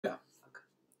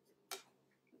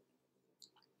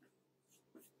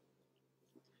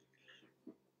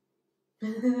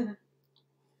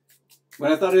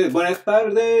Buenas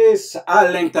tardes a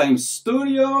LangTime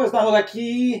Studio. Estamos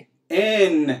aquí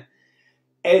en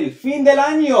el fin del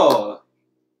año.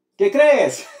 ¿Qué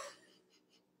crees?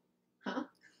 Huh?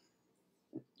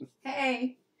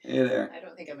 Hey. Hey there. I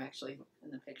don't think I'm actually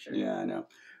in the picture. Yeah, I know.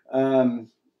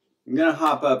 I'm going to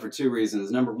hop up for two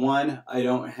reasons. Number one, I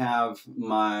don't have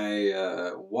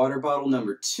my water bottle.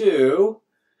 Number two,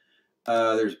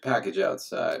 there's a package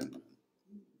outside.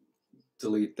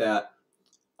 Delete that.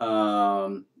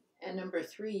 And number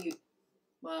three,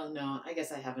 well, no, I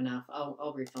guess I have enough.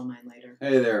 I'll refill mine later.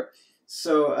 Hey there.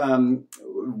 So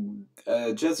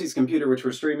Jesse's computer, which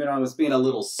we're streaming on, was being a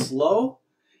little slow.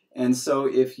 And so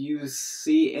if you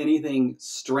see anything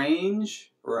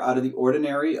strange or out of the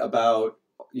ordinary about,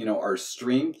 our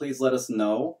stream, please let us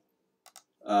know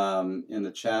in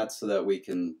the chat so that we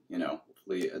can,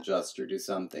 hopefully adjust or do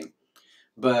something.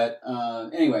 But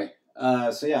anyway,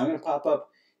 so yeah, I'm going to pop up,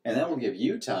 and that will give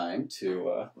you time to,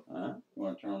 you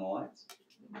want to turn on the lights?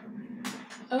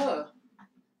 Oh,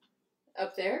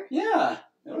 up there? Yeah,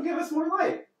 it'll give us more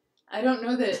light. I don't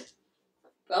know that.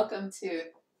 Welcome to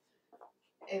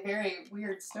a very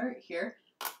weird start here.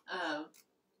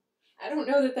 I don't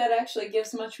know that that actually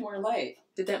gives much more light.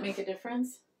 Did that make a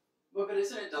difference? Well, but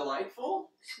isn't it delightful?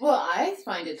 Well, I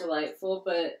find it delightful,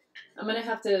 but I'm going to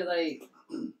have to,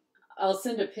 I'll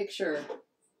send a picture.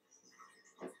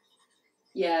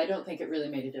 Yeah, I don't think it really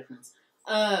made a difference.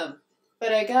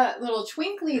 But I got little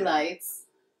twinkly lights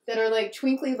that are like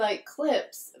twinkly light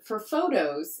clips for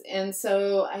photos. And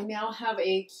so I now have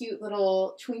a cute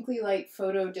little twinkly light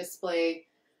photo display,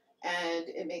 and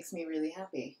it makes me really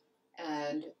happy.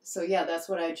 And so, yeah, that's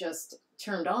what I just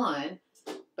turned on.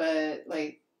 But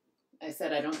like I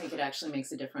said, I don't think it actually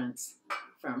makes a difference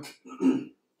from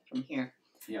here.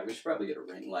 Yeah, we should probably get a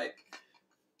ring light.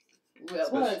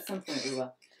 Well, it's something that we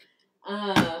will.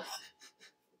 All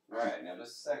right, now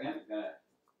just a second. I'm going to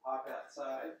hop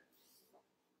outside.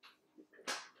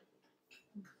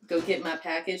 Go get my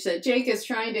package that Jake is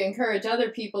trying to encourage other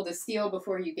people to steal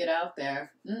before you get out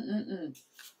there.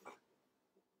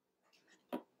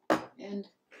 And,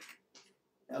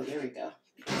 oh, there we go.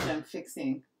 And I'm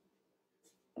fixing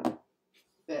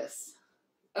this.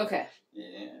 Okay.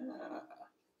 Yeah.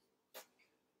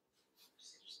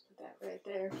 Just put that right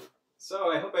there.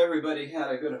 So I hope everybody had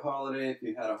a good holiday. If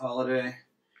you had a holiday,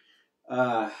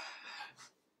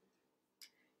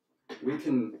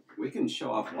 we can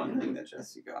show off one thing that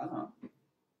Jesse got. Huh?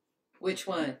 Which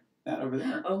one? That over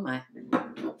there. Oh my!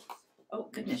 Oh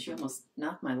goodness! You almost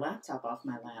knocked my laptop off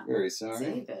my lap. Very sorry.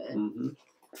 David, Mm-hmm.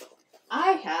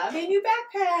 I have a new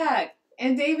backpack,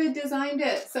 and David designed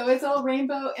it, so it's all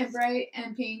rainbow and bright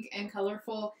and pink and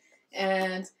colorful.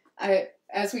 And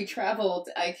as we traveled,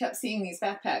 I kept seeing these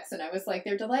backpacks, and I was like,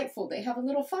 they're delightful. They have a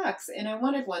little fox, and I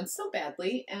wanted one so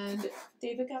badly, and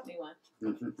David got me one.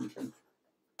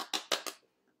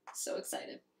 So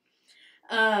excited.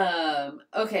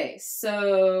 Okay,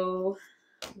 so,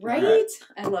 right?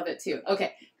 I love it too.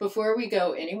 Okay, before we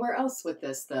go anywhere else with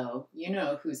this, though, you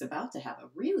know who's about to have a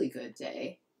really good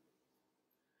day.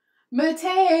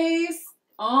 Mateus!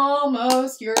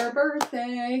 Almost your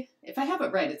birthday. If I have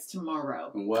it right, it's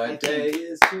tomorrow. What day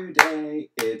is today?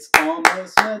 It's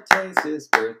almost Mateus'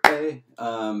 birthday.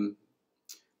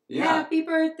 Yeah. Happy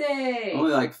birthday!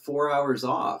 Only like 4 hours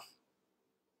off,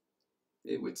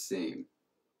 it would seem.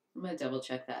 I'm going to double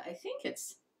check that. I think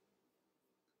it's...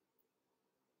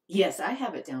 Yes, I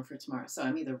have it down for tomorrow, so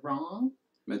I'm either wrong.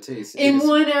 Mateus In is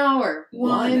 1 hour.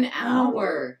 1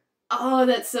 hour. Oh,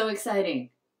 that's so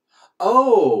exciting.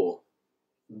 Oh,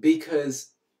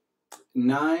 because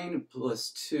 9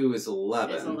 plus 2 is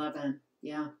 11. It's 11,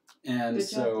 yeah. And Good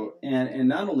so, job, and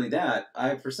not only that,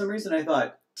 for some reason I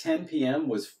thought 10 p.m.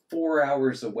 was 4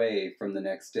 hours away from the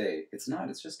next day. It's not,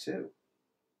 it's just 2.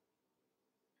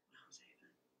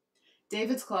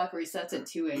 David's clock resets at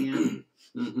 2 a.m.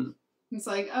 Mm-hmm. It's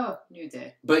like, oh, new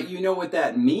day. But you know what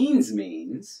that means?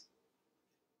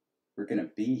 We're going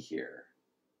to be here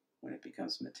when it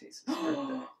becomes Mateus'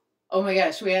 birthday. Oh my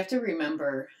gosh, we have to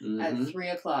remember at Mm-hmm. 3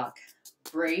 o'clock,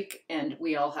 break, and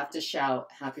we all have to shout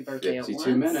happy birthday at once.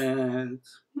 52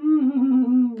 minutes.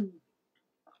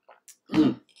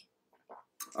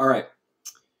 All right.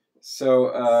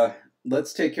 So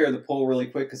let's take care of the poll really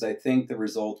quick because I think the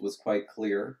result was quite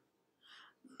clear.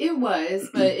 It was,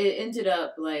 but it ended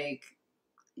up like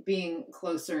being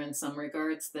closer in some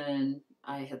regards than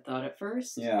I had thought at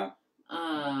first. Yeah.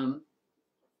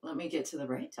 Let me get to the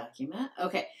right document.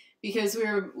 Okay, because we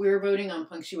were voting on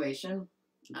punctuation,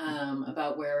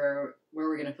 about where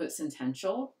we're going to put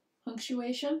sentential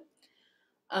punctuation,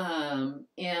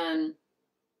 and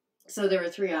So there were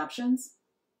 3 options: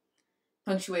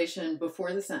 punctuation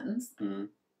before the sentence, Mm-hmm.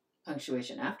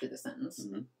 punctuation after the sentence,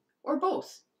 Mm-hmm. or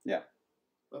both. Yeah.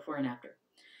 Before and after.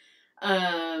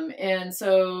 And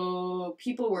so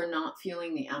people were not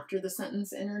feeling the after the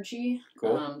sentence energy.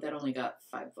 Cool. That only got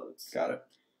 5 votes. Got it.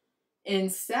 In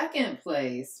second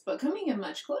place, but coming in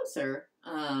much closer,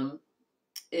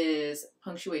 is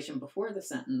punctuation before the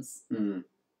sentence,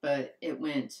 but it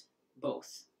went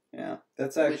both. Yeah,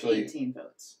 that's actually with 18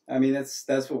 votes. I mean,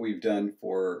 that's what we've done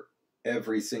for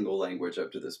every single language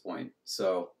up to this point.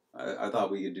 So I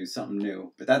thought we could do something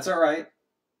new, but that's all right.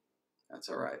 That's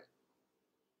all right.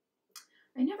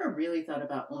 I never really thought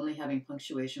about only having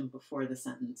punctuation before the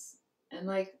sentence, and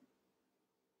like,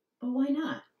 but why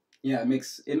not? Yeah, it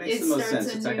makes the most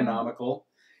sense. It's economical,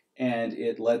 and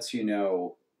it lets you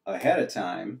know ahead of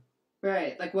time.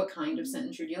 Right, like what kind of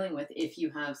sentence you're dealing with if you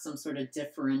have some sort of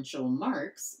differential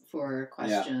marks for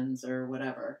questions or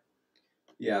whatever.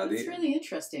 Yeah, it's really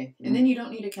interesting. And then you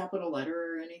don't need a capital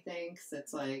letter or anything, because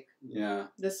it's like,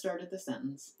 this started the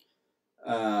sentence.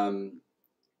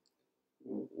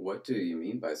 What do you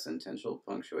mean by sentential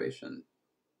punctuation?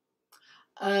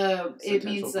 It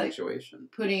means like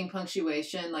putting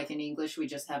punctuation, like in English, we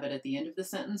just have it at the end of the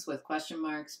sentence with question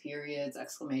marks, periods,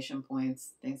 exclamation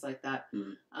points, things like that.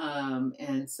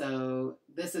 And so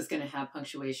this is going to have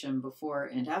punctuation before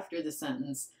and after the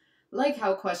sentence, like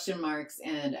how question marks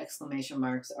and exclamation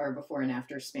marks are before and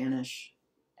after Spanish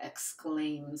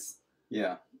exclaims.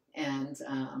 Yeah. And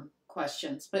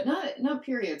questions, but not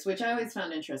periods, which I always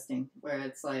found interesting, where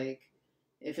it's like,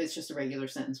 if it's just a regular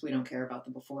sentence, we don't care about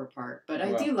the before part. But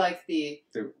I do like the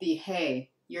hey,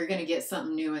 you're gonna get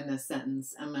something new in this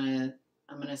sentence. I'm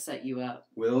gonna set you up.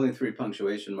 With only 3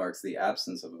 punctuation marks, the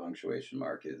absence of a punctuation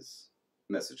mark is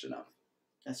message enough.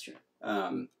 That's true.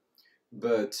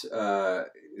 But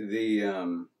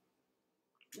you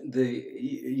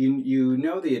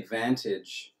know the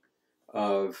advantage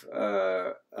of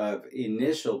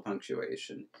initial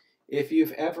punctuation. If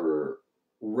you've ever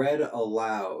read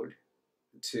aloud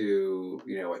to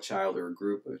a child or a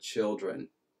group of children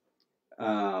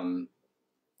in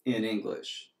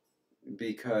English,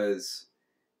 because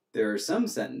there are some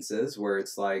sentences where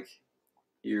it's like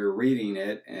you're reading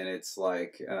it and it's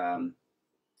like and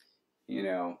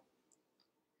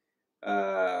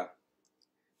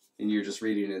you're just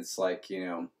reading it, it's like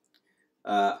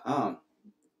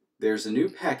there's a new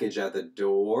package at the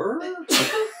door.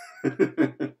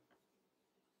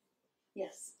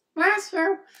 Yes.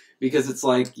 Because it's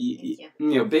like,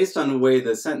 based on the way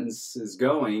the sentence is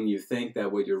going, you think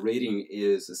that what you're reading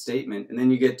is a statement, and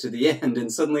then you get to the end,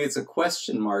 and suddenly it's a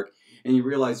question mark, and you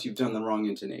realize you've done the wrong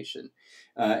intonation.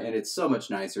 And it's so much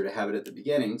nicer to have it at the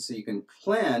beginning, so you can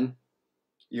plan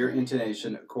your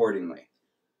intonation accordingly.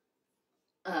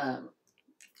 And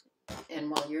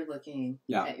while you're looking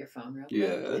at your phone real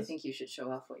quick, I think you should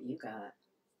show off what you got.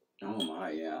 Oh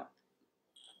my, yeah.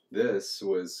 This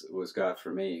was got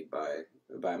for me by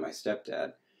my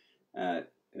stepdad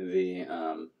at the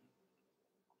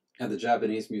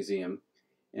Japanese museum,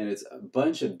 and it's a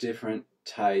bunch of different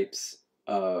types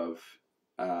of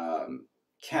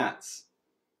cats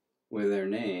with their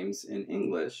names in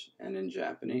English and in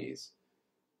Japanese.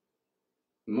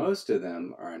 Most of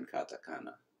them are in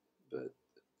katakana, but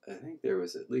I think there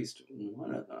was at least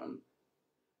one of them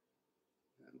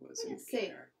that was in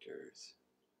characters.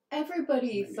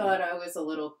 Everybody thought I was a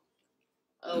little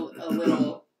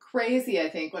crazy, I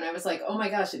think, when I was like, oh my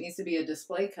gosh, it needs to be a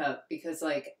display cup, because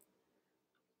like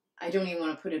I don't even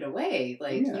want to put it away.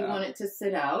 Like you want it to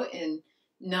sit out and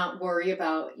not worry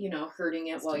about, hurting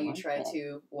it while you try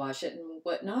to wash it and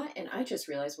whatnot. And I just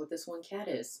realized what this one cat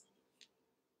is.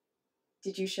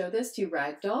 Did you show this to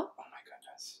Ragdoll? Oh my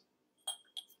goodness.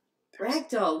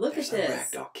 Ragdoll, look at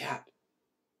this. Ragdoll cat.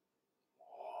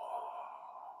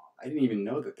 I didn't even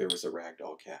know that there was a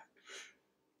ragdoll cat.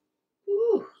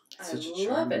 Ooh, such a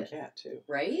charming cat too,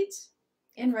 right?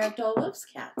 And Ragdoll loves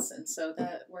cats, and so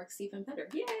that works even better.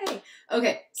 Yay!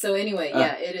 Okay, so anyway,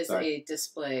 it is a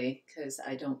display because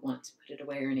I don't want to put it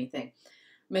away or anything.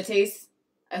 Mateus,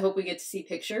 I hope we get to see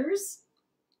pictures.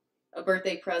 A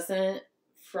birthday present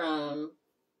from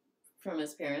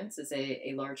his parents is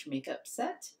a large makeup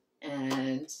set,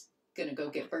 and gonna go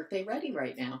get birthday ready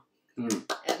right now.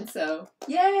 And so,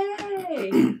 yay!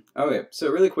 Okay, so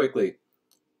really quickly,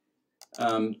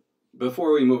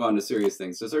 before we move on to serious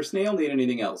things, does our snail need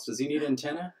anything else? Does he need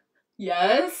antenna?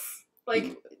 Yes.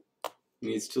 Like, he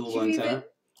needs 2 little antenna?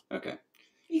 Okay.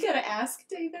 You gotta ask,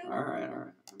 David. All right.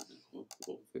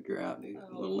 We'll figure out the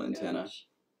little antenna.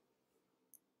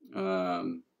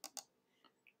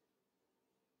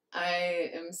 I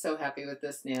am so happy with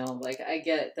this snail. Like, I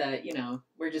get that, you know,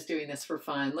 we're just doing this for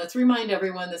fun. Let's remind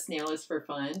everyone the snail is for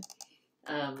fun.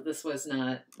 This was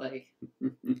not like,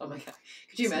 oh my god.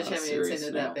 Could you imagine having a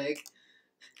antenna that big?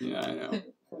 Yeah, I know.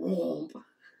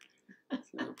 So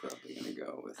we're probably going to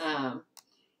go with...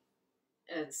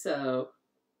 And so,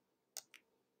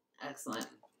 excellent.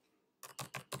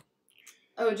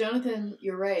 Oh, Jonathan,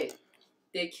 you're right.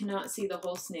 They cannot see the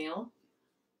whole snail.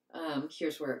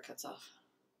 Here's where it cuts off.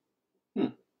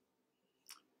 Okay.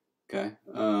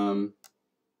 Dun,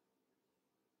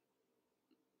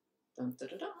 dun, dun,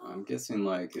 dun. I'm guessing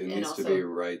like it needs to be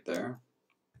right there.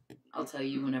 I'll tell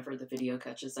you whenever the video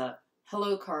catches up.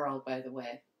 Hello, Carl, by the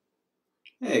way.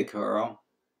 Hey, Carl.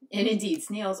 And indeed,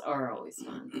 snails are always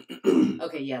fun.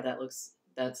 Okay, yeah,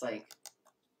 that's like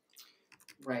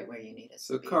right where you need it.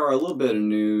 So, Carl, a little bit of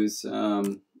news.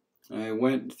 I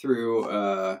went through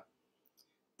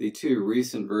the 2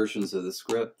 recent versions of the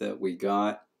script that we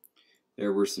got.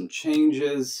 There were some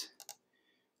changes.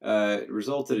 It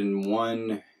resulted in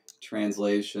one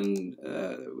translation.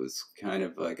 It was kind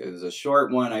of like, it was a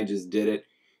short one. I just did it.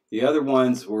 The other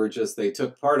ones were just, they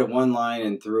took part of one line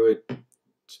and threw it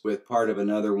with part of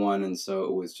another one, and so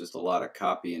it was just a lot of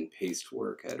copy and paste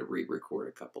work. I had to re-record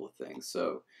a couple of things.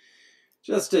 So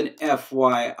just an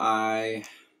FYI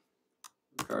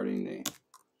regarding the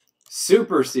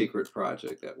super secret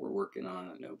project that we're working on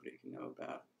that nobody can know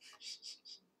about.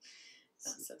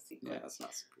 Not so secret. Yeah, it's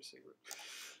not super secret.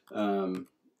 Oh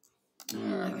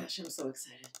my gosh, I'm so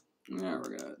excited. Now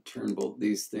we're gonna turn both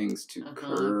these things to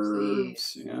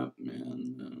curves. Please. Yep,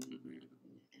 man.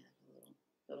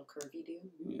 Little curvy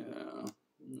dude. Yeah.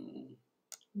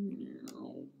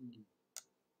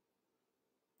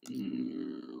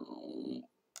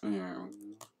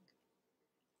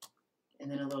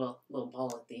 And then a little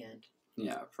ball at the end.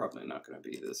 Yeah, probably not going to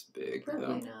be this big.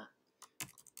 Probably not.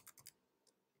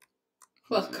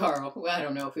 Well, Carl, well, I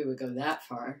don't know if we would go that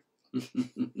far.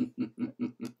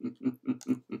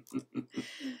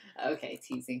 Okay,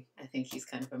 teasing. I think he's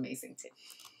kind of amazing too.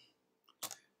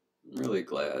 I'm really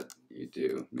glad you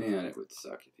do. Man, it would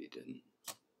suck if you didn't.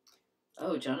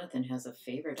 Oh, Jonathan has a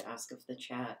favor to ask of the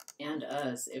chat and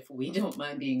us if we don't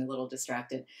mind being a little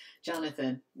distracted.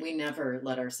 Jonathan, we never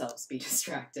let ourselves be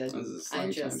distracted. This is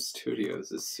LangTime Studio.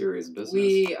 This is serious business.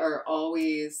 We are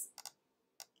always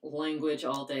language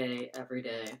all day, every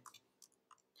day.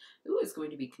 Ooh, it's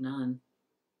going to be Kanan.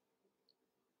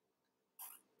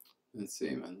 Let's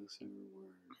see, man. Looks every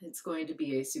word. It's going to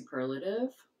be a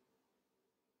superlative.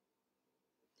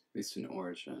 At least an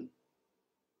origin.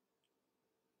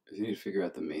 You need to figure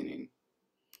out the meaning.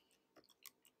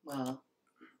 Well,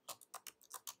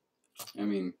 I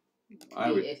mean,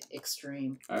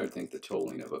 extreme. I would think the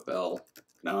tolling of a bell.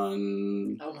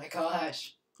 None. Oh my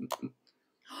gosh. Yeah.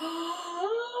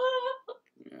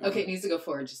 Okay, it needs to go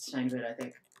forward just a tiny bit, I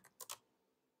think.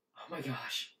 Oh my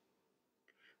gosh.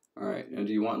 All right, and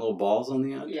do you want little balls on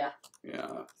the end? Yeah. Yeah,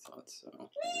 I thought so.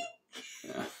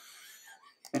 Yeah.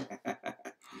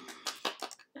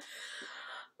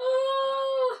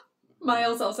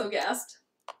 Miles also gasped.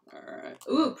 All right.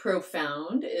 Ooh,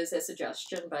 profound is a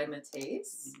suggestion by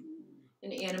Mateus,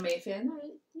 an anime fan.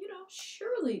 You know,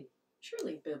 surely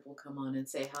Bib will come on and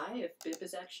say hi if Bib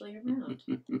is actually around.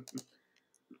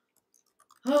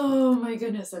 Oh my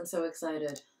goodness, I'm so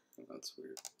excited. That's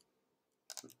weird.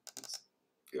 Let's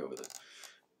go with it.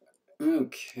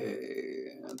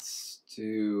 Okay, let's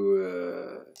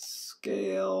do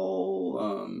scale.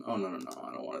 Oh, no, I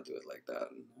don't want to do it like that.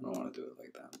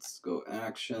 Let's go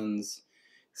actions,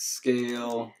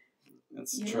 scale.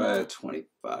 Let's try 25%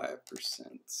 for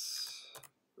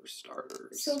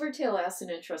starters. Silvertail asked an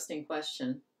interesting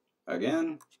question.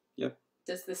 Again? Yep.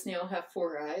 Does the snail have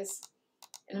 4 eyes?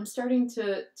 And I'm starting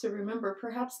to remember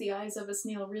perhaps the eyes of a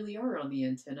snail really are on the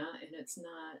antenna, and it's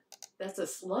not. That's a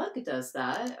slug does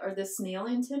that. Are the snail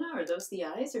antenna, are those the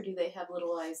eyes, or do they have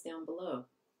little eyes down below?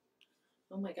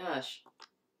 Oh my gosh.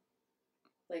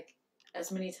 Like,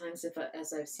 as many times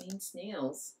as I've seen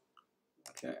snails.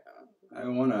 Okay, I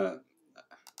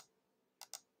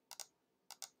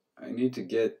need to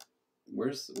get,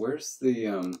 where's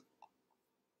the,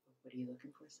 What are you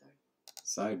looking for, sorry?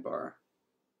 Sidebar.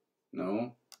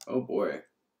 No? Oh boy.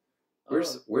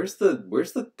 Where's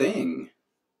the thing?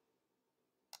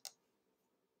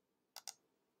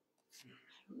 I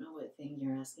don't know what thing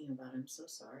you're asking about. I'm so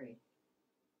sorry.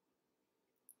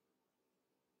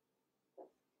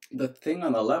 The thing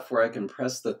on the left where I can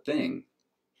press the thing.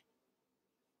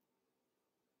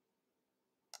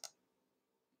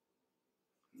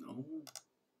 No.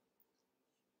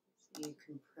 You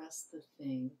can press the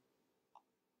thing.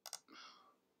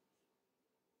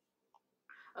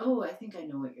 Oh, I think I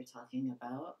know what you're talking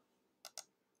about.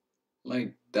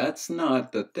 Like, that's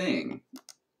not the thing.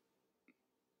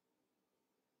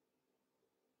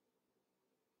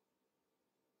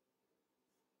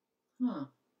 Huh.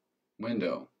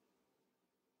 Window.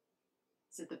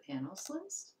 Is it the panels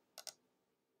list?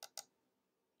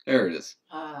 There it is.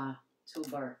 Ah,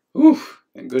 toolbar. Oof,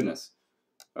 thank goodness.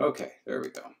 Okay, there we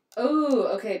go. Oh,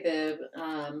 okay, Bib.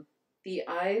 The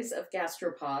eyes of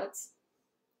gastropods,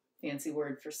 fancy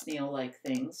word for snail-like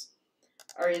things,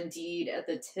 are indeed at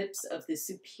the tips of the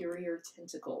superior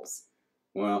tentacles.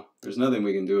 Well, there's nothing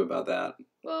we can do about that.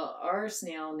 Well, our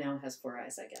snail now has 4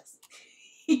 eyes, I guess.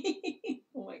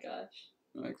 Oh my gosh.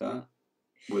 Like that?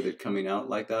 With it coming out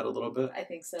like that a little bit? I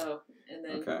think so. And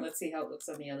then Okay. let's see how it looks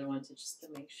on the other one just to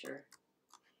make sure.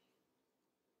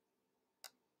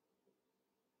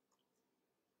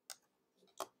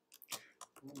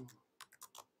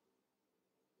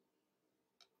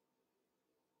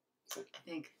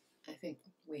 I think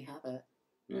we have it.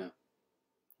 Yeah.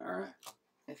 All right.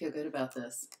 I feel good about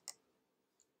this.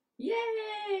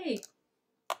 Yay!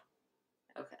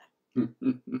 Okay.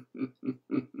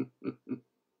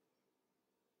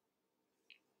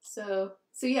 So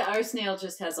yeah, our snail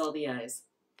just has all the eyes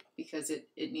because it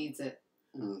needs it.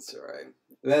 That's all right.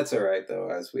 That's all right, though.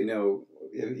 As we know,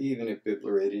 even if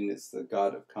Biblioreading is the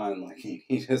god of conlanging,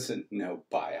 he doesn't know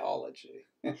biology.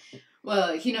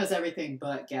 Well, he knows everything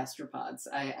but gastropods.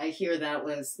 I hear that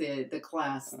was the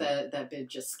class that Bib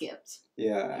just skipped.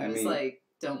 Yeah, I mean, like,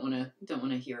 don't wanna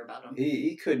hear about him.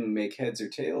 He couldn't make heads or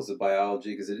tails of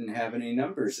biology because it didn't have any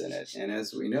numbers in it. And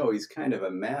as we know, he's kind of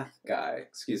a math guy.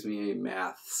 Excuse me, a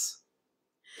maths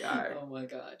guy. Oh my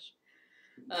gosh.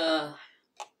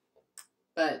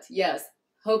 But yes,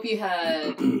 hope you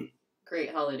had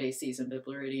great holiday season,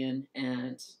 Biblioreadian,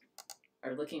 and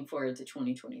are looking forward to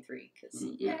 2023 because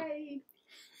yay!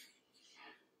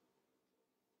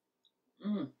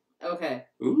 Okay.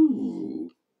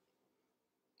 Ooh.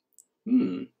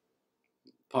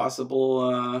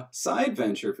 Possible side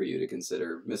venture for you to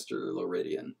consider, Mr.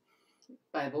 Loridian.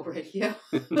 Bible radio.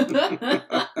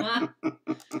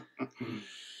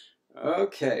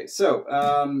 Okay, so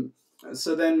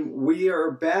then we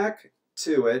are back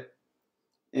to it,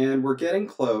 and we're getting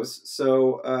close.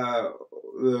 So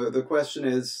the question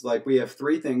is, like, we have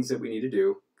 3 things that we need to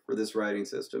do for this writing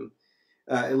system,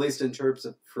 at least in terms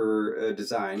of for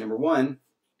design. Number 1,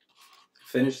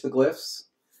 finish the glyphs.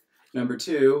 Number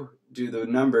 2, do the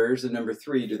numbers, and number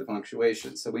 3, do the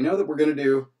punctuation. So we know that we're going to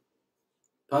do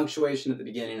punctuation at the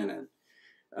beginning and end.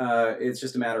 It's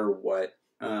just a matter of what.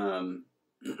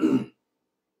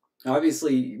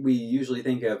 Obviously, we usually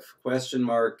think of question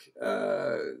mark,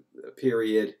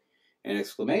 period, and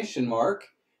exclamation mark,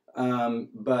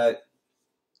 but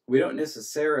we don't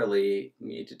necessarily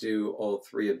need to do all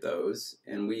 3 of those,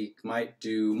 and we might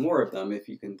do more of them if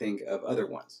you can think of other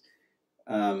ones.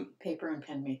 Paper and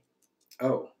pen me.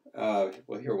 Oh,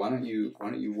 well, here, why don't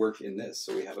you work in this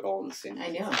so we have it all in the same. I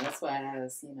know, that's why I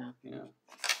was, Yeah.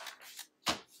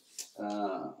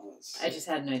 I just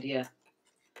had an idea.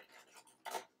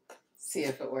 See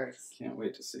if it works. Can't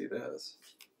wait to see this.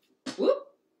 Whoop!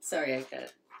 Sorry, I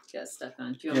got stuck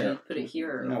on. Do you want me to put it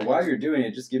here? Or no, while you're doing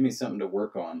it, just give me something to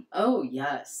work on. Oh,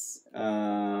 yes.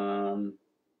 Let's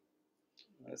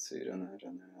see, done that.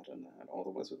 All the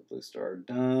ones with the blue star,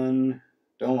 done.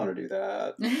 Don't want to do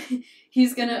that.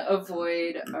 He's going to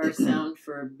avoid our sound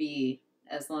for B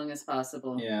as long as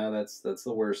possible. Yeah, that's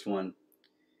the worst one.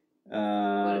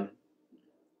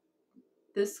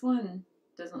 This one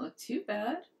doesn't look too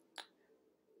bad.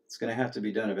 It's going to have to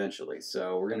be done eventually,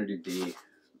 so we're going to do D.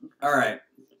 All right.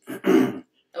 Oh,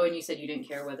 and you said you didn't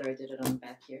care whether I did it on the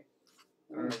back here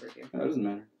or over here. That doesn't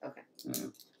matter. Okay.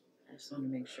 Yeah. I just want to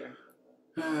make sure.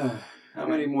 How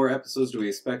many more episodes do we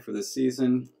expect for this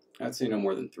season? I'd say no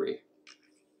more than 3.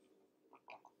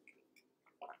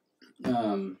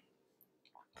 No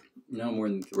more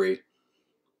than 3.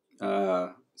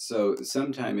 So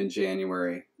sometime in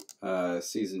January,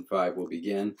 season 5 will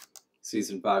begin.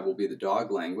 Season 5 will be the dog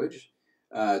language.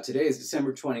 Today is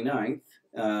December 29th,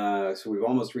 so we've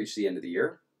almost reached the end of the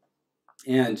year.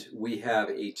 And we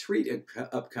have a treat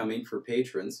upcoming for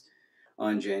patrons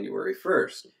on January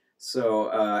 1st. So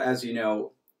as you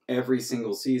know, every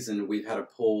single season we've had a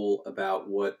poll about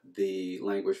what the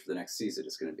language for the next season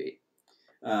is going to be.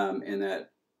 And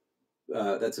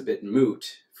that's a bit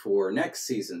moot for next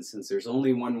season since there's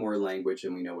only one more language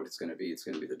and we know what it's going to be. It's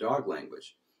going to be the dog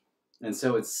language. And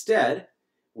so instead,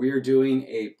 we are doing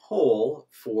a poll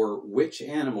for which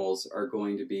animals are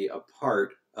going to be a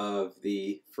part of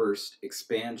the first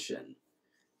expansion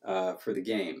for the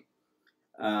game.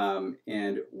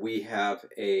 And we have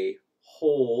a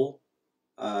whole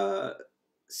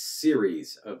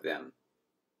series of them.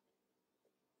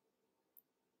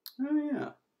 Oh yeah.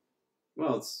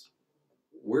 Well,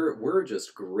 we're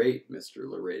just great, Mr.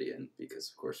 Luridian, because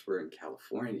of course we're in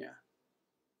California.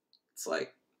 It's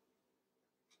like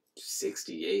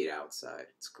 68 outside.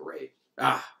 It's great.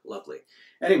 Ah, lovely.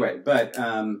 Anyway, but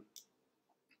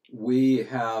we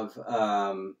have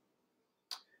a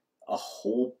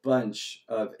whole bunch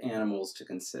of animals to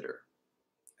consider.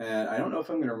 And I don't know if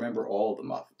I'm going to remember all of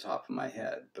them off the top of my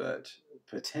head, but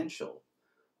potential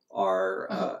are...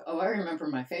 I remember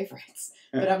my favorites,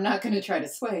 but I'm not going to try to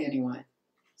sway anyone.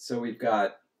 So we've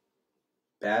got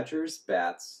badgers,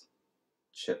 bats,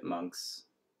 chipmunks.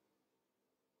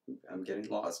 I'm getting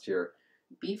lost here.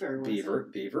 Beaver,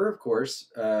 of course.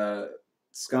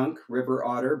 Skunk, river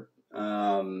otter,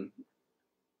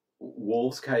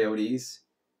 wolves, coyotes,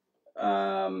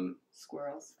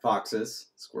 squirrels,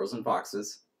 squirrels and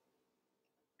foxes,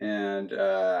 and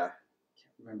I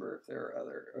can't remember if there are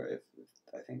other.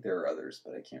 I think there are others,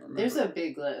 but I can't remember. There's a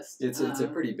big list. It's a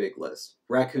pretty big list.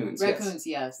 Raccoons.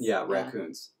 Yes. Yeah,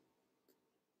 raccoons.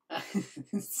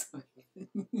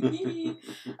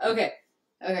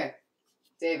 Okay,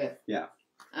 David. Yeah.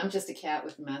 I'm just a cat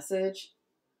with a message.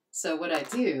 So what I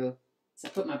do is I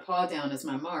put my paw down as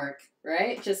my mark,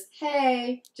 right? Just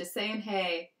hey, just saying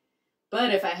hey.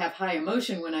 But if I have high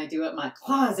emotion when I do it, my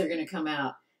claws are going to come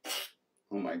out.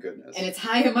 Oh my goodness. And it's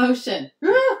high emotion.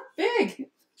 Big.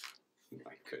 Oh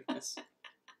my goodness.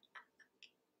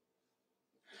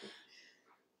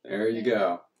 There you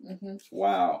go. Mm-hmm.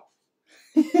 Wow.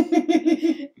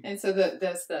 And so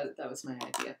that was my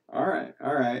idea. All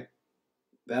right.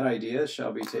 That idea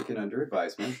shall be taken under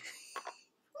advisement.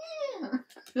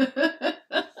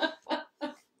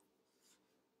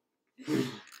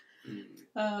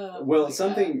 Well,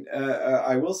 something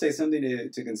I will say something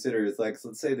to consider is, like,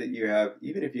 let's say that you have,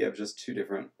 even if you have just two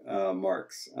different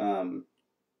marks.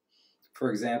 For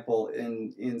example,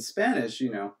 in Spanish,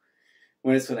 you know,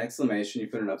 when it's an exclamation, you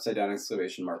put an upside down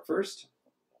exclamation mark first,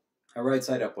 a right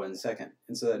side up one second,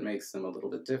 and so that makes them a little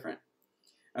bit different.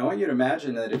 I want you to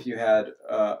imagine that if you had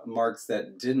marks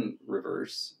that didn't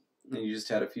reverse, and you just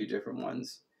had a few different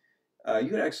ones, you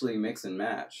could actually mix and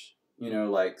match. You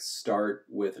know, like start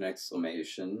with an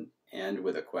exclamation, end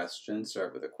with a question,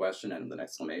 start with a question, end with an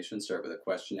exclamation, start with a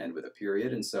question, end with a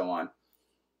period, and so on.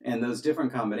 And those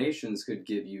different combinations could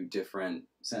give you different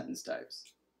sentence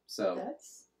types. So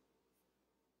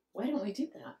why don't we do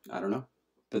that? I don't know.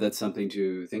 But that's something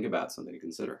to think about, something to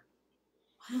consider.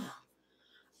 Wow.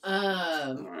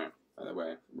 All right. By the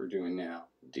way, we're doing now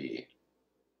D.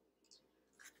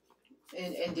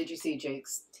 And did you see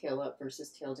Jake's tail up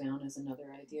versus tail down as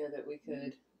another idea that we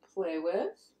could play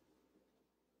with?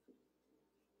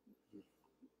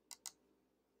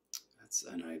 That's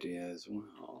an idea as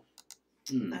well.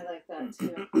 I like that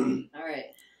too. All right.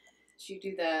 As you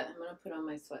do that, I'm going to put on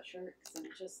my sweatshirt because I'm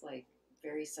just like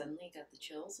very suddenly got the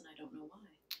chills and I don't know why.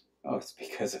 Oh, it's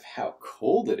because of how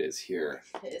cold it is here.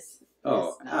 It's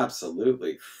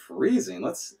absolutely freezing.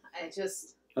 Let's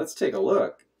take a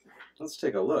look. Let's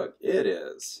take a look. It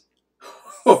is.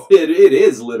 Oh, it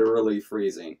is literally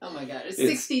freezing. Oh my God! It's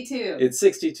 62. It's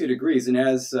 62 degrees, and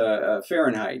as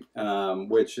Fahrenheit,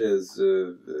 which is.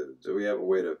 Do we have a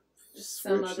way to switch this?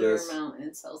 Some other amount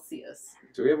in Celsius.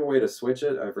 Do we have a way to switch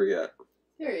it? I forget.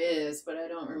 There is, but I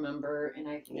don't remember, and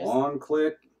I can just long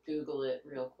click. Google it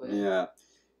real quick. Yeah.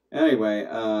 Anyway,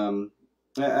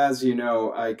 as you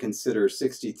know, I consider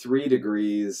 63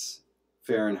 degrees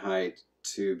Fahrenheit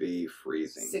to be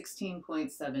freezing.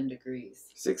 16.7 degrees.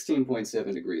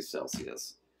 16.7 degrees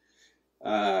Celsius.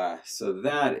 So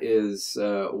that is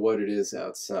what it is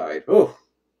outside. Oh,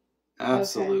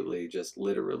 absolutely, just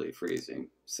literally freezing.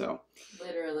 So.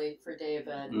 Literally for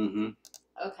David. Mm-hmm.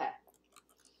 Okay.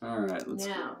 All right, let's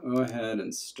go ahead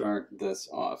and start this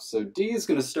off. So D is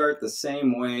going to start the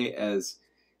same way as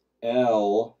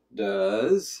L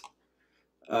does.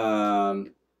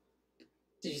 Did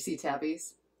you see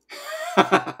Tabby's?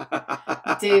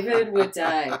 David would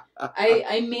die.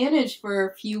 I managed for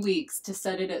a few weeks to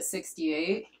set it at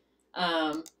 68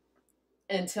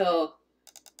 until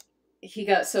he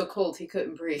got so cold he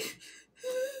couldn't breathe.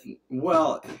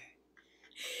 Well,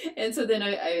 and so then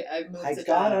I moved I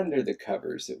got under the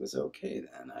covers. It was okay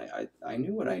then. I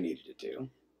knew what I needed to do.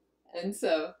 And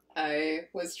so I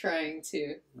was trying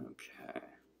to okay.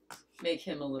 make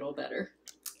him a little better.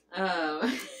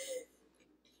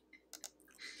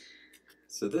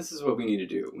 So this is what we need to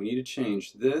do. We need to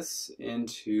change this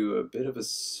into a bit of a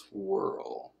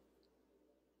swirl.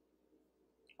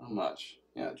 How much?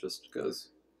 Yeah, it just goes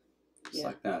just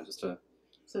like that. Just a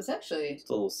So it's actually... It's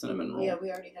a little cinnamon roll. Yeah, we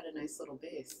already had a nice little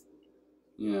base.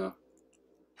 Yeah.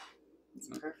 It's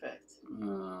perfect.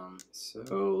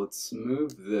 So let's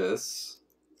move this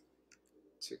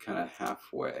to kind of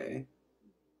halfway.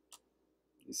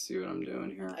 You see what I'm doing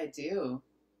here? I do.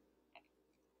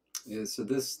 Yeah, so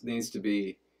this needs to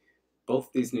be,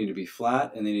 both these need to be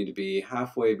flat, and they need to be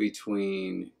halfway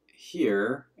between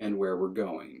here and where we're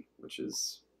going, which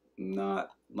is not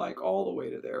like all the way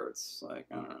to there. It's like,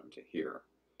 I don't know, to here.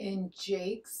 In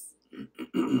Jake's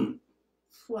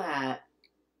flat,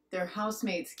 their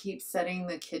housemates keep setting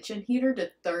the kitchen heater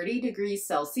to 30 degrees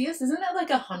Celsius. Isn't that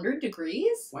like 100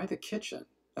 degrees? Why the kitchen?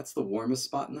 That's the warmest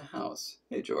spot in the house.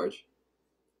 Hey, George.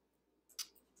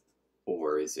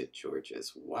 Or is it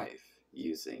George's wife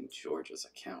using George's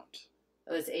account?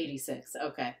 Oh, it's 86.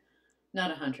 Okay. Not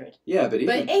 100. Yeah, but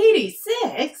even... But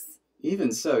 86?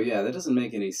 Even so, yeah, that doesn't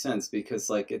make any sense because,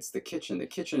 like, it's the kitchen. The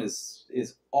kitchen is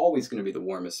always going to be the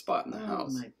warmest spot in the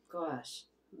house. Oh, my gosh.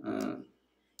 Uh,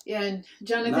 Yeah, and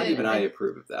Jonathan... Not even I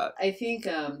approve of that. I think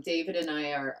David and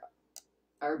I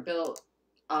are built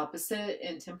opposite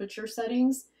in temperature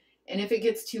settings. And if it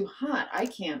gets too hot, I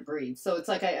can't breathe. So it's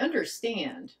like I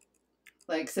understand.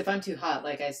 Like, 'cause if I'm too hot,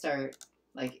 like, I start...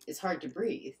 Like, it's hard to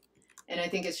breathe. And I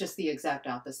think it's just the exact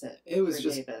opposite. It was for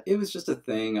just David. It was just a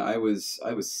thing. I was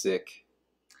sick.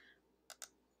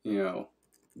 You know,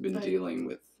 been dealing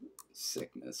with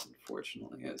sickness,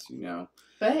 unfortunately, as you know.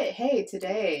 But hey,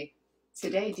 today,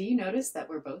 do you notice that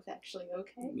we're both actually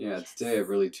okay? Yeah, today I've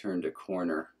really turned a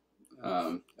corner.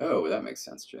 Oh, that makes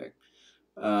sense, Jake.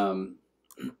 Okay,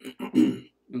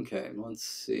 let's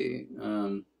see.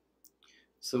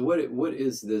 So what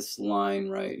is this line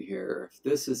right here? If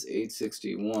this is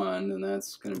 861, then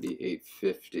that's going to be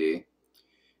 850.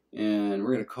 And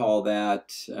we're going to call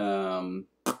that...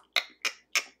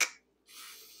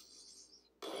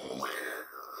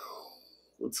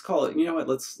 let's call it, you know what,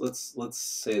 let's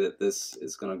say that this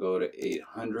is going to go to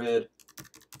 800.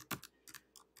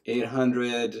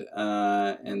 800,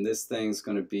 and this thing's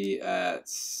going to be at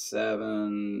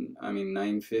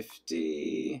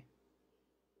 950.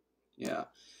 Yeah,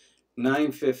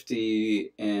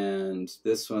 950, and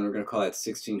this one we're going to call that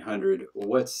 1600.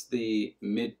 What's the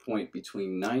midpoint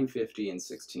between 950 and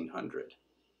 1600?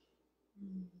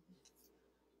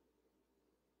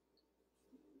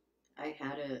 I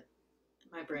had it.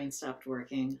 My brain stopped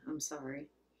working. I'm sorry.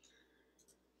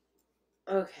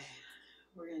 Okay,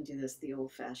 we're going to do this the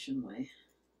old-fashioned way.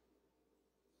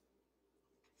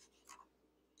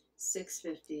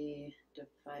 650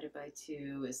 divided by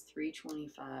 2 is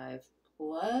 325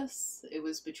 plus, it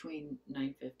was between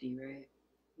 950, right?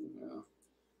 Yeah.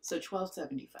 So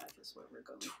 1275 is where we're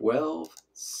going.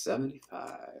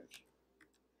 1275.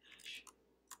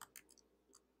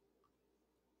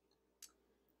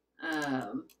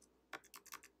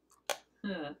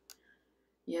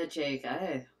 Yeah, Jake,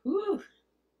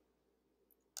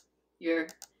 your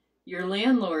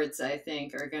landlords, I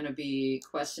think, are going to be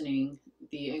questioning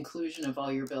the inclusion of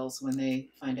all your bills when they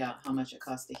find out how much it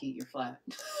costs to heat your flat.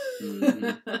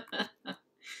 Mm-hmm.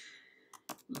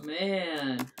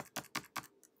 Man. Bam.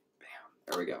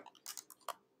 There we go.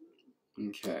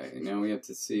 Okay, now we have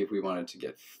to see if we wanted to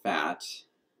get fat.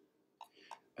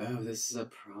 Oh, this is a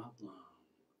problem.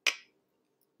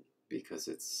 Because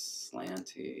it's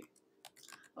slanty.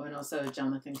 Oh, and also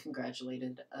Jonathan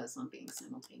congratulated us on being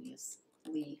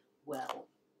simultaneously well.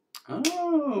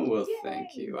 Oh, well, Yay.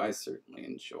 Thank you. I certainly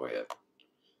enjoy it.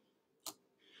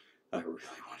 I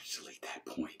really want to delete that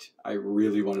point. I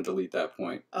really want to delete that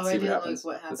point. Oh, Let's see I didn't happens.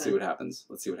 look what happened. Let's see what happens.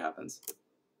 Let's see what happens.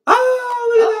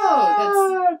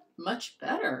 Oh, that's much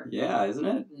better. Yeah, isn't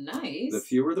it? Nice. The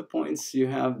fewer the points you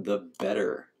have, the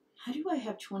better. How do I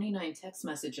have 29 text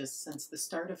messages since the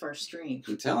start of our stream?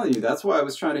 I'm telling you, that's why I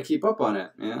was trying to keep up on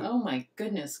it. Yeah. Oh my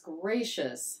goodness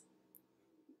gracious.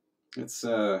 It's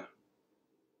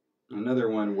another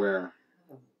one where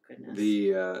Goodness.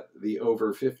 the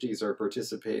over 50s are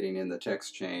participating in the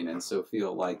text chain and so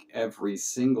feel like every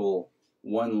single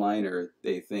one-liner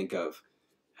they think of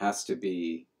has to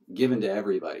be given to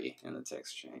everybody in the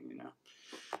text chain, you know.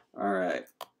 All right.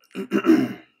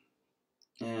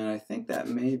 And I think that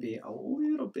may be a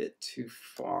little bit too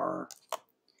far. I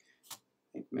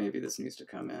think maybe this needs to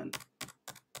come in.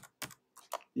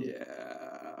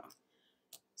 Yeah.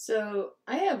 So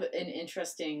I have an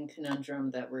interesting conundrum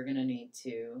that we're going to need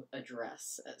to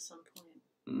address at some point.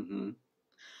 Mm-hmm.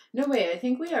 No, wait, I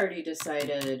think we already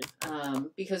decided,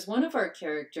 because one of our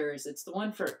characters, it's the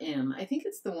one for M, I think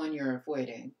it's the one you're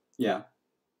avoiding. Yeah.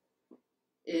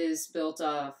 Is built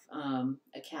off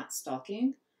a cat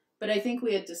stalking. But I think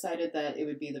we had decided that it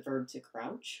would be the verb to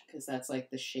crouch, because that's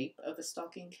like the shape of a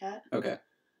stalking cat. Okay.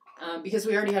 because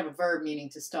we already have a verb meaning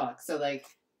to stalk. So like,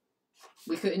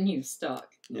 we couldn't use stalk.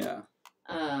 Yeah.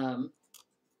 Um,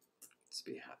 Let's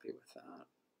be happy with that.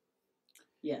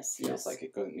 yes. Feels yes. like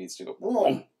it needs to go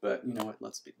boom, but you know what?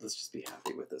 Let's just be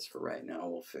happy with this for right now.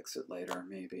 We'll fix it later,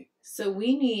 maybe. So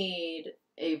we need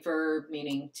a verb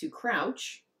meaning to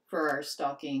crouch for our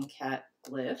stalking cat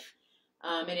glyph,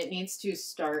 and it needs to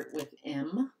start with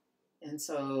M. And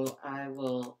so I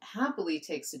will happily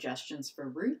take suggestions for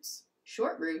roots,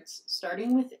 short roots,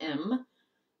 starting with M,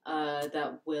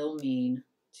 that will mean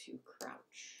to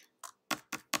crouch.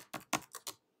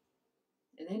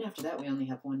 And then after that, we only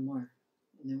have one more.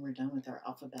 And then we're done with our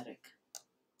alphabetic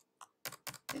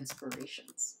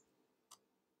inspirations.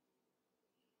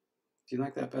 Do you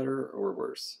like that better or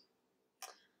worse?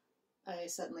 I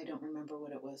suddenly don't remember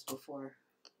what it was before.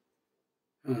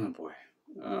 Oh boy.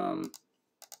 All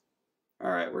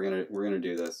right, we're gonna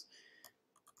do this.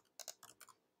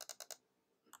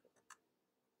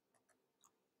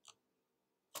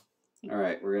 All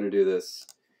right, we're gonna do this,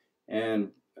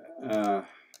 and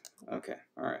okay,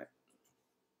 all right.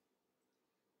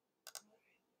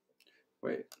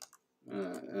 Wait,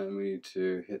 and we need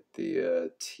to hit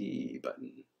the T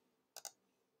button.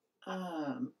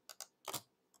 And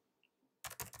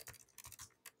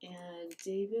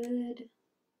David,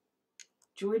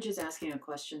 George is asking a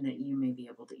question that you may be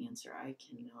able to answer. I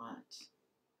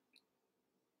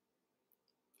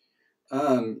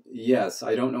cannot. Yes,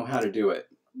 I don't know how to do it,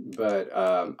 but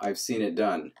I've seen it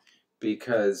done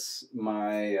because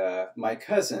my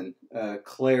cousin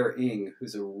Claire Ing,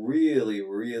 who's a really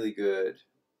really good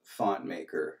font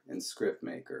maker and script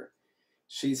maker,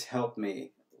 she's helped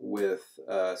me with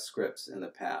scripts in the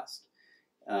past,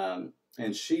 and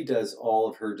she does all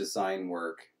of her design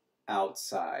work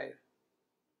outside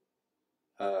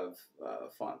of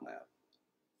Font Lab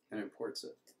and imports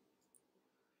it.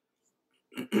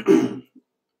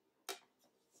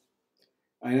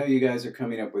 I know you guys are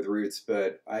coming up with roots,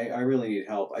 but I really need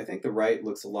help. I think the right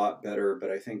looks a lot better, but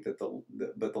I think that the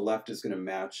left is going to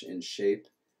match in shape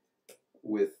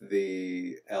with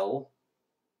the L.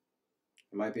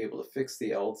 I might be able to fix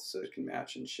the L so it can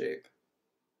match in shape.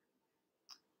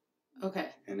 Okay.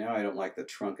 And now I don't like the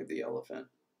trunk of the elephant.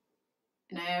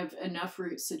 And I have enough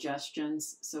root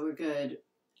suggestions, so we're good.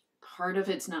 Part of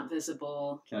it's not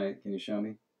visible. Can you show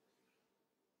me?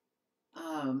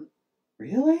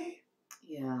 Really?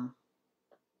 Yeah. Oh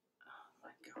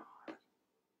my god.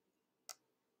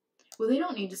 Well, they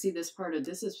don't need to see this part of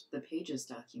this is the Pages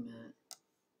document.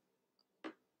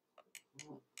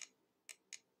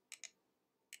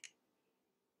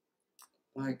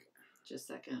 Like, just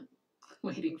a second.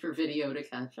 Waiting for video to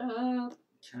catch up.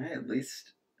 Can I at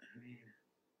least, I mean...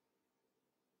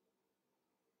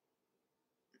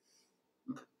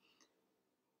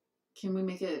 Can we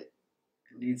make it...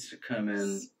 It needs to come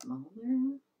in...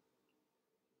 smaller?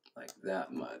 Like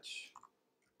that much.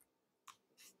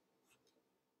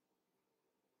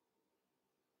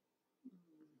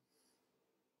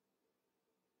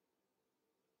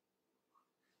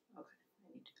 Okay, I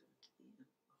need to go to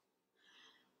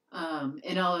the...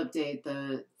 and I'll update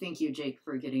the... Thank you, Jake,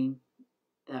 for getting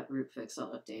that root fix.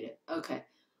 I'll update it. Okay.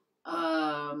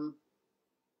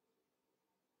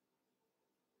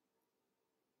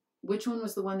 Which one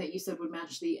was the one that you said would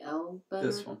match the L better?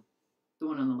 This one. The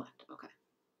one on the left. Okay.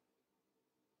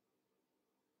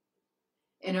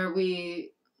 And are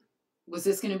we... Was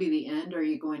this going to be the end, or are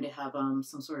you going to have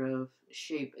some sort of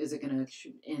shape? Is it going to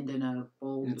end in a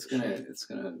bold shape? It's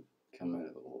gonna come in a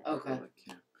little bit. Okay.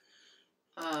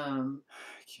 I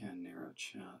can't narrow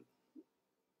chat.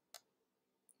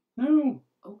 No.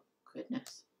 Oh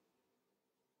goodness.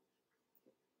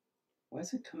 Why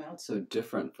does it come out so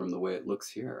different from the way it looks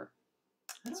here?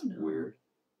 That's weird.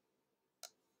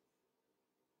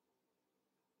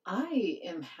 I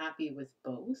am happy with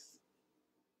both.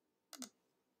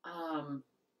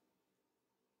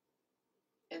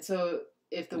 And so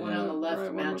if the one on the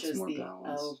left matches the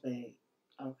L,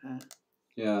 okay.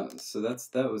 Yeah, so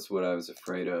that was what I was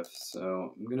afraid of.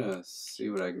 So I'm gonna see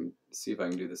if I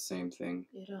can do the same thing.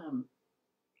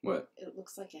 What? It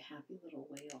looks like a happy little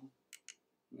whale.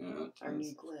 Yeah. Our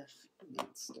new glyph.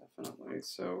 That's definitely.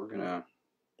 So we're gonna.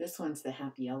 This one's the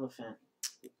happy elephant.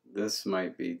 This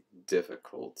might be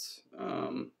difficult.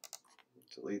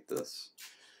 Delete this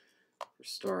for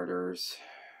starters,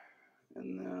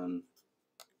 and then.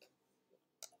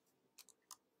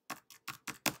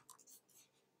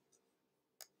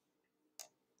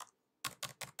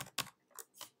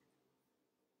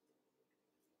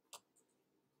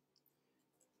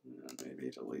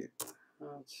 Maybe delete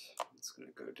that. It's going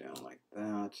to go down like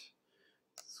that.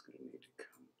 It's going to need to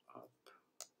come up.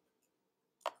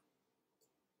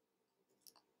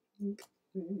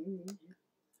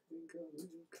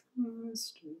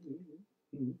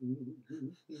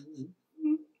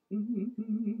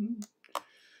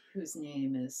 Whose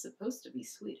name is supposed to be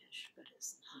Swedish, but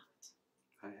is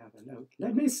not. I have a note.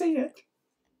 Let me see it.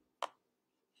 I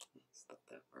thought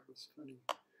that part was funny.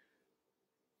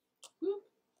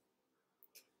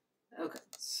 Okay.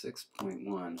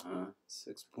 6.1, huh?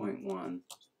 6.1.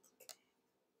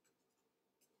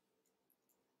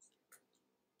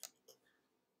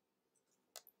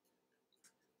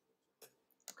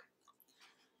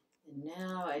 And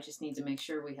now I just need to make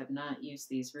sure we have not used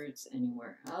these roots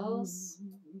anywhere else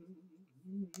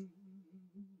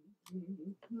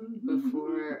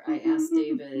before I ask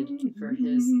David for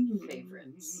his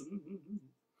favorites.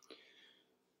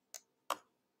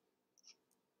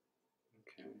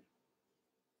 Okay.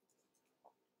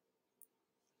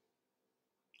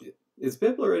 Is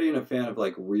Pip Floridian a fan of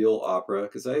like real opera?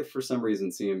 Because I, for some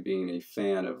reason, see him being a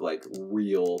fan of like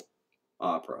real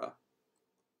opera.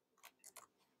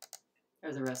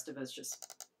 Are the rest of us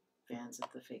just fans of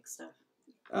the fake stuff?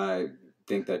 I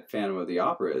think that Phantom of the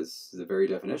Opera is the very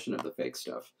definition of the fake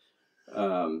stuff.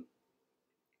 But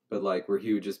like where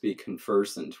he would just be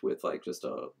conversant with like just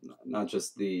not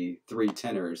just the three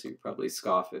tenors. He'd probably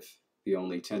scoff if the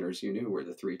only tenors you knew were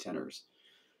the three tenors.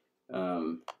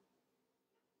 Oh,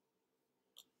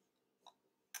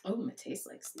 Matisse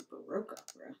likes the Baroque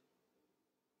opera.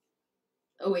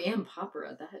 Oh, and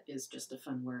popera. That is just a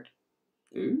fun word.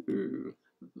 Ooh,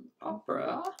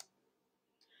 opera.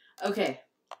 Okay,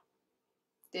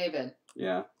 David.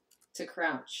 Yeah. To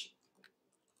crouch.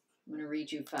 I'm going to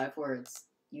read you 5 words.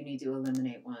 You need to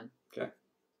eliminate one. Okay.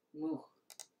 Mouch.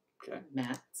 Okay.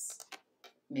 Mats.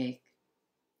 Make.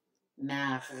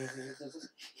 Map.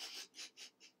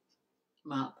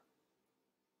 Mop.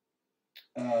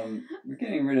 We're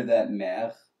getting rid of that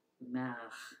math. Mach.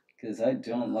 Because I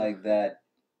don't like that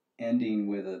ending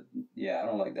with a... Yeah, I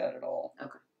don't like that at all.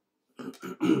 Okay. All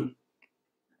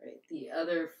right. The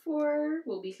other 4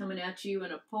 will be coming at you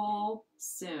in a poll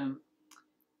soon.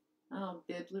 Oh,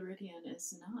 Bibluridian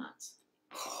is not.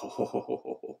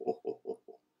 Oh,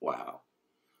 wow.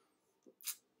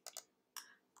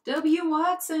 W.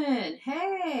 Watson.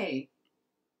 Hey.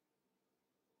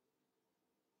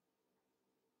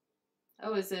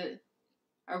 Oh, is it?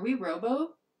 Are we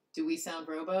Robo? Do we sound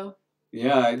Robo?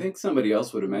 Yeah, I think somebody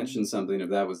else would have mentioned something if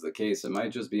that was the case. It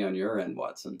might just be on your end,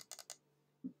 Watson.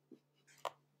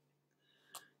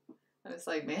 I was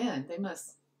like, man, they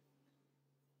must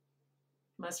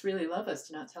really love us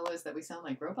to not tell us that we sound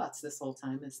like robots this whole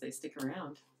time as they stick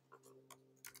around.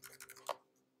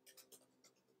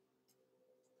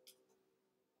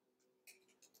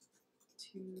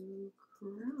 To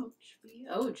crouch.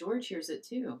 Oh, George hears it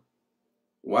too.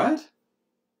 What?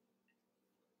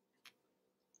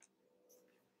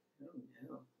 Oh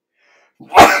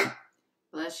no.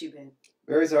 Bless you, babe.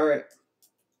 Very sorry.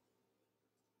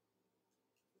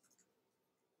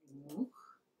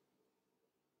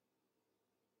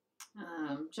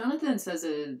 Jonathan says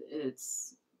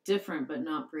it's different but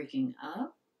not breaking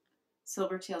up.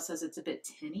 Silvertail says it's a bit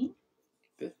tinny.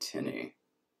 Bit tinny.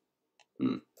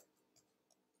 Hmm.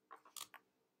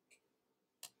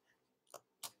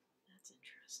 That's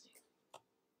interesting.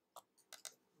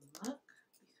 Muck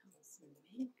becomes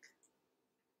mink.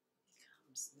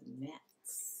 Becomes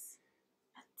mets.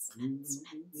 Mets.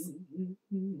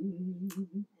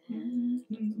 And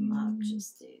mop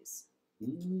just stays.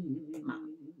 Mop.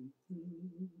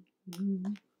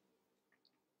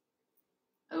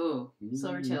 Oh,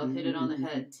 Silvertail hit it on the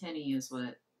head. Tinny is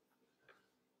what.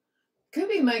 Could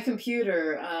be my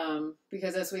computer,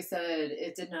 because as we said,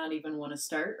 it did not even want to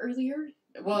start earlier.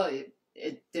 Well,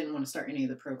 it didn't want to start any of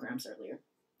the programs earlier.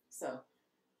 So.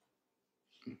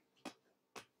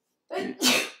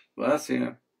 Bless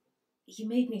you. You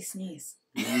made me sneeze.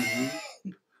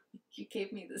 Mm-hmm. You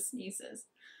gave me the sneezes.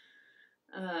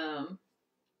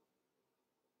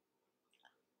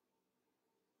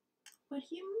 What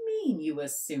do you mean you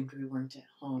assumed we weren't at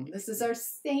home? This is our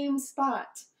same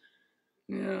spot.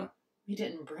 Yeah. We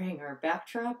didn't bring our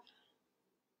backdrop.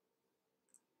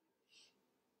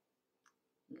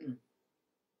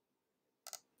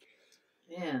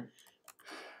 Man.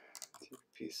 Take a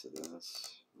piece of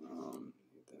this.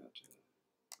 Need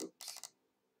that. Oops.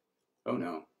 Oh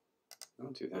no.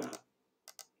 Don't do that.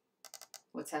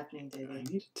 What's happening, David? I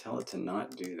need to tell it to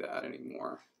not do that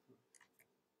anymore.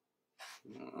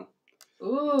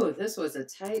 Ooh, this was a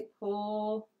tight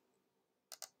pull.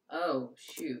 Oh,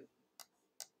 shoot.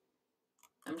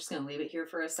 I'm just going to leave it here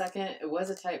for a second. It was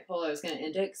a tight pull. I was going to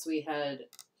end it because we had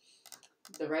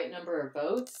the right number of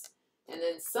votes. And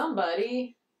then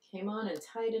somebody came on and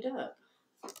tied it up.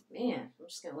 Man, I'm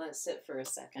just going to let it sit for a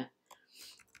second.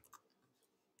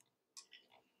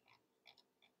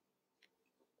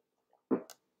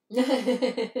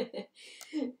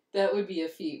 That would be a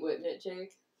feat, wouldn't it,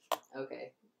 Jake?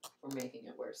 Okay, we're making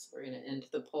it worse. We're going to end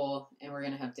the poll, and we're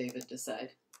going to have David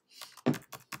decide. Because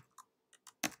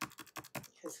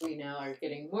we now are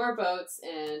getting more votes,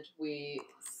 and we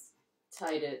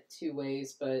tied it 2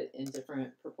 ways, but in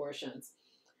different proportions.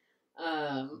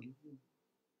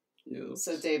 Yes.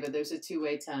 So, David, there's a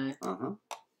 2-way tie. Uh-huh.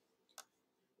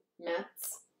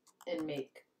 Mats and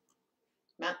make.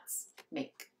 Mats,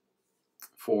 make.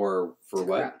 For what?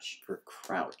 Crouch. For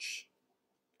crouch.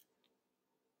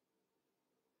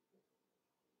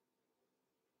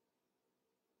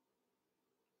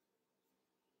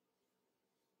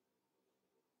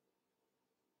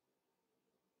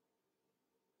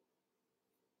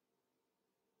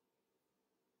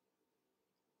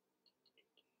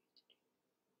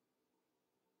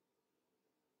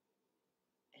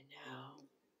 And now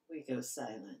we go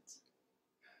silent.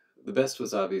 The best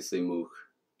was obviously Mook.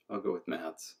 I'll go with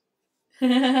Mats.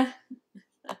 Oh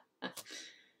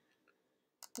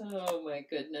my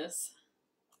goodness.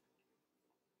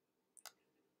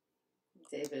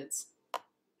 David's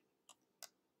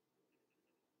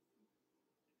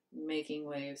making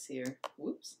waves here.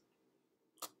 Whoops.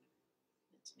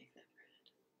 Let's make that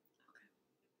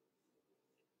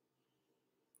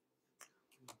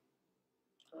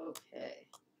red. Okay.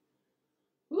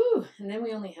 Woo! And then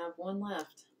we only have one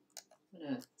left. I'm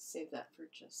going to save that for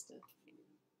just a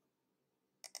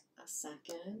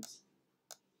second.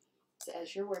 So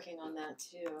as you're working on that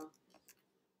too,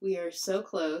 we are so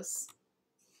close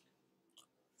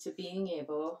to being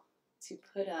able to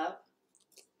put up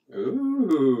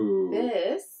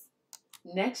this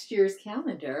next year's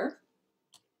calendar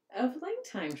of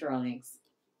LangTime drawings.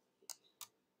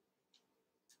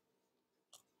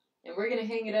 And we're going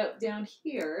to hang it up down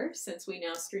here since we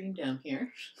now stream down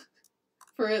here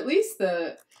for at least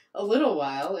a little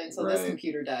while until this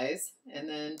computer dies, and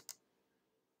then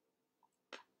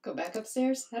go back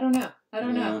upstairs. I don't know. I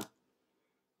don't know.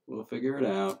 We'll figure it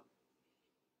out.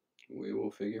 We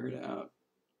will figure it out.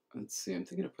 Let's see. I'm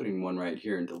thinking of putting one right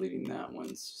here and deleting that one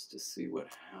just to see what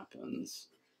happens.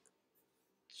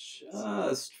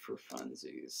 Just for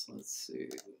funsies. Let's see.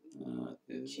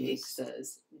 Jake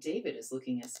says, David is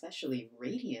looking especially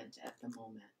radiant at the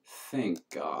moment. Thank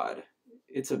God.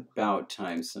 It's about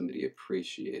time somebody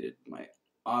appreciated my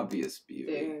obvious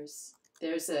beauty.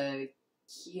 There's a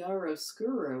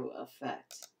chiaroscuro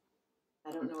effect.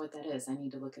 I don't know what that is. I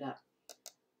need to look it up.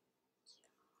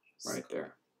 Right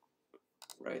there.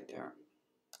 Right there.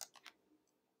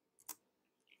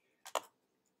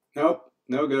 Nope.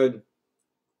 No good.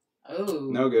 Oh.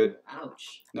 No good.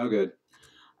 Ouch. No good.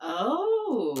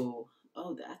 Oh.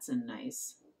 Oh, that's a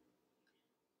nice.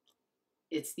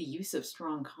 It's the use of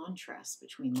strong contrast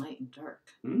between light and dark.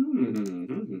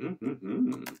 And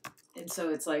so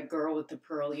it's like girl with the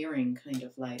pearl earring kind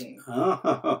of lighting.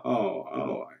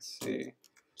 Oh, I see.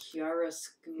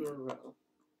 Chiaroscuro.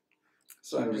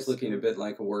 So I'm just looking a bit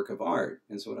like a work of art,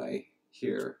 is what I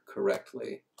hear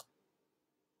correctly.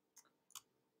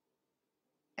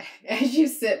 As you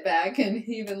sit back and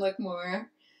even look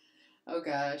more. Oh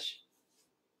gosh.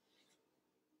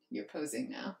 You're posing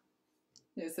now.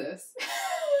 Who's this?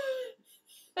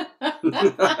 Oh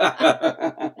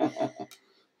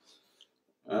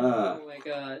my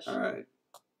gosh. All right.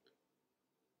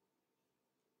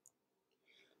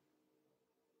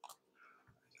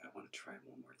 I want to try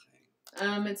one more thing.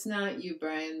 It's not you,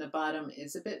 Brian. The bottom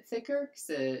is a bit thicker because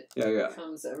it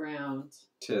comes around.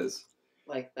 Tis.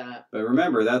 Like that. But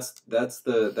remember, that's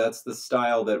the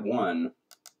style that won.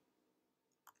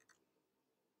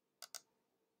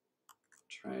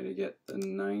 Trying to get the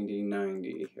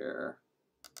 90-90 here.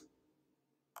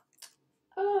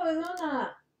 Oh,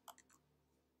 Ilona.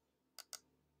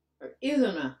 Or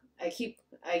Ilona. I keep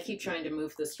trying to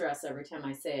move the stress every time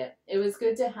I say it. It was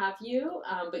good to have you,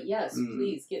 but yes,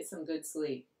 please get some good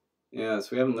sleep. Yes,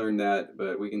 we haven't learned that,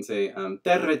 but we can say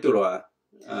terretuloa.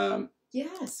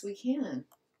 Yes, we can.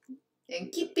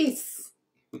 And kipis.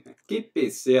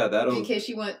 Kipis, yeah, that'll. In case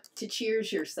you want to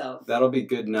cheers yourself. That'll be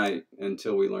good night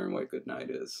until we learn what good night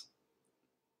is.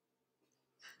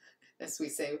 As we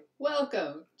say,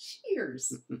 welcome,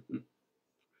 cheers,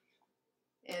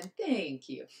 and thank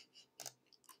you.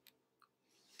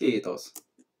 Quitos.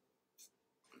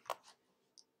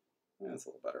 That's a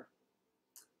little better.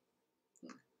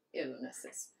 Ilona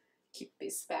says, keep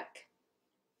this back.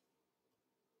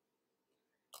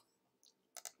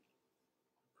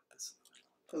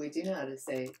 But we do know how to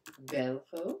say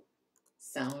belfo,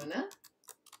 sauna.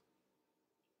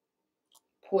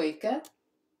 Poika.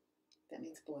 That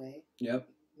means boy. Yep.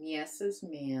 Mies is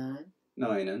man.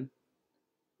 Nainen.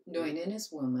 Noinen is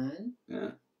woman.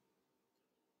 Yeah.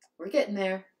 We're getting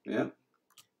there. Yep.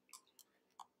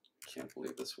 Can't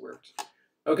believe this worked.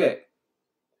 Okay.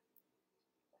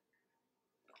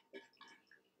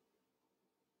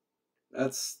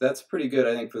 That's pretty good,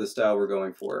 I think, for the style we're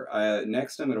going for.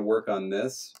 Next, I'm going to work on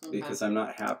this because I'm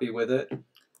not happy with it.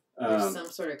 There's some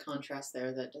sort of contrast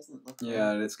there that doesn't look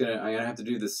yeah, and I'm gonna have to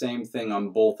do the same thing on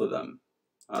both of them.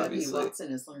 Obviously. W.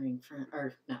 Watson is learning French,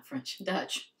 or not French,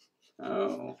 Dutch.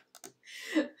 Oh.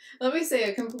 Let me say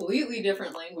a completely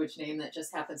different language name that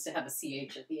just happens to have a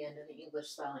CH at the end in the English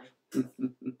spelling.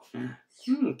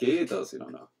 Que those you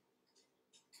don't know.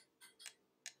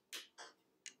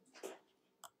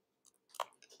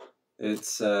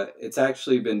 It's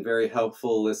actually been very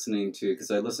helpful listening to, because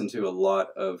I listen to a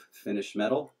lot of Finnish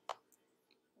metal.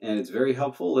 And it's very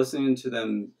helpful listening to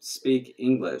them speak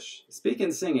English, speak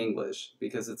and sing English,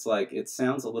 because it's like, it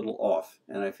sounds a little off.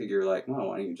 And I figure like, well,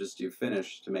 why don't you just do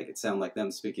Finnish to make it sound like them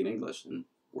speaking English, and it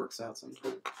works out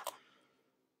sometimes.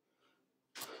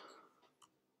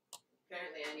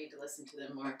 Apparently I need to listen to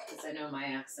them more, because I know my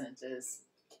accent is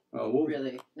Well,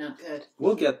 really not good.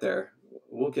 We'll get there.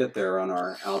 We'll get there on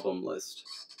our album list.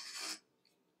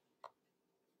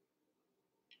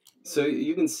 So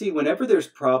you can see whenever there's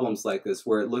problems like this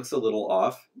where it looks a little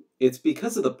off, it's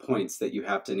because of the points that you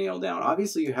have to nail down.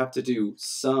 Obviously you have to do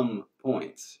some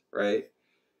points, right?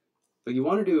 But you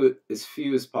want to do as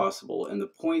few as possible, and the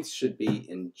points should be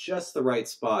in just the right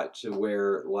spot to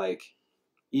where, like,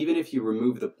 even if you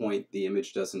remove the point, the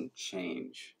image doesn't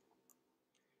change.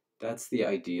 That's the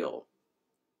ideal.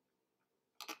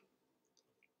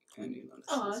 And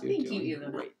oh, thank you,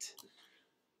 Elena. Great.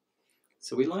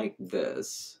 So we like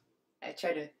this. I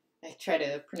try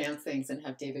to pronounce things and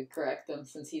have David correct them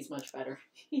since he's much better.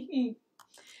 All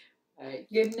right.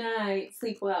 Good night.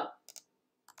 Sleep well.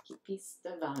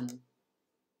 Kipistavan,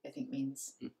 I think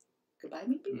means goodbye,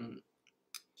 maybe?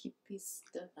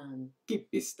 Kipistavan.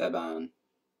 Kipistavan.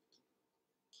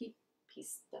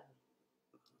 Kipistavan.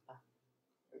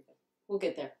 We'll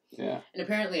get there. Yeah. And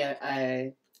apparently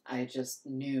I just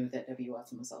knew that W.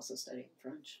 Watson was also studying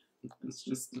French. It's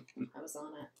just, I was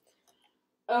on it.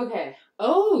 Okay.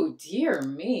 Oh, dear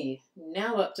me.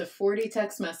 Now up to 40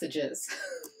 text messages.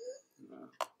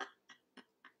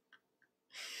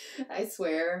 I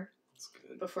swear,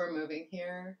 before moving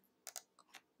here,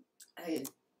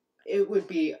 it would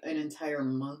be an entire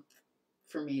month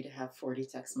for me to have 40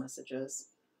 text messages.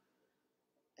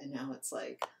 And now it's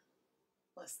like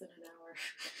less than an hour.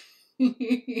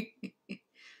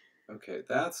 Okay,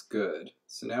 that's good.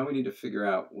 So now we need to figure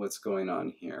out what's going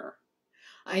on here.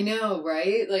 I know,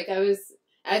 right? Like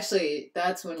actually,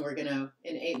 that's when we're gonna,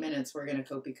 in 8 minutes, we're gonna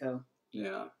copy-co.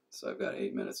 Yeah, so I've got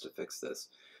 8 minutes to fix this.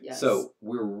 Yes. So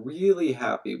we're really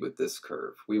happy with this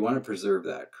curve. We want to preserve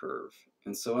that curve.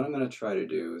 And so what I'm going to try to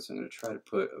do is I'm going to try to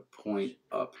put a point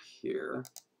up here.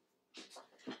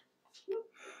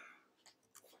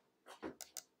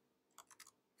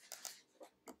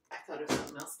 I thought of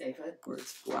something else, David. Where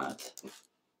it's flat.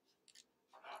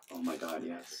 Oh my God,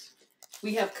 yes.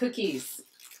 We have cookies.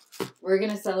 We're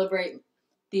going to celebrate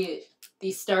the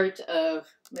start of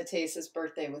Mateus's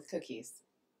birthday with cookies.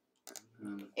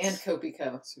 And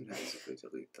Kopiko. As soon as if we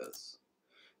delete this.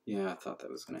 Yeah, I thought that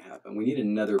was going to happen. We need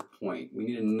another point. We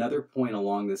need another point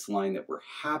along this line that we're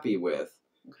happy with.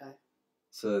 Okay.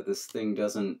 So that this thing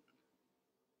doesn't...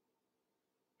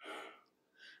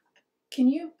 Can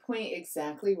you point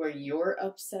exactly where you're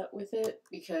upset with it?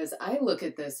 Because I look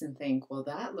at this and think, well,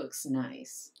 that looks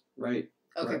nice. Right.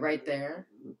 Okay, right there.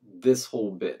 This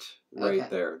whole bit right Okay.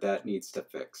 there. That needs to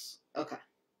fix. Okay.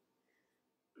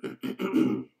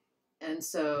 And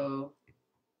so,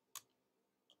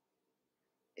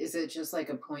 is it just like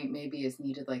a point maybe is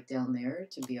needed like down there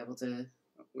to be able to...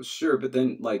 Well, sure, but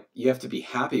then like you have to be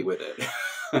happy with it.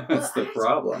 That's the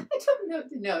problem. I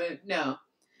don't know. No.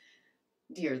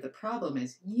 Dear, the problem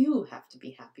is you have to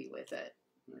be happy with it.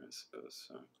 I suppose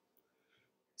so.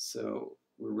 So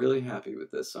we're really happy with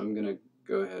this. So I'm going to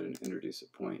go ahead and introduce a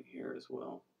point here as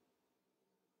well.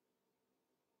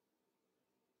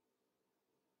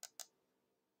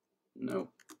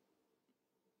 Nope.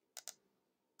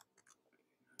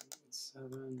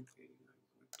 7,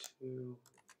 89.2,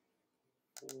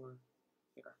 4.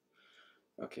 There.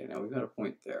 Okay, now we've got a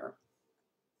point there.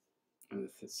 And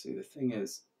let's see, the thing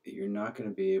is, you're not going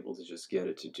to be able to just get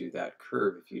it to do that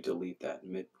curve if you delete that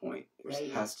midpoint.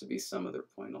 There has to be some other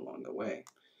point along the way.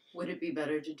 Would it be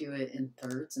better to do it in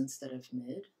thirds instead of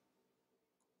mid?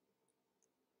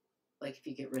 like if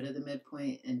you get rid of the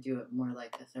midpoint and do it more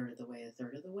like a third of the way,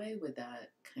 would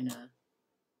that kind of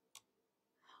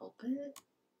help it?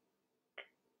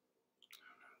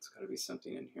 It's got to be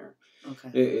something in here. Okay.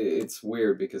 It's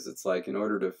weird because it's like in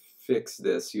order to fix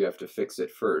this, you have to fix it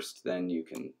first, then you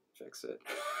can fix it.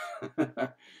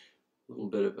 A little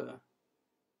bit of a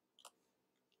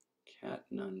cat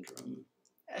conundrum.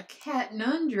 A cat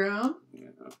conundrum? Yeah.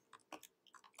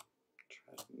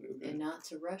 Try to move it. And not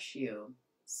to rush you.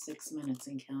 6 minutes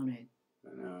and counting. I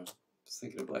know. Just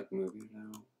thinking of like moving it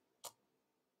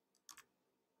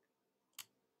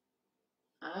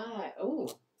out.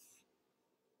 Oh.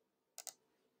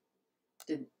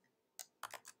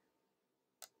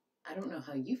 I don't know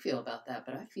how you feel about that,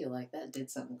 but I feel like that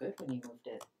did something good when you moved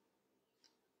it.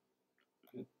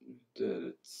 It did.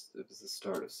 It was the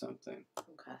start of something.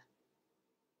 Okay.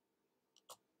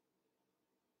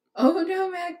 Oh no,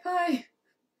 Magpie!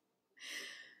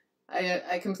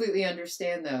 I completely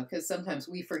understand though, because sometimes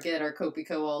we forget our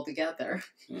Copico altogether.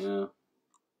 Yeah.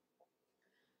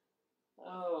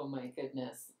 Oh my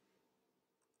goodness.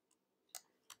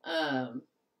 I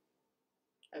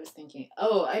was thinking.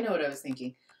 Oh, I know what I was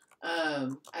thinking.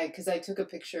 Because I took a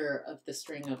picture of the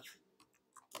string of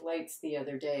lights the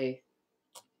other day.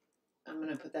 I'm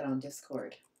gonna put that on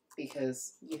Discord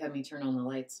because you had me turn on the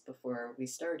lights before we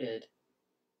started,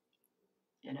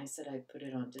 and I said I'd put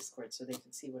it on Discord so they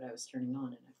could see what I was turning on,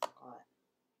 and I forgot.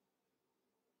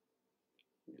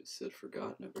 You just said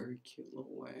forgot in a very cute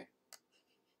little way.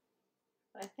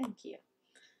 Why, thank you.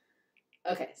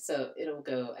 Okay, so it'll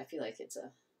go. I feel like it's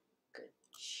a good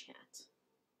chat.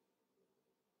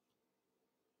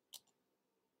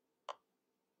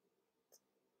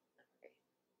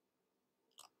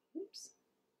 Oops.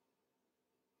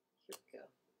 Here we go.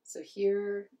 So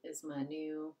here is my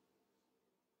new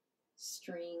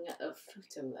string of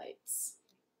photo lights.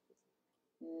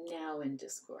 Now in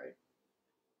Discord.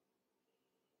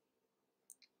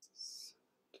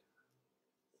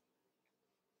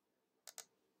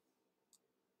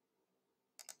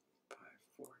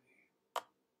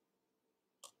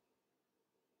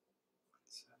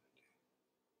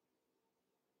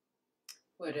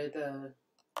 What are the...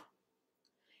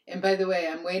 And by the way,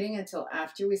 I'm waiting until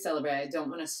after we celebrate. I don't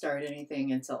want to start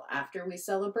anything until after we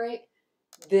celebrate.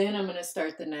 Then I'm going to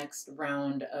start the next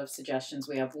round of suggestions.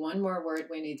 We have one more word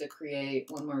we need to create,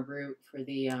 one more root for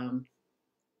the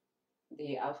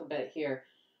alphabet here.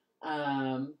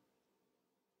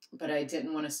 But I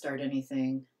didn't want to start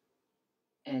anything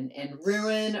and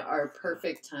ruin our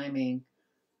perfect timing.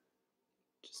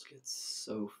 Just gets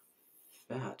so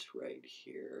fat right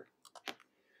here.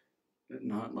 But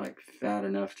not like fat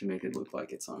enough to make it look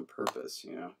like it's on purpose,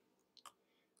 you know?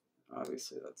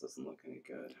 Obviously that doesn't look any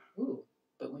good. Ooh,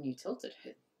 but when you tilted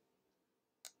it.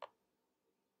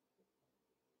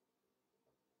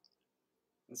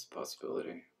 That's a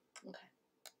possibility. Okay.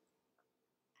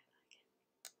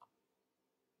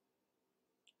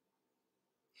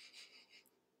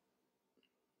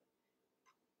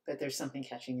 But there's something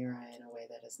catching your eye in a way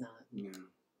that is not. Yeah.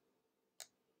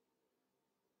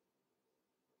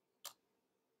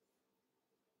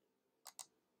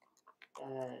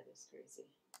 That is crazy.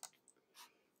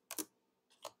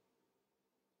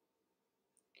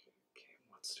 Okay, it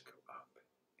wants to go up.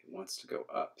 It wants to go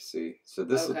up. See? So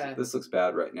this looks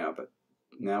bad right now, but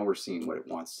now we're seeing what it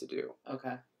wants to do.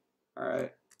 Okay. All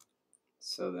right.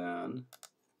 So then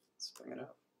let's bring it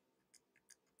up.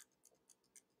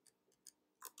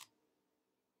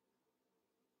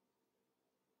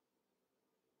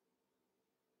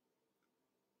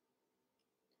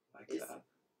 Like that.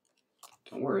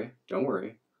 Don't worry. Don't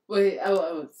worry. Wait,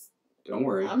 don't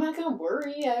worry. I'm not going to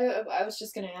worry. I was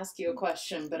just going to ask you a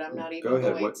question, but I'm not even Go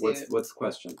ahead. going to. What's the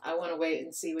question? I want to wait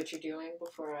and see what you're doing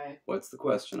before I... What's the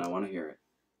question? I want to hear it.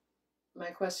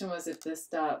 My question was if this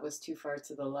dot was too far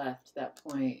to the left, that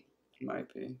point. Might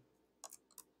be.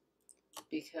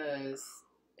 Because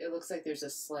it looks like there's a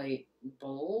slight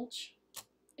bulge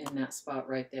in that spot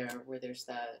right there where there's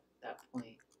that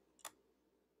point.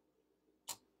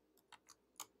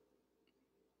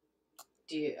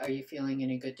 Are you feeling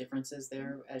any good differences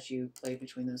there as you play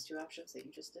between those two options that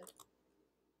you just did?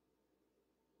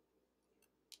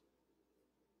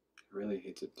 I really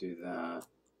hate to do that.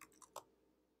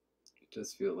 It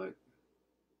does feel like...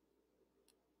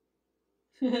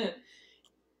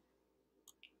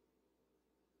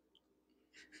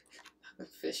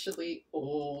 Officially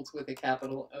old with a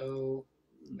capital O.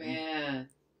 Mm-hmm. Man.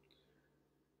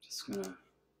 Just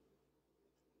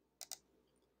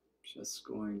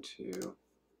going to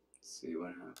see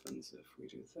what happens if we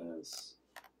do this.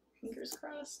 Fingers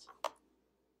crossed.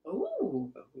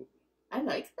 Ooh. I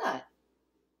like that.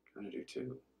 I'm going to do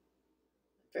 2.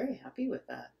 Very happy with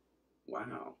that.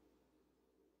 Wow.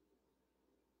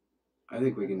 I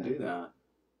think we can do that.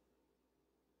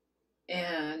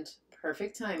 And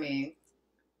perfect timing.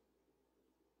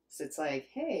 So it's like,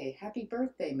 hey, happy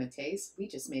birthday, Mateus. We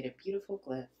just made a beautiful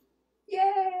glyph.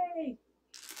 Yay!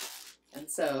 And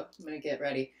so I'm going to get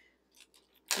ready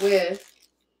with,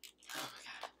 oh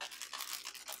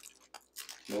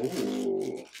my God.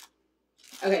 Oh.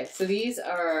 Okay, so these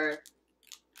are,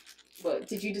 what,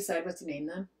 did you decide what to name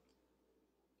them?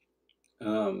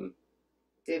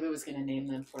 David was going to name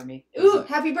them for me. Ooh,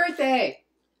 happy birthday!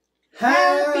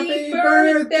 Happy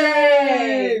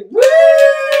birthday! Woo!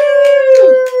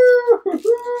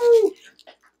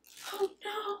 Oh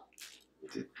no!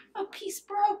 A piece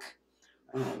broke.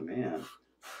 Oh man.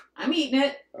 I'm eating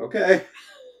it. Okay.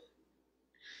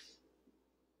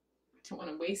 Don't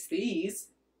want to waste these.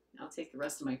 I'll take the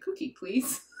rest of my cookie,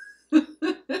 please.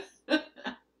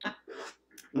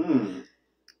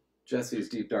 Jesse's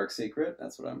Deep Dark Secret.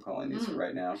 That's what I'm calling these for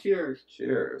right now. Cheers.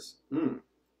 Cheers.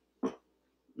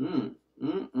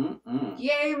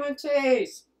 Yay,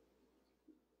 Mateus!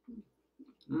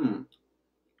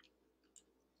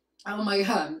 Oh my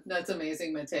God, that's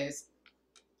amazing, Mateus.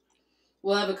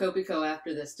 We'll have a Copico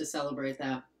after this to celebrate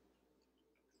that.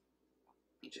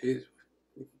 Jeez,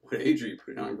 what age are you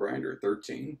putting on Grindr?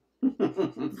 13?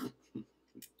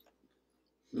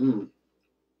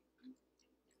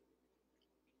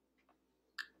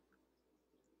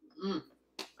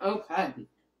 Okay.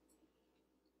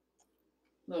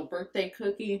 Little birthday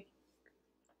cookie.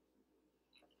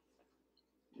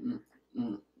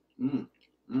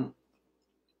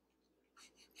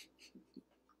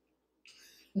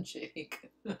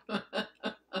 Jake. Oh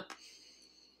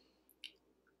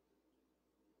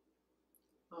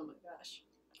my gosh.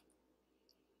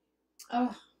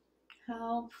 Oh,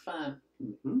 how fun.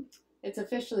 It's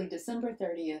officially December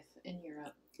 30th in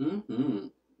Europe.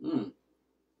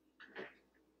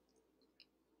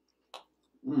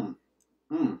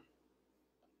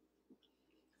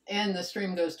 And the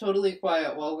stream goes totally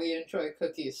quiet while we enjoy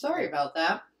cookies. Sorry about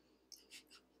that.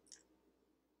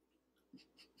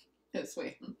 It's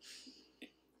sweet.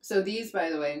 So these, by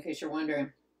the way, in case you're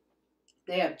wondering,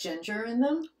 they have ginger in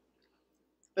them,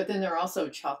 but then they're also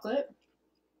chocolate.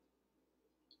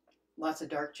 Lots of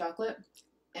dark chocolate.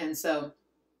 And so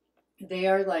they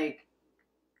are like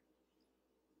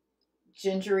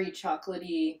gingery,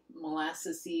 chocolatey,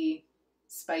 molassesy,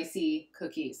 spicy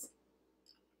cookies.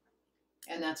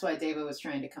 And that's why David was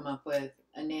trying to come up with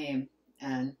a name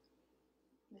and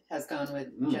has gone with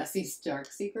Jesse's Dark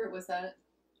Secret. Was that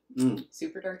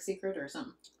Super Dark Secret or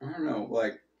something? I don't know.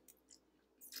 Like,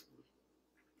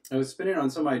 I was spinning on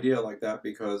some idea like that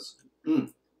because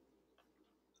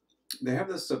they have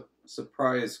this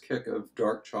surprise kick of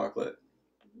dark chocolate.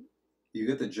 You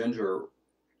get the ginger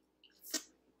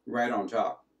right on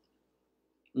top.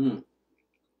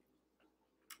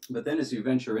 But then as you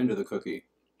venture into the cookie,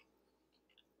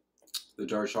 the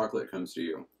dark chocolate comes to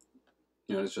you.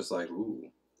 You know, it's just like,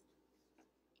 ooh.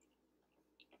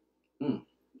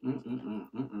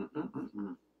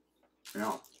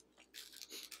 Yeah.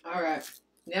 All right.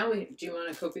 Now, do you want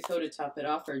a Copico to top it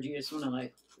off, or do you just want to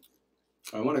like...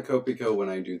 I want a Copico when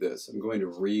I do this. I'm going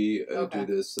to do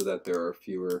this so that there are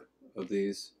fewer of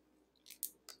these.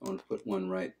 I want to put one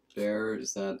right there.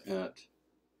 Is that at...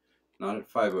 Not at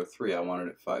 503. I want it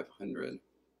at 500.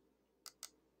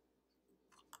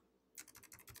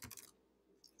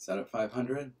 Is that at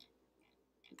 500?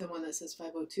 The one that says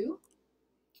 502?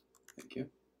 Thank you.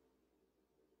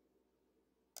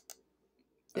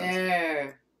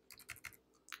 There.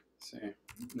 See.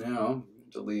 Now,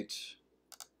 delete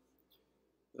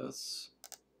this.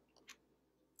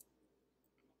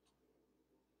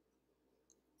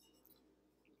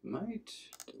 Might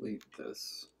delete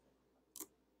this.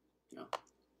 Yeah.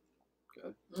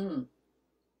 Good.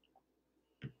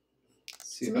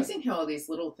 It's amazing how all these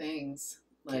little things,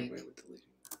 like,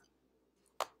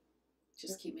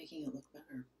 just keep making it look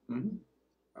better.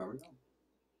 There we go.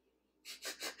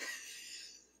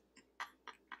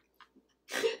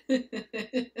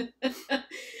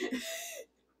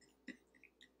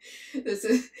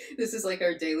 This is like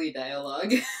our daily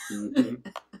dialogue.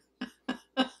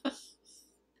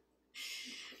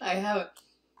 I have,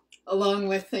 along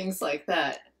with things like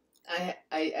that,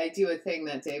 I do a thing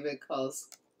that David calls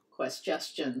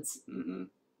questions,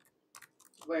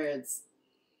 where it's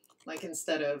like,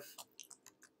 instead of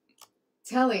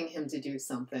telling him to do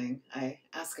something, I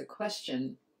ask a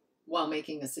question while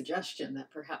making a suggestion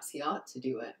that perhaps he ought to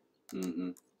do it.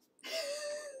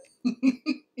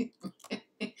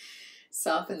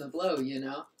 Soften the blow, you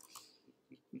know.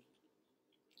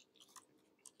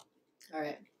 All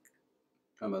right.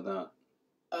 How about that?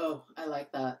 Oh, I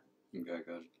like that. Okay,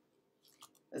 good.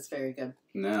 That's very good.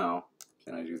 Now,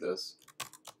 can I do this?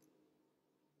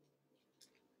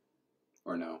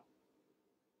 Or no?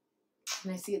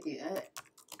 Can I see at the end?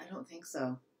 I don't think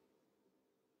so.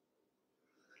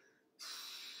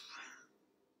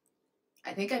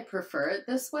 I think I prefer it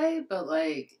this way, but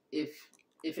like if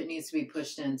it needs to be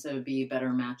pushed in to be better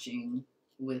matching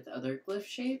with other glyph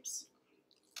shapes.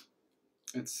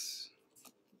 I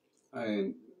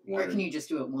Or wondered. can you just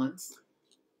do it once?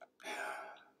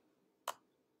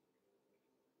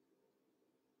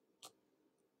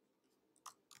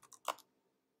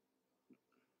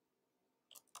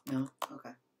 No?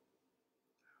 Okay.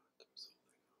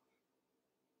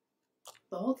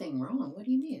 The whole thing wrong? What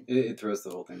do you mean? It throws the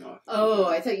whole thing off. Oh,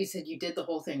 I thought you said you did the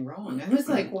whole thing wrong. I was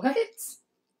like, what?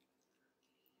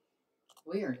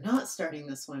 We are not starting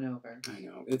this one over. I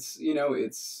know. It's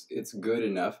good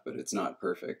enough, but it's not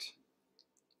perfect.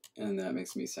 And that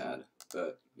makes me sad.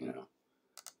 But,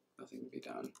 nothing to be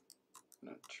done.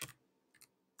 I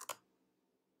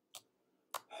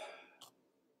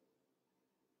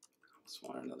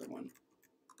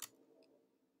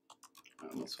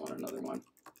almost want another one.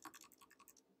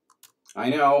 I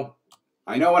know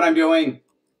what I'm doing.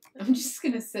 I'm just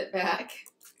going to sit back.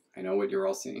 I know what you're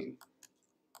all seeing.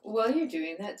 While you're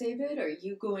doing that, David, are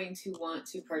you going to want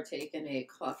to partake in a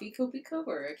coffee Kopiko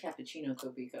or a cappuccino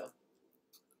Kopiko?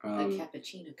 A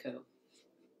cappuccino Co.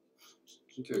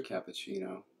 Do a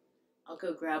cappuccino. I'll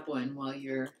go grab one while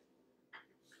you're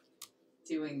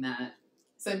doing that.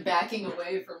 So I'm backing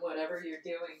away from whatever you're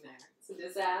doing there. It's a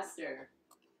disaster.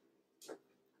 So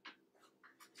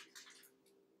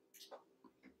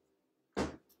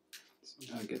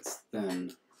now it gets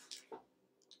thin.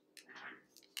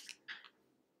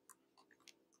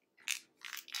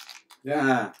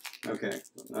 Yeah. Okay.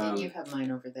 And you have mine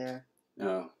over there.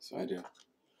 Oh, so I do.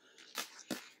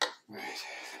 Right.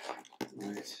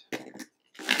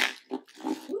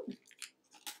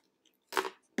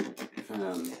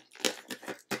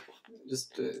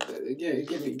 Just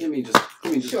give me just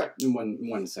Sure.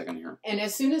 one second here. And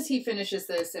as soon as he finishes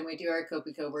this and we do our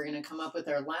Kopiko, we're going to come up with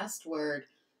our last word.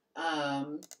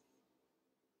 But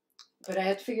I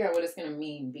have to figure out what it's going to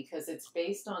mean because it's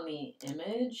based on the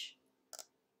image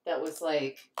that was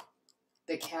like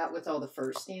the cat with all the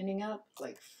fur standing up,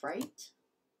 like fright.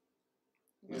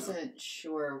 I wasn't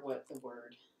sure what the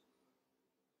word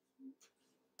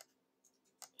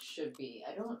should be.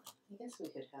 I guess we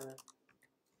could have it.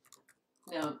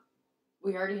 No,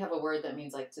 we already have a word that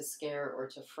means like to scare or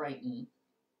to frighten.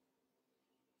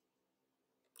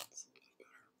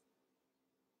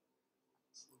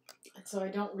 And so I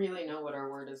don't really know what our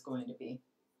word is going to be.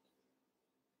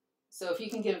 So if you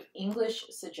can give English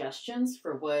suggestions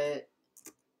for what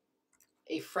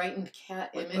a frightened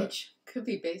cat image could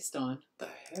be based on. The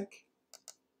heck?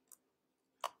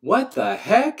 What the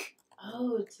heck?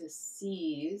 Oh, to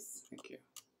seize. Thank you.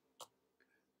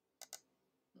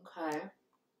 Okay.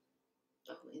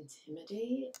 Oh,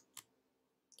 intimidate?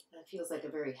 That feels like a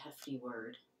very hefty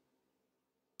word.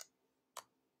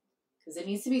 Because it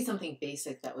needs to be something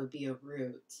basic that would be a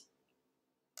root.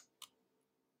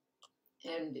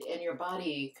 And your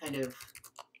body kind of,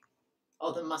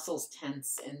 all the muscles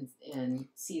tense and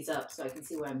seize up. So I can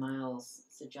see why Miles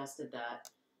suggested that.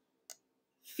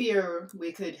 Fear,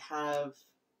 we could have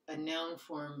a noun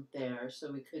form there.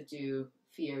 So we could do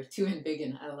fear, to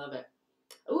embiggen. I love it.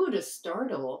 Ooh, to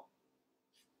startle.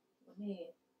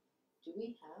 Do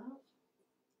we have?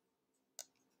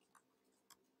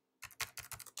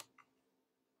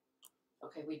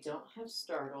 Okay, we don't have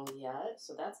startle yet,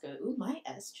 so that's good. Ooh, my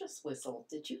S just whistled.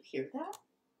 Did you hear that?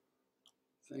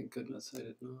 Thank goodness I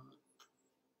did not.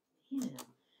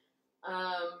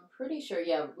 Yeah. Pretty sure,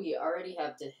 yeah, we already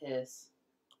have to hiss.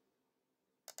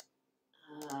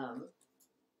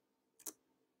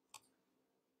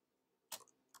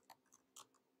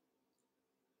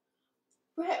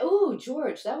 Right. Ooh,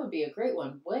 George, that would be a great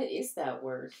one. What is that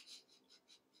word?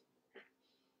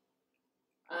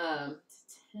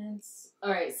 Tense.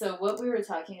 All right, so what we were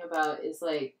talking about is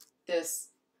like this.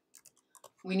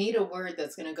 We need a word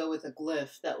that's going to go with a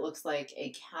glyph that looks like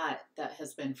a cat that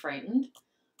has been frightened,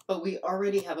 but we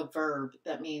already have a verb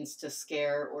that means to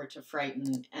scare or to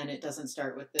frighten, and it doesn't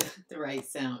start with the right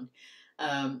sound.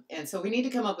 And so we need to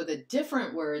come up with a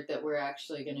different word that we're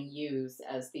actually going to use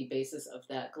as the basis of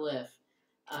that glyph.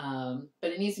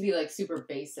 But it needs to be like super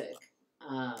basic.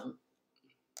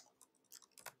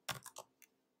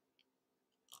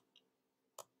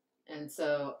 And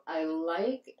so I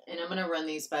like, and I'm going to run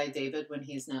these by David when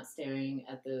he's not staring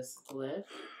at this glyph.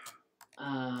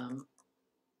 And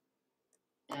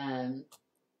And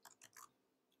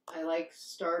I like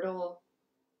startle.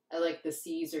 I like the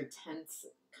C's or tense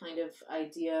kind of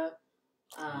idea.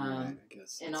 Right, I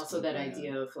guess And that's also that bad.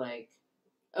 idea of like,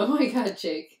 oh my god,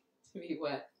 Jake, to be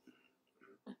wet.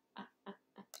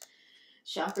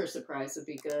 Shock or surprise would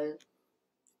be good.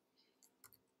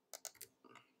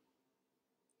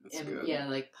 That's And good. yeah,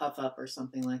 like puff up or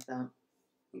something like that.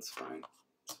 That's fine.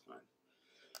 That's fine.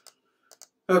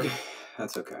 Okay,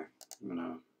 that's okay. I'm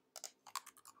gonna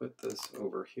put this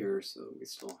over here so that we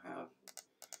still have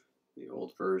the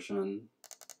old version.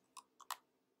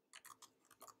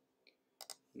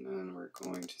 And then we're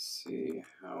going to see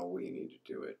how we need to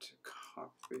do it to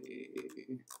copy.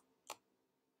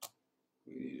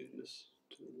 We need to just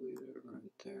delete it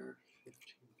right there.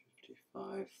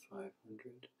 1555,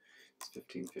 500. It's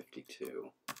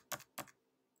 1552.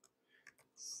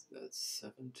 That's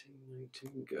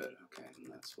 1719. Good. Okay,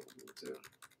 and that's what we'll do.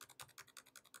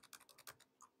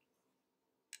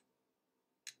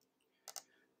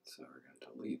 So we're going to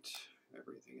delete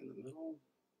everything in the middle.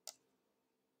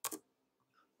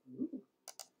 Ooh.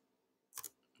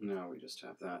 Now we just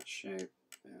have that shape,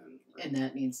 and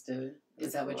that needs to.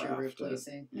 Is that what you're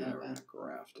replacing? Yeah, okay. we're going to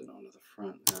graft it onto the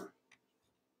front there.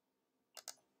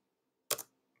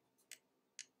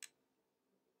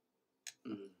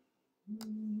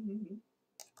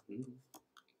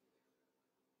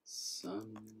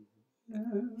 Somewhere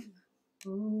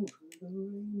over the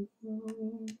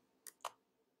rainbow,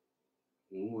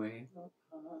 way up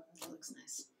high. That looks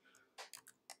nice.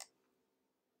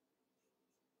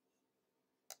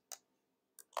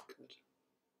 Good.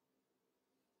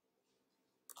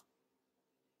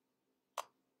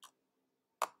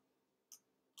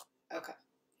 Okay.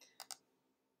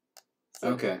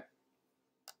 Okay.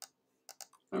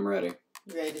 I'm ready.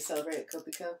 You ready to celebrate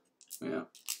Kopiko? Yeah.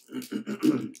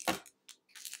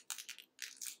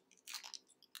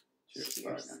 Cheers,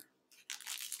 partner.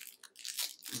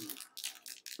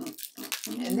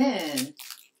 And then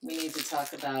we need to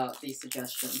talk about the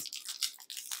suggestions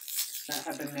that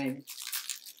have been made.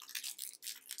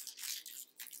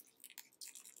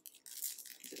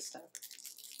 Is it stuck?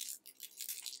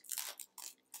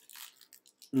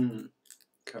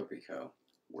 Kopiko,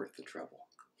 worth the trouble.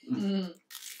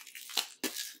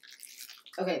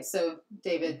 Okay, so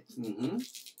David, Mm-hmm.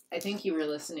 I think you were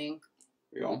listening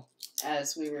Yeah.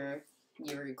 as you were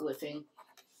glyphing.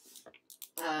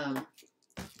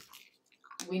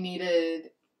 We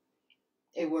needed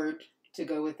a word to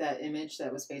go with that image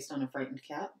that was based on a frightened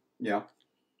cat. Yeah.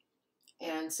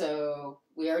 And so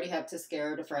we already have to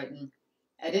scare or to frighten.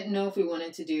 I didn't know if we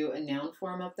wanted to do a noun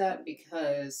form of that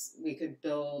because we could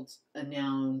build a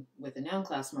noun with a noun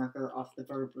class marker off the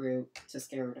verb root to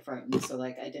scare or to frighten. So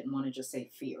like I didn't want to just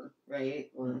say fear, right?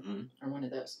 Or one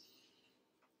of those.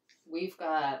 We've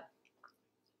got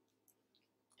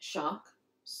shock,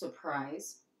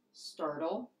 surprise,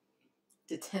 startle,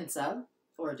 to tense up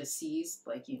or to seize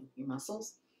like your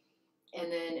muscles.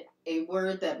 And then a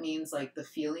word that means like the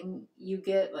feeling you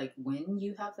get like when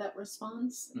you have that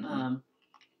response.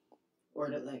 Or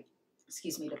to like,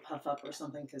 to puff up or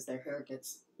something because their hair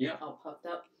gets all puffed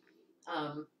up.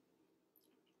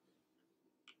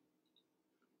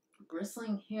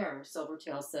 Bristling hair,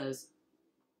 Silvertail says,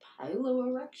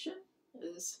 piloerection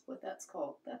is what that's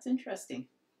called. That's interesting.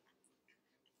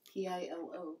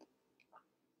 P-I-L-O.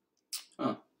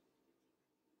 Huh.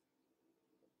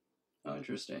 Oh,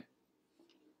 interesting.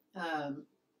 Oh,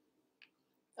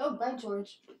 bye,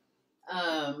 George.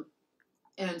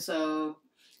 And so,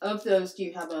 of those, do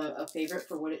you have a favorite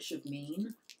for what it should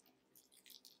mean?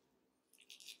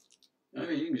 I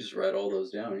mean, you can just write all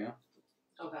those down, yeah.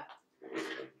 Okay.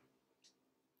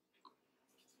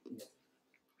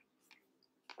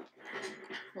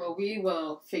 Well, we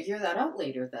will figure that out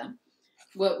later then.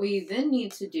 What we then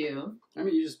need to do... I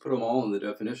mean, you just put them all in the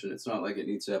definition. It's not like it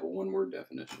needs to have a one-word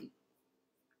definition.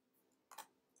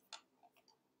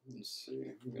 Let's see.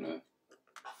 I'm going to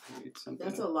need something.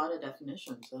 That's a lot of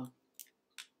definitions, though.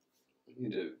 I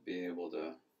need to be able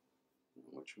to...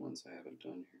 Which ones I haven't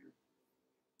done here.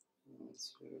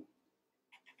 Let's see.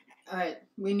 All right.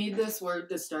 We need this word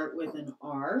to start with an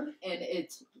R, and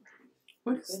it's...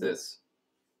 What is this?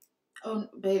 Oh,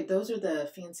 babe, those are the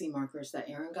fancy markers that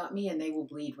Aaron got me, and they will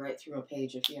bleed right through a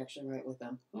page if you actually write with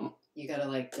them. Oh. You gotta,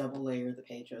 like, double layer the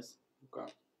pages.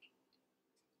 Okay.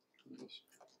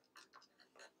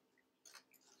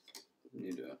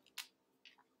 Need to...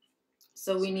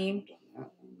 So we need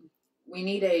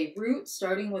a root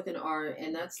starting with an R,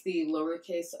 and that's the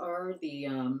lowercase r, the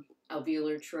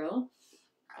alveolar trill.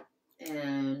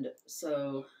 And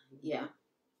so, yeah.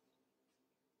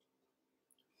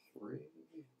 3,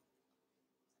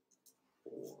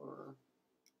 4, 4,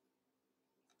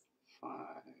 5.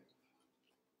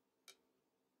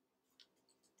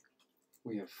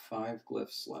 We have 5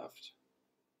 glyphs left.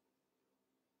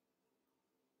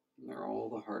 And they're all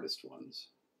the hardest ones.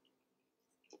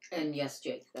 And yes,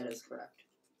 Jake, that is correct.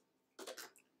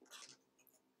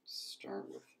 Start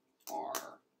with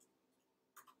R.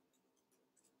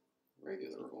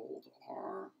 Regular old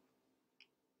R.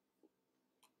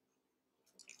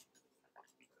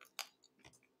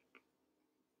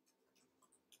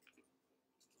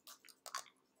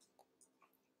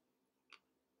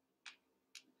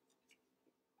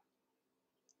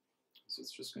 So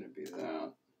it's just going to be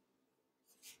that.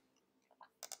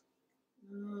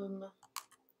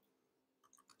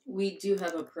 We do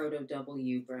have a proto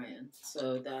W, Brian,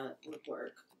 so that would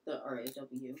work. The RAW.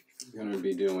 I'm going to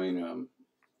be doing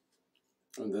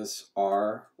this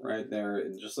R right there.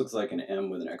 It just looks like an M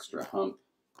with an extra hump.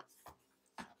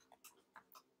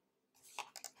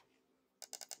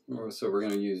 So we're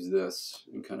going to use this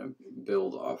and kind of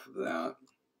build off of that.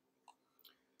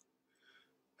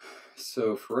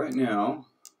 So for right now,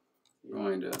 I'm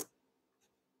going to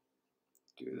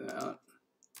do that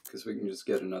because we can just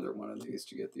get another one of these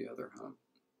to get the other hump.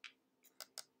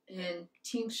 And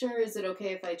tincture, is it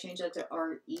okay if I change that to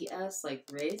RES, like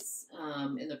race,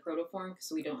 in the proto form,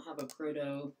 because we don't have a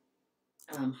proto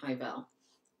high vowel?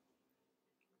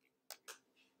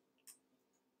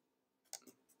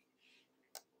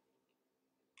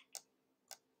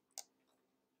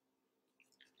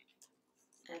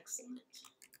 Excellent.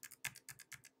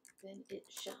 Then it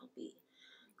shall be.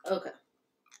 Okay.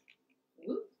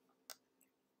 Whoop.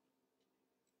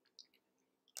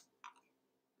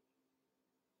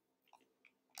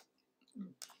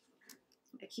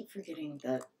 I keep forgetting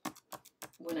that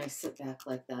when I sit back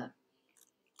like that,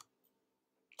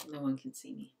 no one can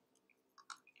see me.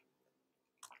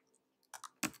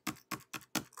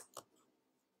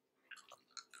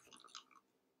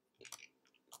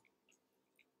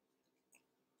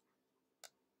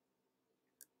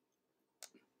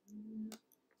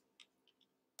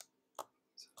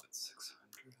 So that's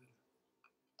 600.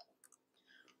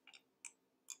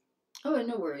 Oh, and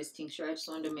no worries, tincture. I just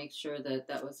wanted to make sure that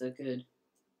that was a good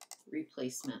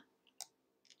replacement.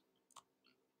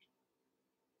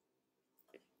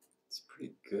 It's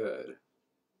pretty good.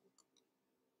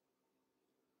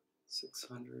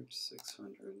 600,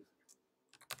 600.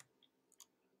 Put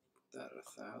that at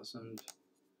 1,000.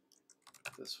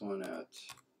 This one at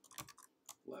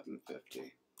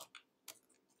 1150.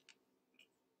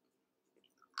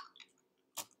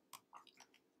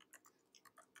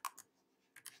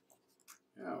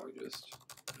 Now we just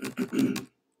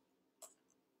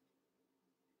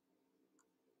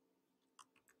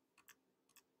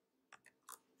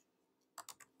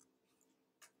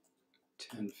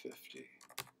 $10.50.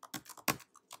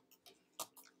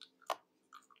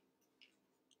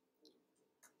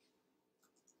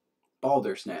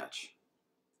 Baldersnatch.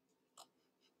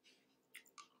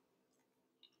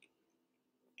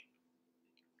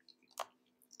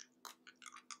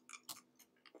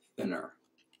 Thinner.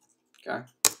 Okay.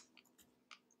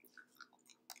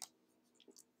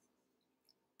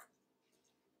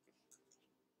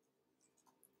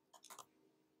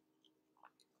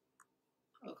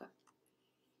 Okay.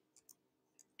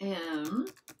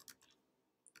 And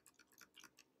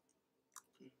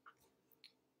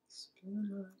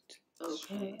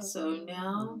okay, so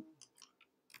now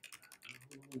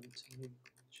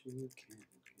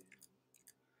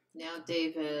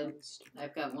David,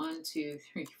 I've got 1, 2,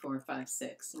 3, 4, 5,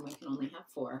 6, and we can only have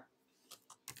 4.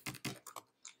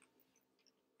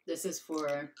 This is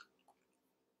for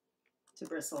to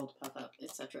bristle, to puff up,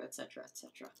 etc., etc.,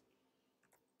 etc.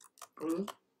 Ru,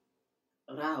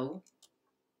 rau,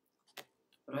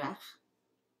 rach,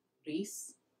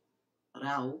 ris,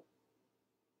 rau,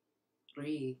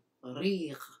 ri,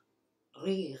 rich,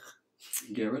 rich.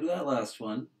 Get rid of that last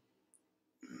one.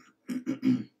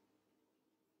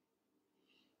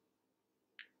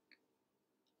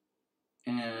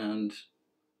 And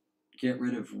get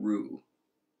rid of ru.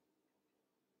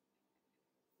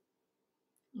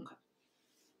 Okay.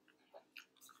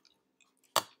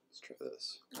 Let's try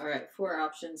this. All right, 4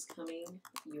 options coming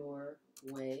your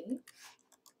way.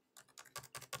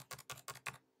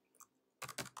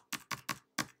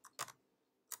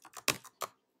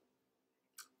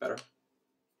 Better.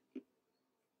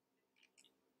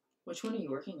 Which one are you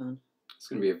working on? It's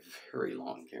going to be a very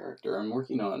long character. I'm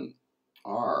working on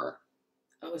R.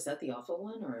 Oh, is that the awful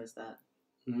one, or is that?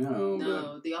 No,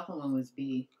 No, the awful one was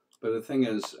B. But the thing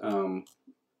is,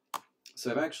 so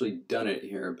I've actually done it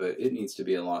here, but it needs to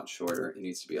be a lot shorter. It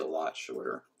needs to be a lot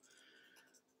shorter.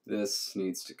 This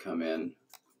needs to come in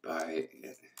by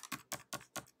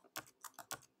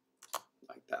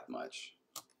like that much.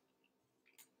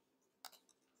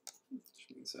 Which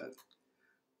means that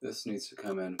this needs to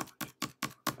come in 5.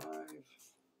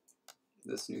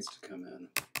 This needs to come in.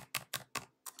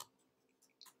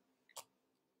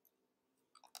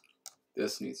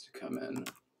 This needs to come in.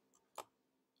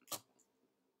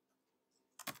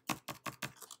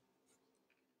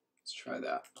 Let's try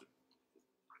that.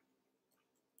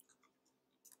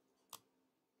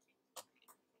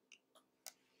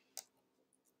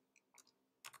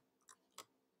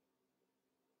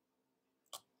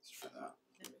 Let's try that.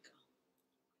 There we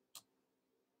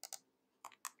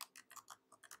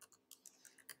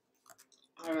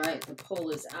go. All right, the poll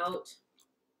is out.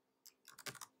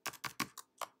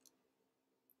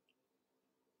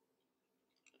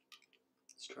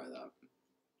 Let's try that.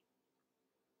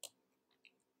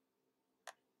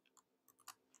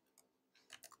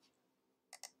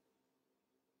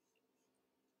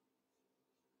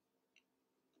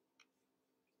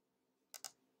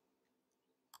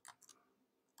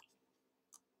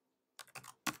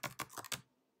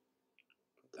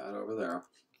 Put that over there.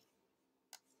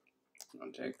 I'm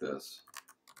going to take this.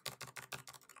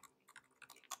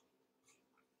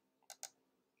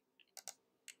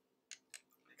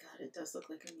 Oh my God, it does look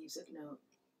like a music note.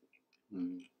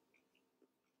 And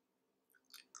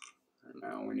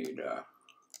now we need to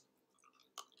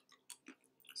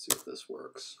see if this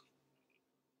works.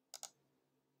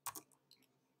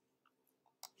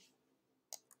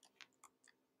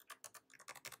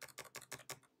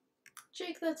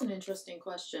 Jake, that's an interesting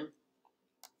question.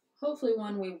 Hopefully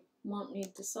one we won't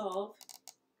need to solve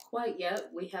quite yet.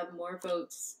 We have more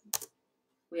votes.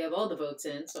 We have all the votes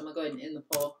in, so I'm going to go ahead and end the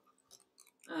poll.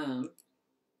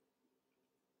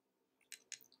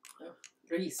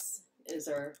 Reese is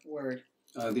our word.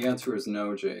 The answer is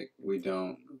no, Jake. We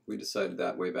don't. We decided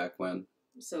that way back when.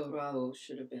 So Raul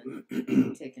should have been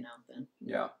taken out then.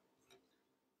 Yeah.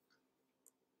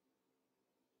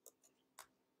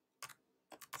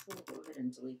 So we'll go ahead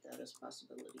and delete that as a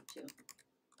possibility too.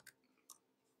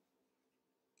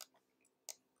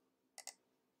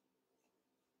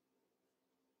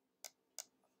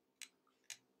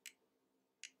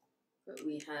 But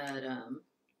we had,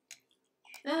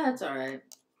 that's all right.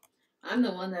 I'm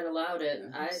the one that allowed it.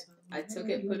 I took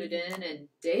it, put it in, and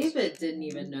David didn't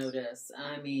even notice.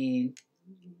 I mean,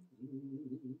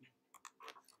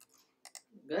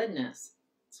 goodness.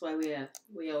 That's why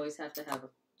we always have to have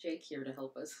Jake here to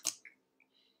help us.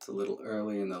 It's a little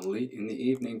early in the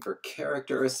evening for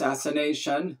character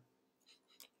assassination.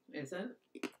 Is it?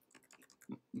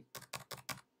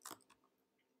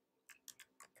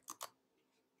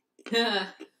 I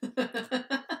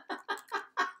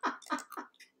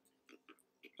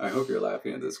hope you're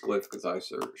laughing at this glyph because I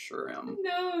sure am.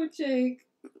 No, Jake.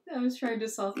 I was trying to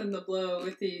soften the blow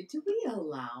with the, do we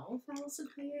allow vowels and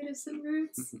hiatus and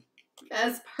roots?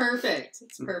 That's perfect.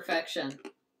 It's perfection.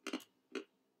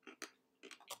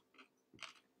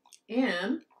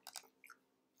 And,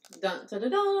 dun, da, da,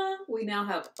 da, we now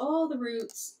have all the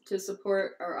roots to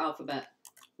support our alphabet.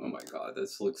 Oh my God,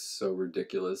 this looks so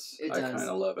ridiculous. It I does. kind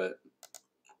of love it.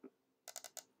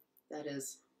 That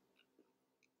is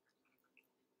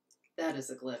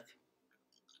a glyph.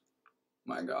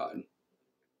 My God.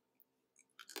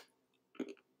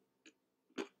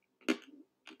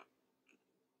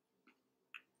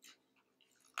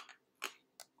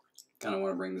 Kind of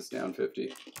want to bring this down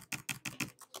 50.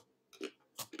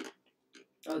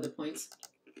 Oh, the points?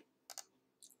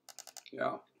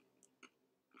 Yeah.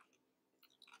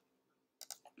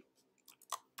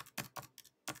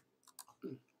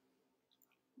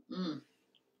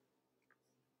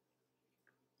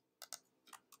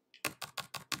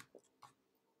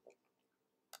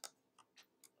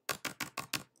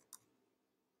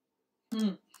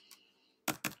 Mm.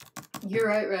 You're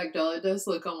right, Ragdoll. It does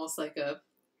look almost like a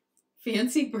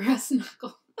fancy brass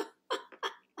knuckle.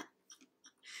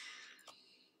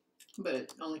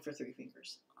 But only for 3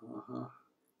 fingers. Uh-huh.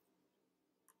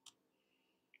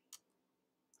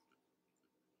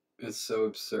 It's so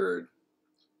absurd.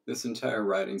 This entire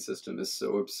writing system is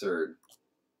so absurd.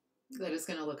 That is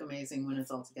going to look amazing when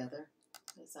it's all together.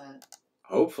 Is that?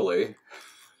 Hopefully.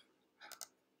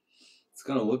 It's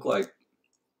going to look like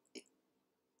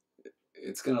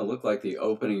the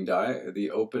opening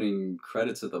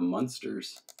credits of the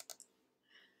Munsters.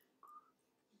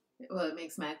 Well, it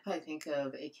makes Magpie think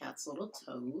of a cat's little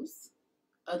toes.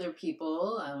 Other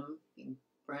people,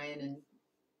 Brian and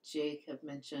Jake have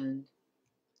mentioned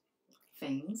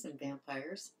fangs and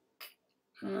vampires.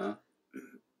 Yeah.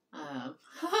 A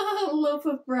loaf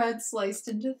of bread sliced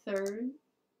into third.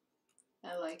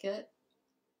 I like it.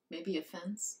 Maybe a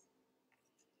fence.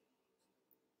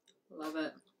 Love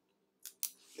it.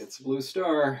 It's a blue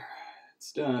star.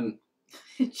 It's done.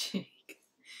 Jake.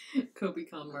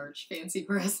 KobeCon merch. Fancy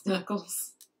brass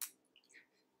knuckles.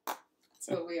 That's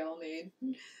what we all need.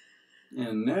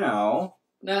 And now...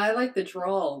 No, I like the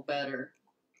drawl better.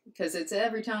 Because it's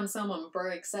every time someone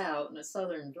breaks out in a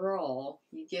southern drawl,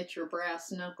 you get your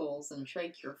brass knuckles and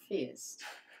shake your fist.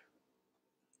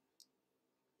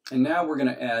 And now we're going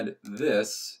to add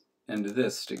this and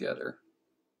this together.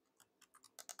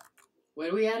 What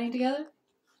are we adding together?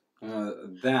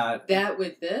 That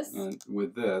with this?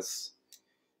 With this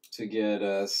to get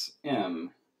us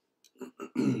M.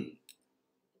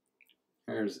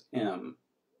 There's M.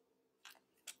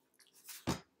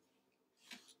 Oh,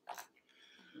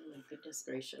 goodness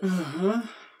gracious. Uh-huh.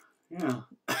 Yeah.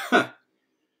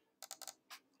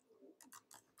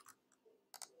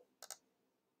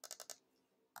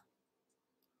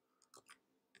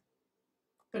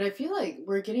 But I feel like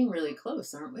we're getting really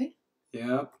close, aren't we?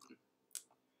 Yep.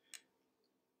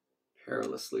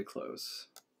 Perilously close.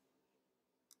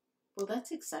 Well,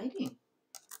 that's exciting.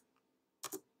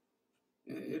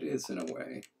 It is in a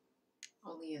way.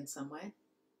 Only in some way.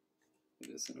 It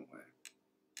is in a way.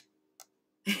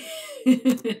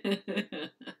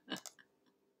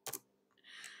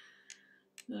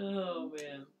 Oh,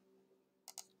 man.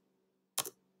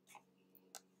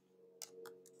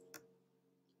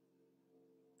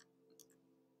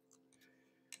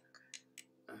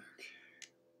 Okay.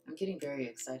 I'm getting very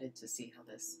excited to see how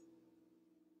this...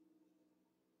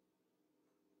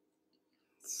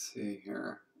 Let's see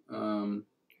here.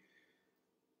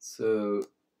 So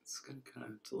it's gonna kind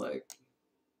of have to like...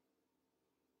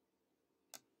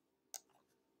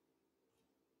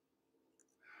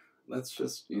 Let's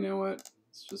just, you know what?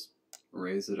 Let's just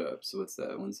raise it up. So what's that?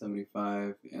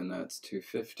 175 and that's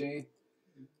 250.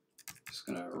 Just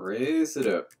gonna raise it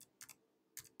up.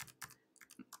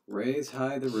 Raise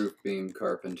high the roof beam,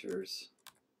 carpenters.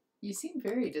 You seem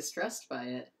very distressed by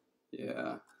it.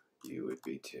 Yeah, you would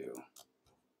be too.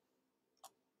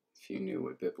 If you knew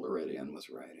what Bib Laridian was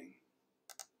writing.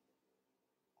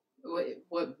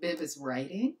 What Bib is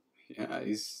writing? Yeah,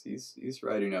 he's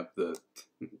writing up the...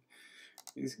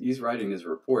 he's writing his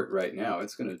report right now.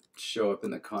 It's going to show up in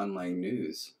the Conlang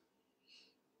News.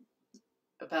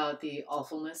 About the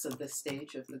awfulness of the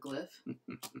stage of the glyph?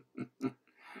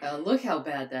 Look how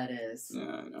bad that is.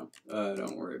 Yeah, I know.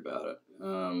 Don't worry about it.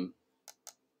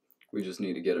 We just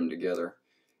need to get them together.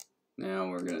 Now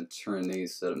we're going to turn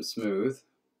these, set them smooth.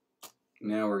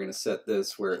 Now we're going to set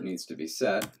this where it needs to be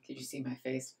set. Did you see my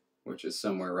face? Which is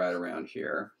somewhere right around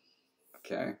here.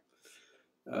 Okay.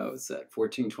 What's that?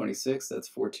 1426.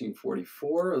 That's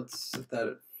 1444. Let's set that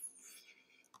at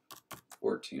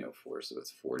 1404. So it's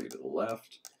 40 to the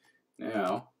left.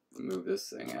 Now, move this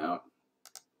thing out.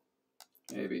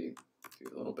 Maybe do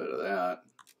a little bit of that.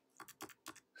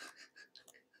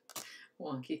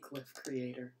 Wonky glyph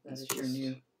creator. That is your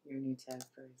new tag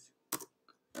phrase.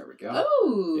 There we go.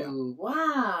 Oh, yeah.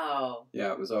 Wow.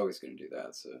 Yeah, it was always going to do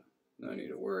that, so no need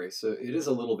to worry. So it is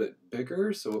a little bit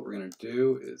bigger, so what we're going to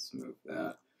do is move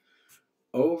that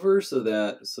over so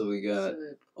we got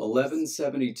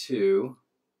 1172,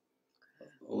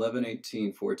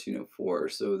 1118, 1404.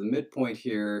 So the midpoint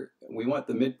here, we want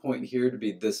the midpoint here to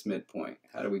be this midpoint.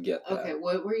 How do we get that? Okay,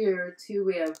 what were your two?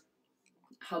 We have,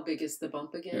 how big is the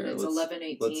bump again? Here, it's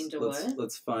 1118 to what?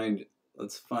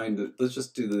 Let's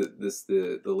just do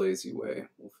the lazy way.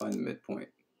 We'll find the midpoint.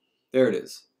 There it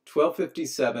is.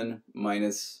 1257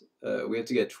 minus, we have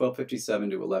to get 1257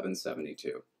 to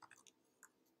 1172.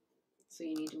 So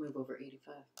you need to move over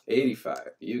 85. 85,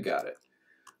 you got it.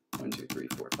 1, 2, 3,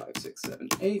 4, 5, 6, 7,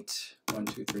 8. 1,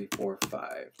 2, 3, 4,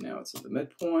 5. Now it's at the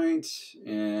midpoint,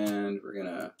 and we're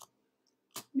gonna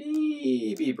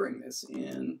maybe bring this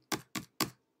in a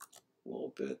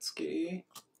little bit ski.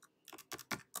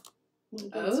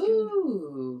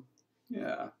 Oh.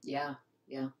 Yeah. Yeah.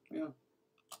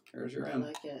 There's your I M.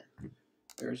 like it.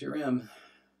 There's your M.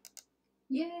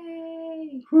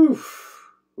 Yay. Whew.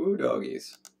 Woo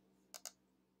doggies.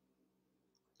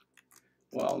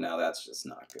 Well, now that's just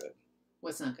not good.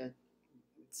 What's not good?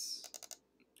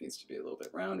 It needs to be a little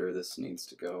bit rounder. This needs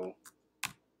to go.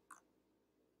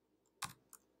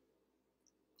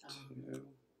 To...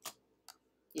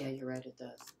 Yeah, you're right, it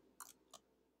does.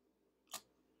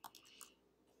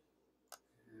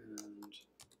 And...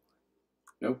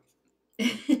 Nope.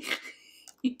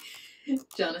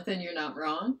 Jonathan, you're not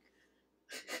wrong.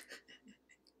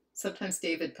 Sometimes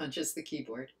David punches the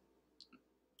keyboard.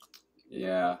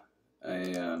 Yeah,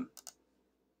 I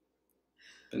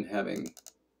been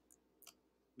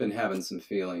having some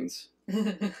feelings.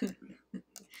 And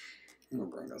I'm gonna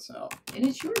bring this out.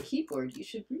 it's your keyboard. You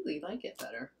should really like it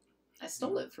better. I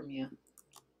stole it from you.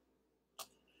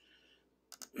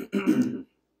 It's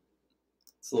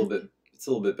a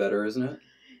little bit better, isn't it?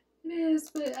 It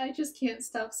is, but I just can't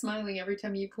stop smiling every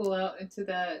time you pull out into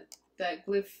that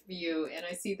glyph view and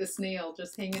I see the snail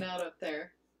just hanging out up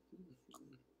there.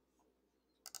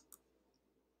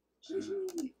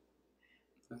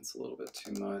 That's a little bit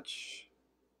too much.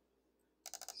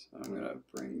 So I'm gonna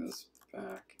bring this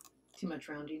back. Too much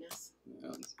roundiness.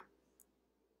 Yeah,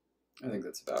 I think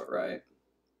that's about right.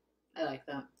 I like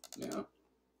that. Yeah.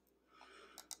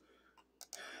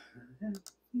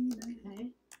 Okay.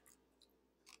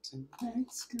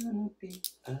 Tonight's gonna be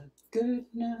a good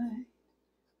night.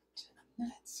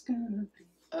 Tonight's gonna be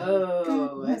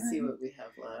Oh, I see what we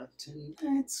have left.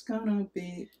 Tonight's gonna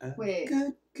be a Wait.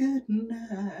 good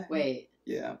night. Wait.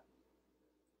 Yeah.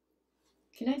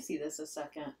 Can I see this a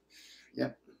second?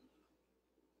 Yep.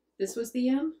 This was the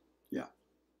M? Yeah.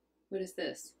 What is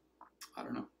this? I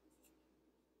don't know.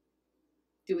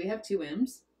 Do we have two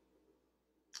M's?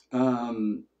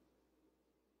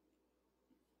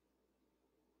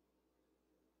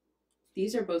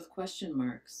 These are both question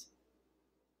marks.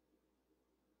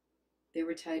 They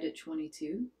were tied at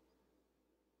 22.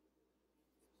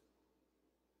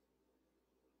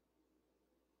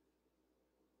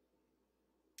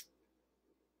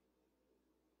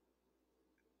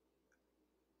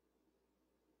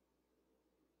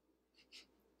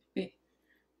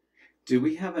 Do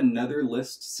we have another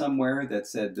list somewhere that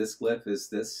said this glyph is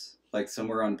this, like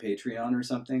somewhere on Patreon or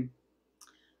something?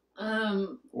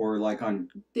 Or like on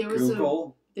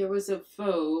Google? There was a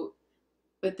vote,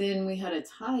 but then we had a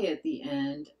tie at the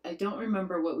end. I don't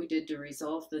remember what we did to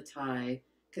resolve the tie,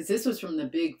 because this was from the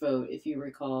big vote, if you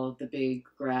recall, the big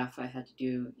graph I had to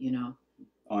do, you know.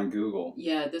 On Google.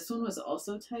 Yeah, this one was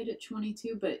also tied at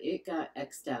 22, but it got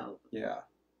X'd out. Yeah.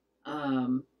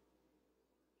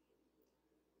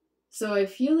 So I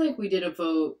feel like we did a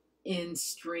vote in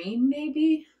stream,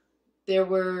 maybe. There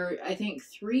were, I think,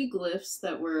 3 glyphs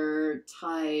that were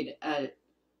tied at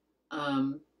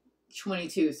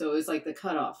 22, so it was like the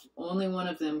cutoff. Only one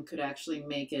of them could actually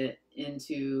make it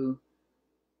into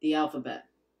the alphabet.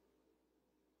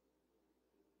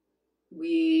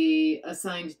 We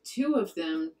assigned 2 of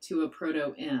them to a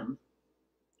proto-M.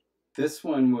 This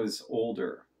one was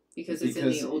older. Because it's in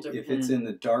the older if pen. it's in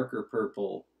the darker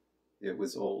purple, it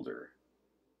was older.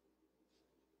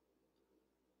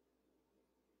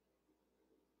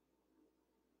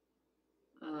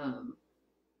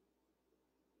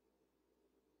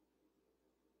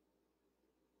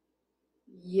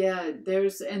 Yeah,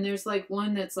 there's like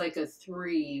one that's like a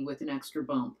 3 with an extra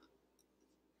bump.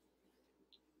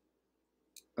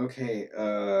 Okay,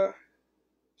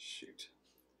 shoot.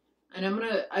 And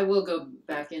I will go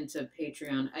back into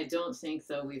Patreon. I don't think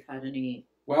though we've had any.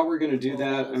 While we're going to do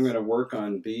that, I'm going to work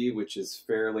on B, which is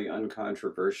fairly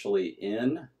uncontroversially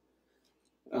in.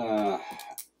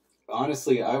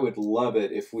 Honestly, I would love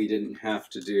it if we didn't have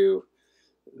to do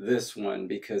this one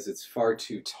because it's far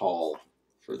too tall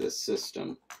for this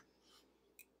system.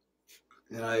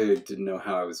 And I didn't know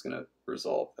how I was going to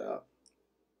resolve that.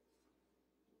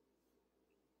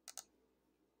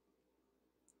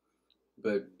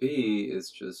 But B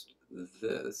is just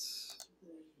this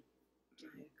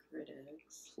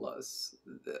Diacritics plus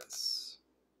this.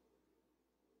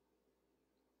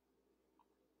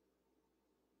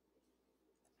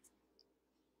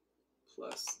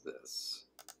 Plus this.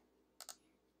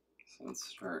 So let's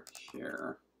start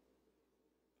here.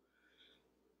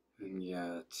 And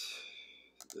yet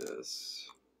this.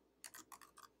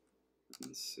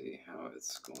 And see how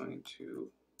it's going to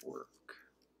work.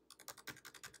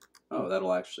 Oh,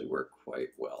 that'll actually work quite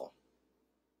well.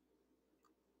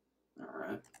 All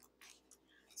right.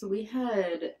 So we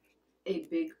had a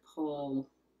big poll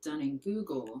done in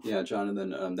Google. Yeah,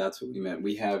 Jonathan, that's what we meant.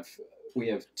 We have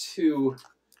 2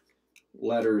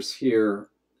 letters here.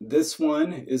 This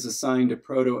one is assigned to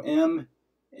proto-M,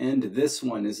 and this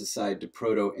one is assigned to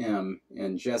proto-M.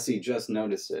 And Jesse just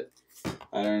noticed it.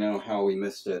 I don't know how we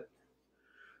missed it.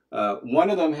 One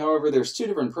of them, however, there's 2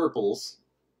 different purples.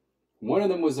 One of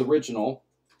them was original,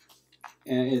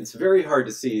 and it's very hard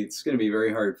to see. It's going to be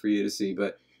very hard for you to see,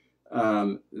 but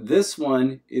this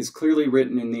one is clearly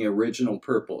written in the original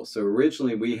purple. So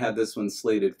originally we had this one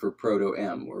slated for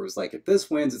proto-M, where it was like, if this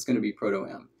wins, it's going to be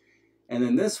proto-M. And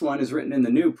then this one is written in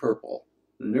the new purple.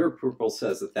 The new purple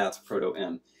says that that's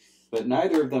proto-M, but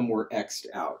neither of them were X'd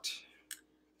out.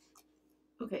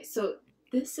 Okay, so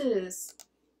this is,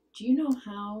 do you know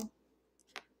how,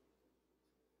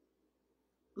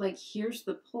 like, here's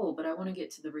the poll, but I want to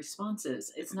get to the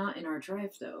responses. It's not in our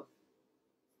drive, though.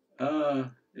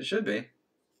 It should be.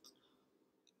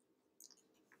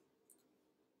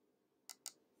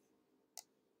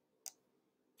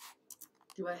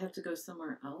 Do I have to go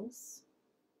somewhere else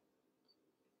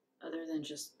other than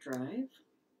just drive?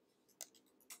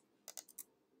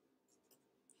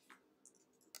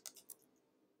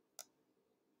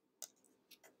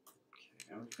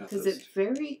 Because it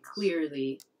very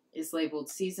clearly is labeled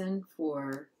season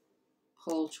 4,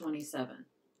 poll 27.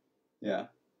 Yeah.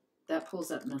 That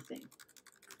pulls up nothing.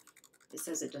 It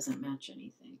says it doesn't match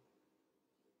anything.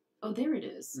 Oh, there it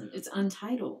is. Yeah. It's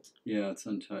untitled. Yeah, it's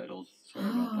untitled. Sorry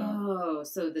about that. Oh,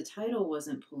 so the title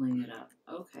wasn't pulling it up.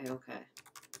 Okay, okay.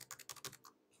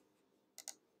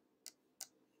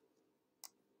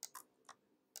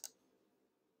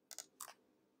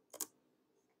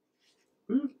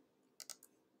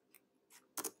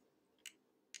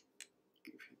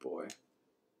 Goofy boy.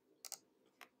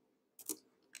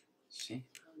 Shame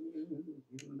on you,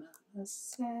 your mama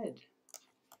said.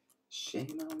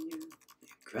 Shame on you,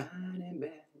 you're crying in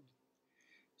bed.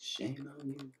 Shame on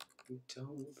you, you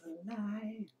told a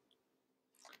lie.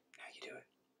 Now you do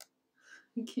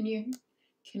it.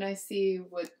 Can I see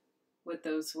what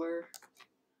those were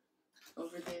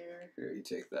over there? Here, you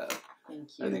take that.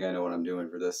 Thank you. I think I know what I'm doing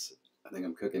for this. I think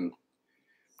I'm cooking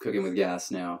with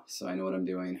gas now, so I know what I'm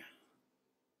doing.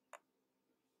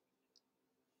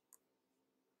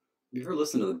 Have you ever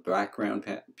listened to the background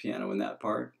piano in that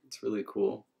part? It's really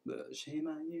cool. The shame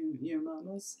on you, your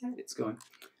mama said. It's going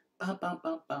bum bum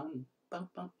bum bum bum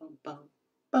bum bum bum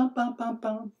bum bum bum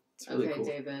bum. It's really cool.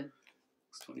 Okay, David.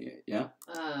 28. Yeah.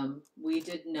 We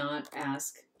did not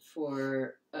ask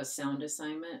for a sound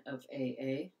assignment of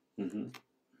AA,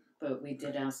 but we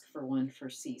did ask for one for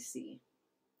CC.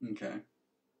 Okay.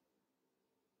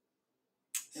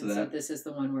 So this is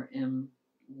the one where M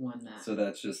won that. So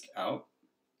that's just out.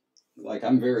 Like,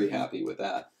 I'm very happy with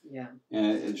that. Yeah.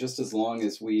 And just as long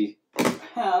as we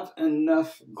have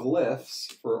enough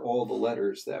glyphs for all the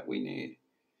letters that we need.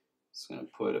 Just going to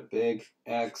put a big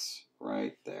X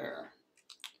right there.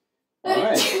 All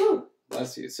right.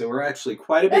 Bless you. So we're actually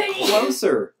quite a bit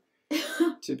closer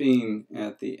to being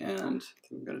at the end.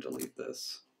 I'm going to delete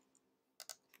this.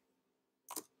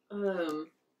 Whew.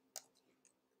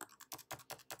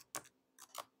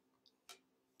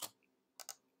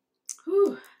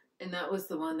 And that was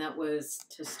the one that was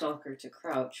to stalk or to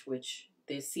crouch, which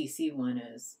the CC one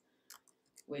is,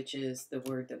 which is the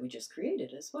word that we just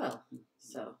created as well.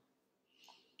 So.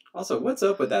 Also, what's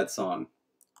up with that song?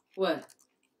 What?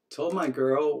 Told my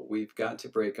girl we've got to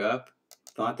break up.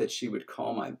 Thought that she would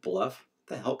call my bluff.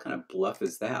 What the hell kind of bluff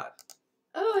is that?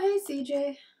 Oh, hey,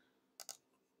 CJ.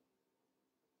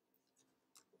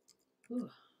 Ooh.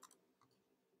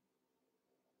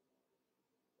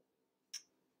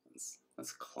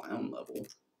 That's clown level.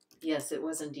 Yes, it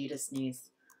was indeed a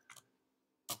sneeze.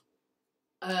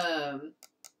 Oh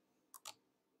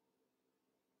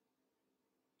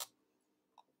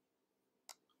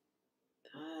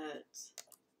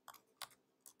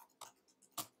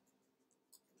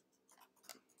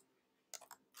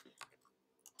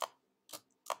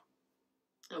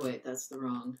wait, that's the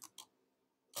wrong.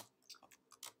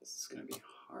 This is going to be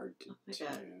hard to do.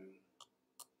 God.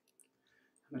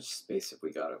 How much space have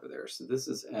we got over there? So this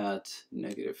is at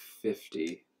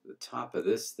 -50. The top of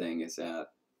this thing is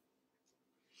at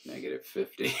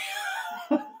 -50.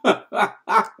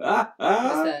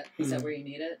 Is that where you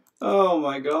need it? Oh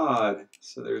my God.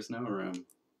 So there's no room.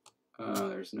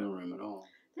 There's no room at all.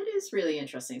 That is really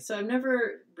interesting. So I've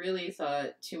never really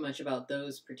thought too much about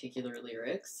those particular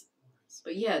lyrics.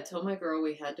 But yeah, told my girl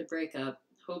we had to break up.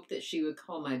 Hoped that she would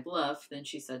call my bluff. Then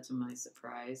she said to my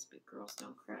surprise, big girls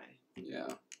don't cry.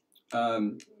 Yeah.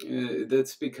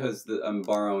 That's because I'm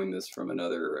borrowing this from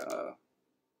another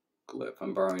glyph.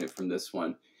 I'm borrowing it from this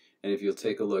one. And if you'll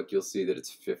take a look, you'll see that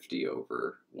it's 50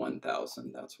 over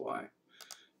 1,000. That's why.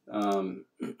 So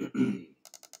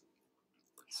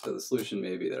the solution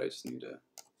may be that I just need to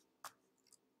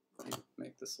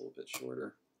make this a little bit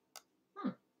shorter.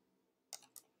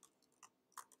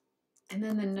 And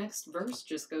then the next verse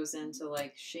just goes into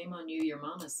like, shame on you, your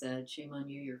mama said. Shame on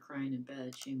you, you're crying in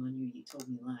bed. Shame on you, you told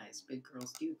me lies. Big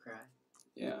girls do cry.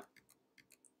 Yeah.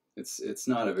 It's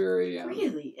not a very...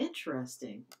 really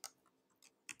interesting.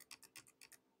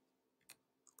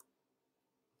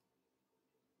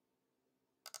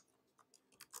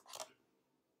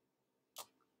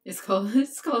 It's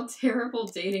called Terrible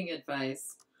Dating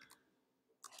Advice.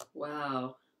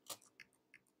 Wow.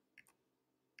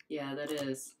 Yeah, that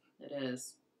is. It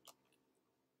is.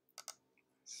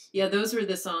 Yeah, those were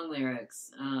the song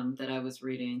lyrics that I was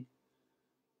reading.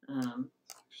 Actually,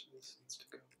 this needs to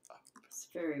go up. It's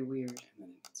very weird. And then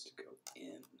it needs to go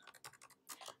in.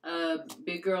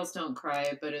 Big Girls Don't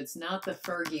Cry, but it's not the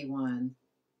Fergie one.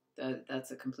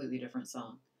 That's a completely different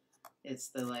song. It's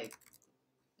the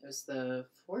it's the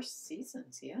Four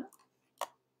Seasons, yeah?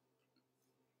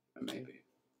 Maybe.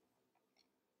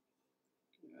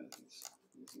 Yeah, these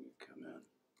need to come in.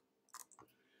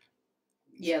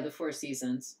 Yeah, the Four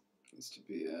Seasons. Needs to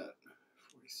be at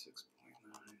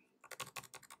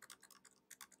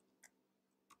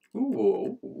 46.9.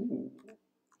 Ooh.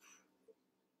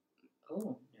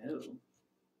 Oh, no.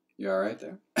 You all right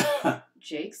there?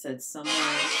 Jake said someone...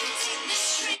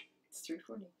 It's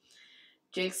 3:40.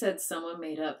 Jake said someone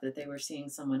made up that they were seeing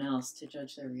someone else to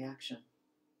judge their reaction.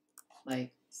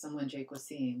 Like, someone Jake was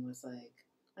seeing was like,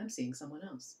 I'm seeing someone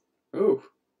else. Ooh.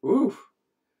 Ooh.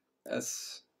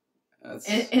 That's...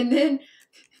 And then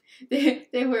they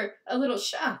were a little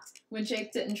shocked when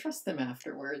Jake didn't trust them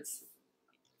afterwards.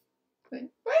 Like,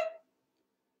 what?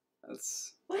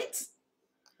 What?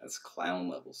 That's clown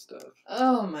level stuff.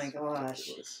 Oh my gosh.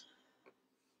 Ridiculous.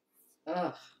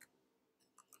 Ugh.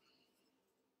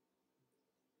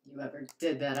 You ever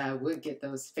did that, I would get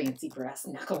those fancy brass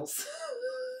knuckles.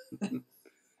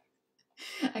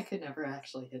 I could never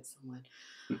actually hit someone.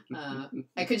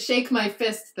 I could shake my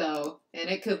fist, though, and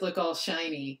it could look all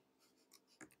shiny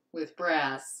with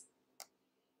brass.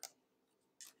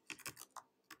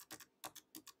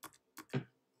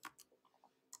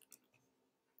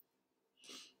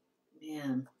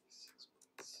 Man.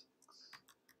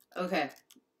 Okay.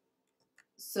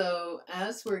 So,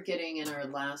 as we're getting in our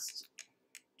last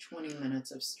 20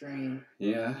 minutes of stream.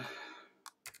 Yeah.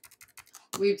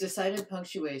 We've decided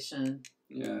punctuation.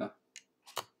 Yeah.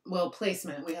 Well,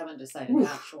 placement. We haven't decided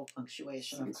actual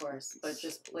punctuation, of course, but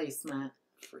just placement.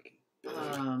 Freaking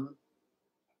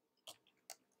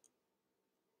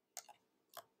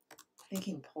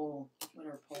Thinking poll. What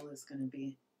our poll is going to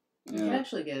be. Yeah. You could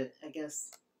actually get, I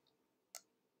guess,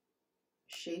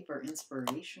 shape or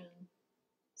inspiration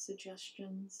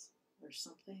suggestions or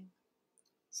something.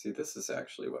 See, this is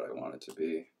actually what I want it to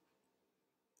be,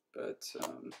 but I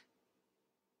don't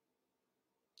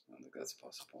think that's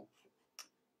possible.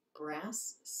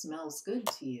 Brass smells good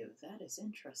to you. That is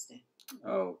interesting.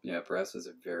 Oh, yeah, brass is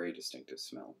a very distinctive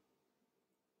smell.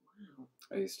 Wow.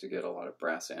 I used to get a lot of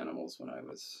brass animals when I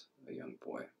was a young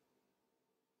boy.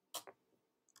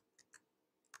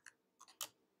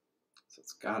 So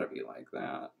it's got to be like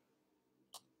that.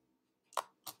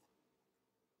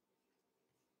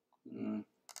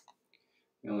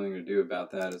 The only thing to do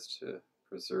about that is to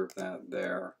preserve that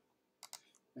there.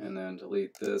 And then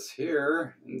delete this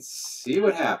here and see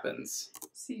what happens.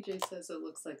 CJ says it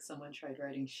looks like someone tried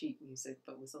writing sheet music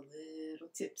but was a little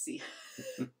tipsy.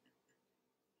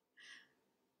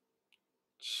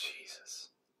 Jesus.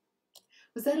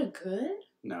 Was that a good?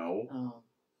 No. Oh.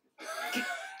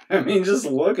 I mean, just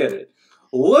look at it.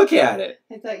 Look at it.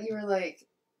 I thought you were like,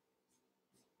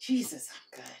 Jesus,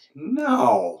 I'm good.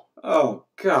 No. Oh,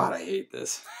 God, I hate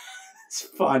this. This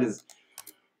font is...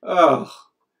 Oh.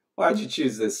 Why'd you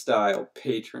choose this style,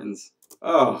 patrons?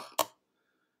 Oh.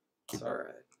 It's alright.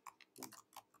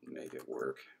 Make it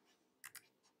work.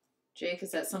 Jake,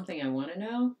 is that something I want to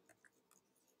know?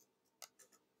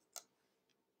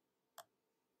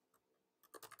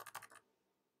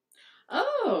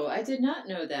 Oh, I did not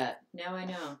know that. Now I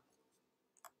know.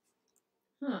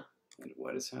 Huh. And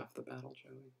what is half the battle,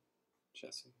 Joey?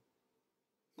 Jesse?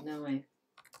 No way.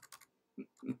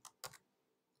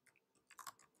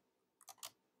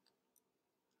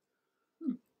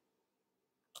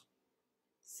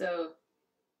 So.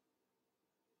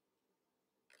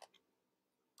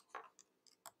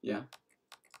 Yeah.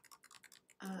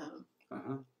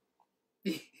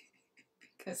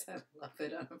 Because I love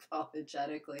it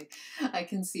unapologetically. I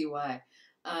can see why.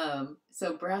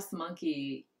 So brass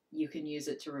monkey, you can use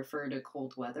it to refer to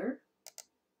cold weather.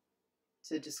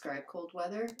 To describe cold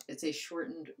weather. It's a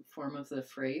shortened form of the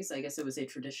phrase. I guess it was a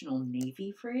traditional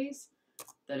Navy phrase.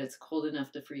 That it's cold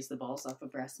enough to freeze the balls off a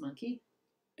brass monkey.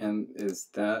 And is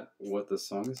that what the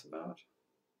song is about?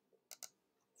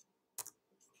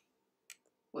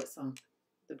 What song?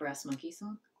 The Brass Monkey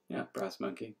song? Yeah, Brass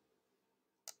Monkey.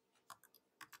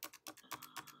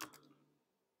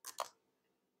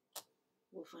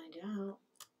 We'll find out.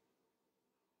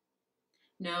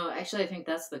 No, actually, I think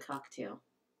that's the cocktail.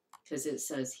 Because it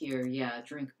says here, yeah,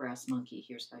 drink Brass Monkey.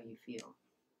 Here's how you feel.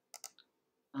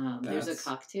 There's a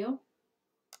cocktail.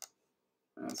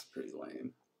 That's pretty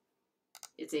lame.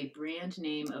 It's a brand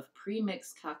name of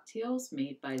pre-mixed cocktails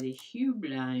made by the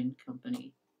Hubline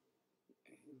Company.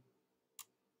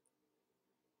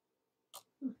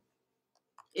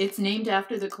 It's named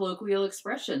after the colloquial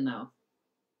expression, though.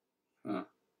 Huh.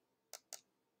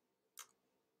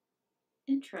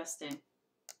 Interesting.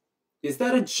 Is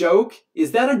that a joke?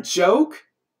 Is that a joke?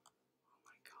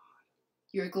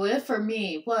 Your glyph or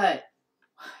me? What?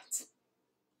 What?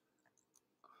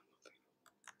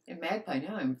 And Magpie,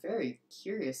 now I'm very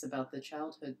curious about the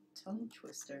childhood tongue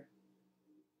twister.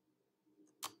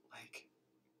 Like,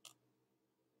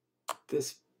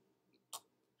 this.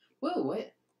 Whoa,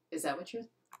 what? Is that what you're...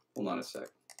 Hold on a sec.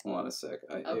 Hold on a sec.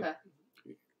 Okay.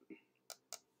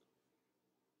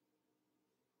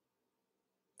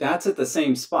 That's at the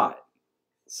same spot.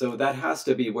 So that has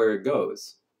to be where it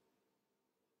goes.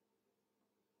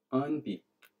 Gotta be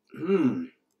kidding me.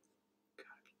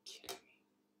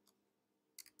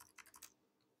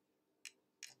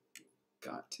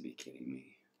 Got to be kidding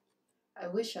me. I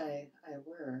wish I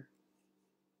were.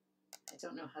 I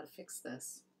don't know how to fix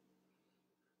this.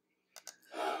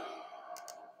 A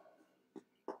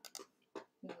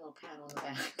little pat on the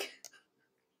back.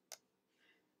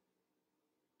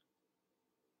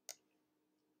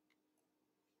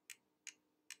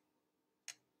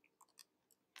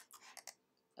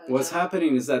 What's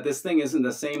happening is that this thing isn't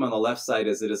the same on the left side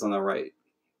as it is on the right.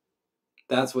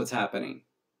 That's what's happening.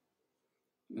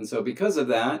 And so because of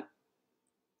that,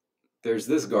 there's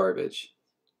this garbage.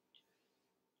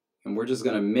 And we're just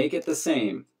going to make it the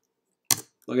same.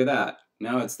 Look at that.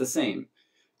 Now it's the same.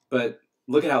 But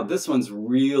look at how this one's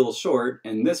real short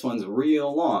and this one's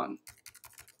real long.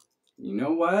 You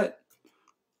know what?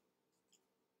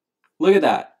 Look at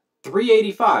that.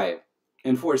 385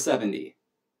 and 470.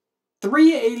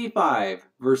 385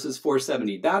 versus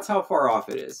 470. That's how far off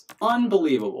it is.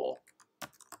 Unbelievable.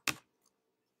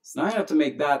 So now I have to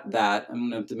make that. I'm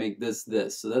going to have to make this.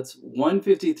 So that's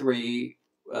 153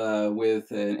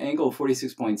 with an angle of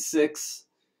 46.6.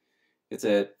 It's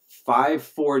at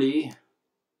 540,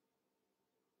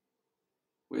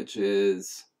 which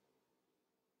is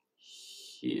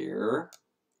here.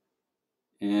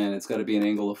 And it's got to be an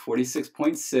angle of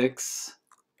 46.6,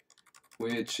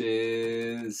 which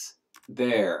is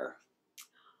there.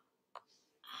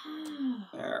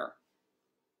 There.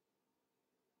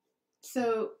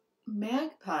 So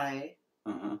Magpie,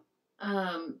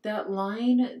 that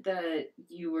line that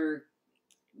you were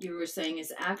saying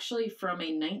is actually from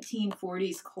a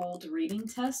 1940s cold reading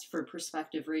test for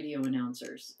prospective radio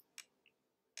announcers.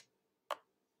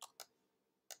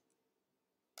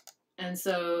 And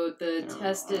so the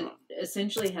test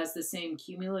essentially has the same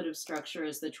cumulative structure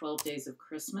as the 12 Days of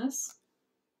Christmas.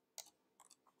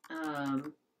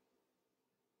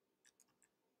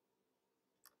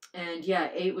 And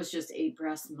yeah, 8 was just 8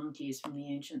 brass monkeys from the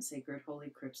ancient sacred holy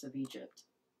crypts of Egypt.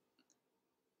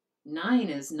 9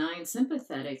 is 9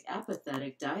 sympathetic,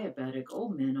 apathetic, diabetic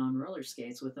old men on roller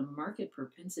skates with a marked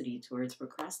propensity towards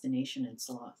procrastination and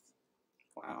sloth.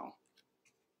 Wow.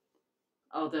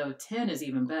 Although 10 is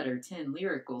even better. 10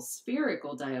 lyrical,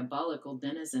 spherical, diabolical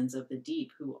denizens of the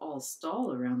deep who all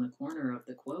stall around the corner of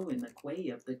the quo and the quay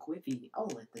of the quivy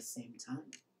all at the same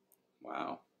time.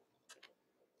 Wow.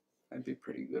 I'd be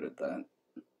pretty good at that.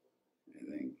 I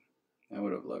think I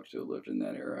would have loved to have lived in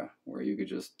that era where you could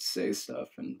just say stuff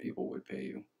and people would pay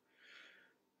you.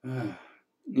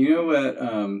 You know what?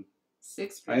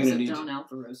 6 pairs of Don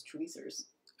Alvaro's tweezers.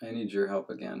 I need your help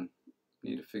again.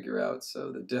 Need to figure out.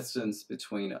 So the distance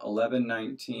between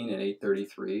 1119 and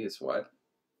 833 is what?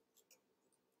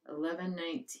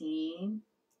 1119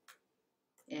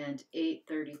 and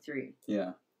 833.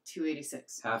 Yeah.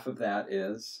 286. Half of that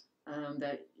is?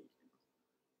 That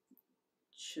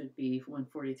should be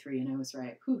 143, and I was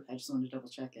right. Whew, I just wanted to double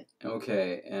check it.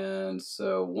 Okay, and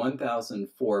so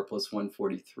 1004 plus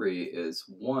 143 is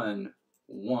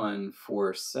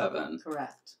 1147.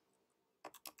 Correct.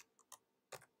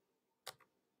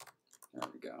 There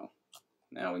we go.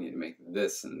 Now we need to make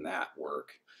this and that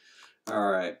work. All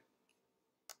right.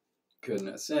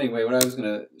 Goodness. Anyway, what I was going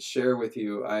to share with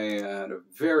you, I had a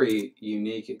very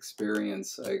unique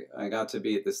experience. I got to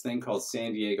be at this thing called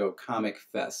San Diego Comic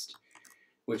Fest,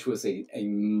 which was a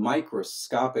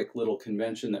microscopic little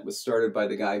convention that was started by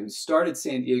the guy who started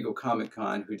San Diego Comic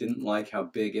Con, who didn't like how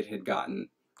big it had gotten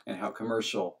and how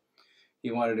commercial. He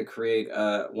wanted to create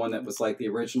one that was like the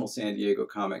original San Diego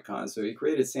Comic Con. So he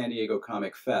created San Diego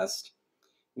Comic Fest,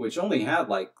 which only had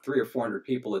like 300 or 400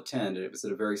 people attend. And it was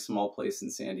at a very small place in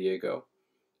San Diego,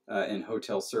 in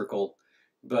Hotel Circle.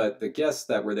 But the guests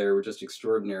that were there were just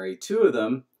extraordinary. 2 of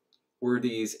them were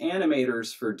these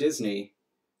animators for Disney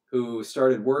who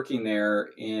started working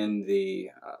there in the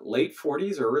late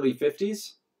 40s or early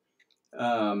 50s,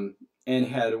 and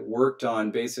had worked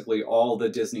on basically all the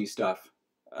Disney stuff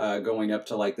going up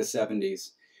to like the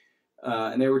 70s.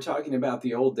 and they were talking about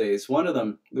the old days. One of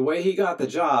them, the way he got the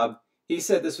job, he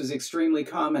said this was extremely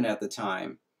common at the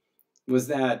time, was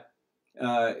that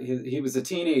he was a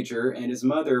teenager and his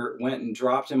mother went and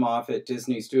dropped him off at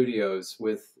Disney Studios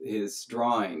with his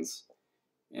drawings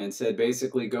and said,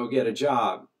 basically, go get a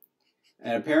job.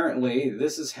 And apparently,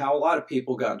 this is how a lot of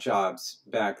people got jobs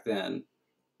back then.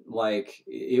 Like,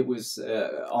 it was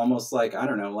almost like, I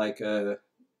don't know, like,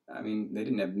 I mean, they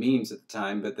didn't have memes at the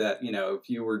time, but that, you know, if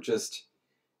you were just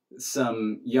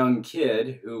some young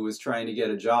kid who was trying to get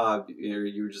a job,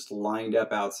 you were just lined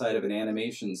up outside of an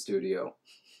animation studio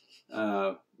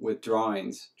with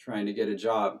drawings trying to get a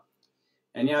job.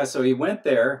 And yeah, so he went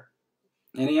there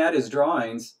and he had his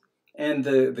drawings, and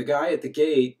the guy at the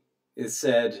gate is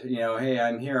said, you know, hey,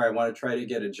 I'm here, I want to try to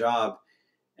get a job.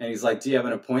 And he's like, do you have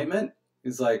an appointment?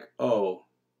 He's like, oh,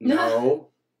 no.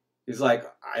 He's like,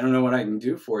 I don't know what I can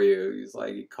do for you. He's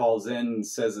like, he calls in and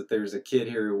says that there's a kid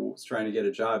here who's trying to get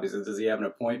a job. He says, does he have an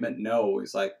appointment? No.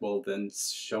 He's like, well, then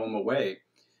show him away.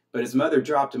 But his mother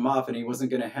dropped him off and he wasn't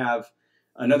going to have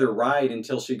another ride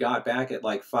until she got back at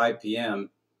like 5 p.m.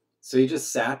 So he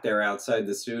just sat there outside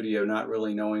the studio, not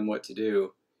really knowing what to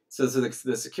do. So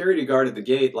the security guard at the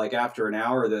gate, like after an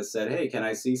hour of this, said, hey, can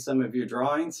I see some of your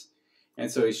drawings?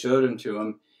 And so he showed them to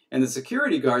him. And the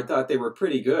security guard thought they were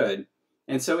pretty good.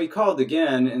 And so he called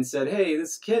again and said, hey,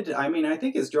 this kid, I mean, I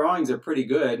think his drawings are pretty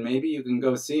good. Maybe you can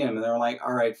go see him. And they're like,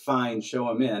 all right, fine, show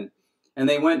him in. And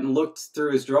they went and looked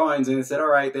through his drawings and they said, all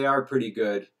right, they are pretty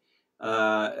good.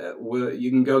 You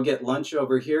can go get lunch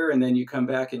over here and then you come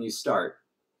back and you start.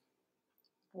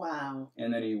 Wow.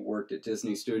 And then he worked at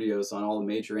Disney Studios on all the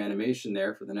major animation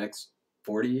there for the next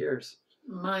 40 years.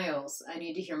 Miles, I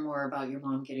need to hear more about your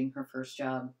mom getting her first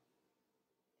job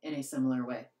in a similar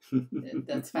way.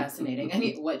 That's fascinating. I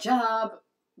need, what job?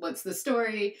 What's the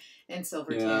story? And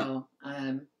Silvertail.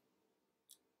 Yeah.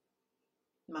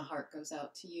 My heart goes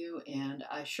out to you, and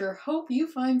I sure hope you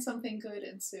find something good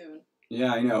and soon.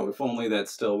 Yeah, I know. If only that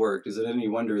still worked. Is it any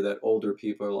wonder that older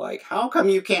people are like, how come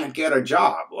you can't get a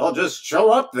job? Well, just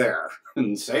show up there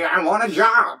and say, I want a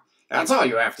job. That's all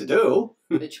you have to do.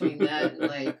 Between that and,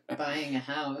 like, buying a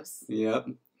house. Yep.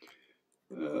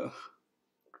 The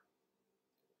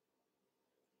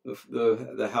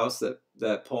house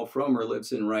that Paul Frommer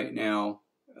lives in right now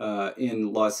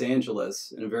in Los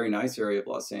Angeles, in a very nice area of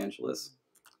Los Angeles,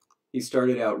 he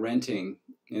started out renting,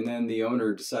 and then the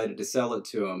owner decided to sell it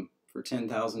to him for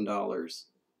 $10,000.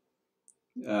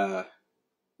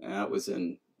 That was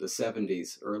in the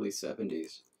 70s, early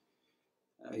 70s.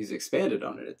 He's expanded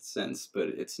on it since, but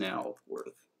it's now worth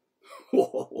a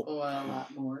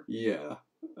lot more. Yeah.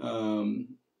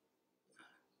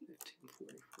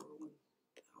 1544,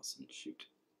 1,000. Shoot.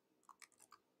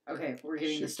 Okay, we're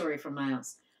getting the story from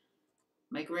Miles.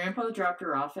 My grandpa dropped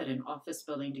her off at an office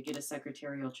building to get a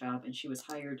secretarial job, and she was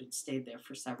hired and stayed there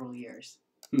for several years.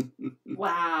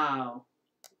 Wow.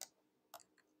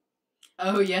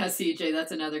 Oh, yeah, CJ,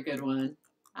 that's another good one.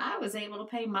 I was able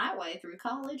to pay my way through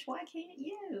college. Why can't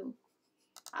you?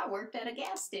 I worked at a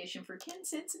gas station for 10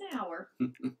 cents an hour.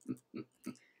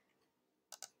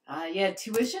 Yeah,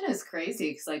 tuition is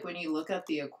crazy because, like, when you look up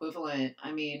the equivalent,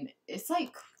 I mean, it's,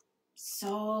 like,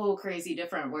 so crazy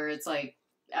different where it's, like,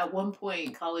 at one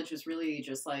point, college was really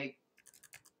just, like,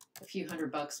 a few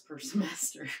 $100 per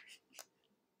semester.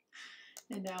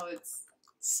 And now it's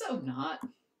so not.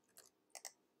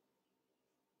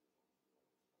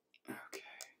 Okay.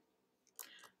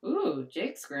 Ooh,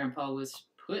 Jake's grandpa was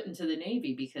put into the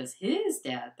Navy because his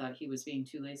dad thought he was being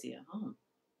too lazy at home.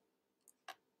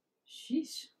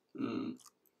 Sheesh. I'm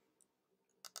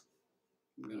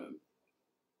gonna...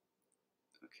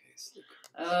 Okay. So...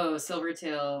 Oh,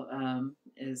 Silvertail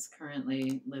is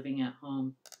currently living at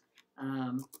home.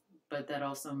 But that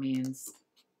also means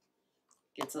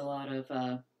gets a lot of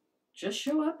just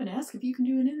show up and ask if you can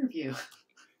do an interview.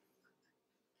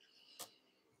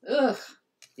 Ugh.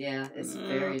 Yeah, it's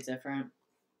very different.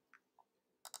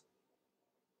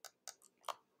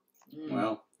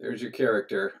 Well, there's your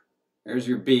character. There's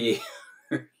your B.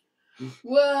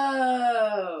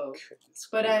 Whoa!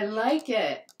 But I like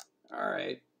it. All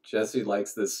right. Jesse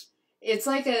likes this. It's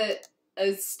like a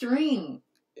string.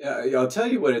 I'll tell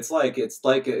you what it's like. It's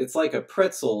like a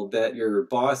pretzel that your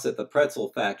boss at the pretzel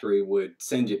factory would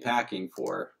send you packing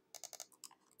for.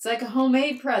 It's like a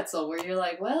homemade pretzel where you're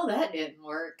like, well, that didn't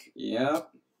work. Yep.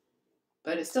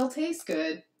 But it still tastes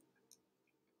good.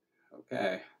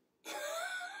 Okay.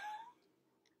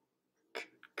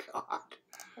 God.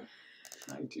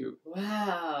 I do.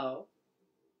 Wow.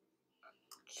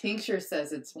 Tincture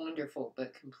says it's wonderful,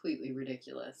 but completely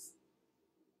ridiculous.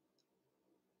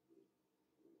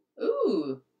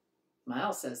 Ooh.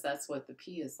 Miles says that's what the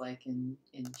P is like in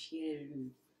Chieru.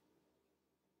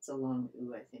 It's a long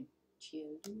ooh, I think.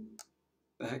 Chieru.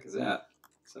 The heck is that?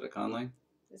 Is that a conlang?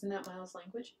 Isn't that Miles'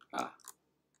 language? Ah.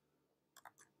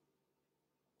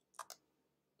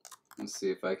 Let's see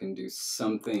if I can do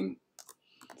something.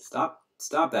 Stop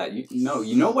that. You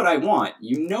know what I want.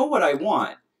 You know what I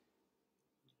want.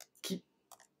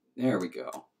 There we go.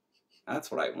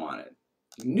 That's what I wanted.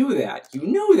 You knew that. You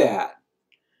knew that.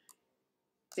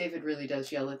 David really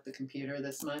does yell at the computer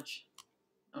this much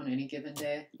on any given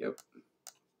day. Yep.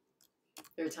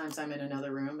 There are times I'm in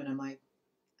another room and I'm like,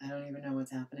 I don't even know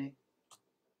what's happening.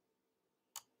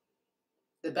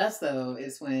 The best, though,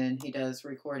 is when he does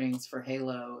recordings for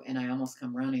Halo and I almost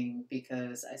come running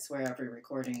because I swear every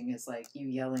recording is like you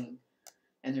yelling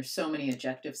and there's so many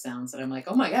ejective sounds that I'm like,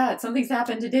 oh my God, something's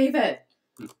happened to David.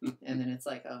 And then it's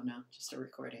like, oh no, just a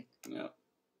recording. Yeah.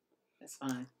 It's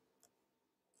fine.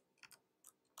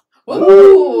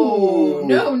 Whoa!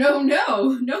 No,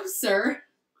 no, sir.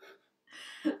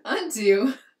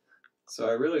 Undo. So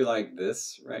I really like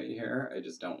this right here. I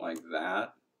just don't like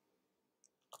that.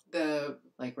 The,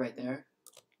 like right there?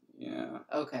 Yeah.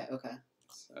 Okay.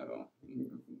 So,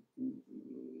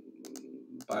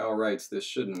 by all rights, this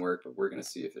shouldn't work, but we're going to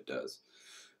see if it does.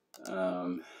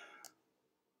 Did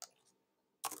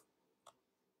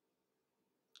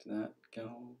that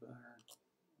go better?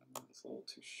 It's a little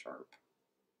too sharp.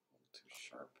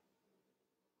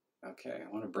 Okay, I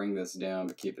want to bring this down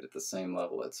but keep it at the same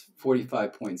level. It's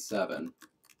 45.7.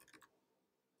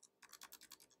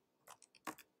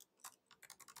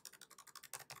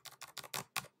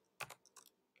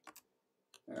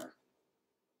 There.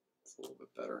 It's a little bit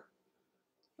better.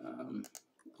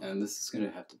 And this is going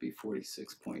to have to be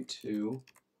 46.2.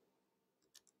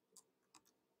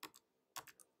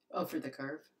 Oh, for the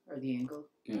curve or the angle?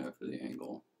 Yeah, for the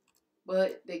angle. Well,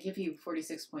 they give you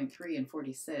 46.3 and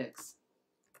 46.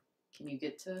 Can you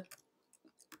get to?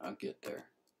 I'll get there.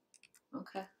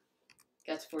 Okay.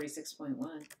 Got to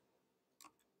 46.1.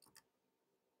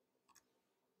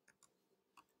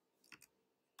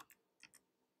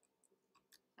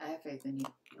 I have faith in you.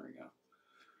 There we go.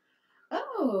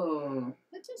 Oh,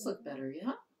 that does look better,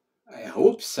 yeah? I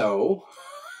hope so.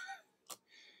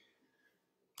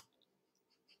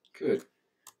 Good.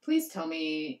 Please tell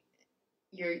me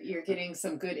you're getting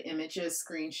some good images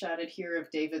screenshotted here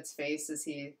of David's face as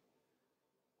he...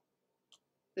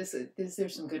 There's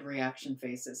some good reaction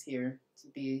faces here to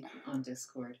be on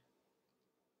Discord.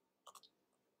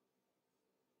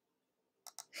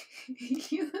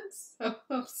 You look so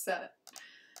upset.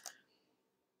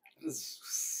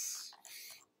 It's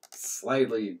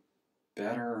slightly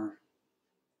better.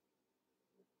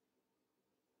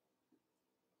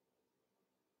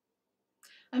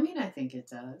 I mean, I think it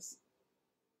does.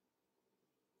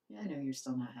 I know you're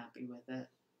still not happy with it.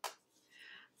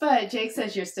 But Jake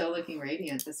says you're still looking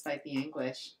radiant despite the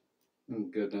anguish. Oh,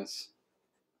 goodness.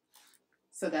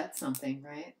 So that's something,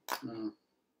 right? Mm.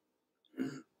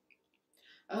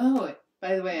 Oh,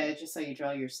 by the way, I just saw you draw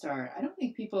your star. I don't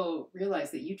think people realize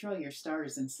that you draw your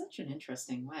stars in such an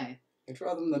interesting way. I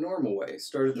draw them the normal way.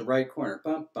 Start at the right corner.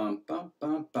 Bum, bum, bum,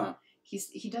 bum, bum.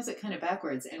 He does it kind of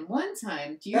backwards. And one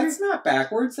time, That's not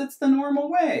backwards. That's the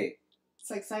normal way. It's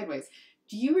like sideways.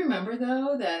 Do you remember,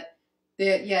 though, that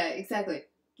yeah, exactly.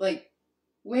 Like,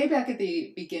 way back at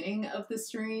the beginning of the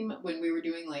stream, when we were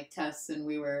doing, like, tests and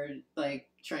we were, like,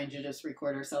 trying to just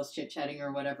record ourselves chit-chatting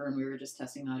or whatever, and we were just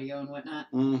testing audio and whatnot.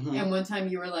 Mm-hmm. And one time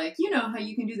you were like, you know how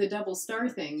you can do the double star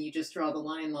thing. You just draw the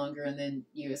line longer and then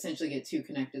you essentially get two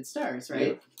connected stars, right?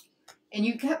 Yep. And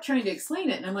you kept trying to explain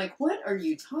it, and I'm like, what are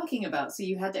you talking about? So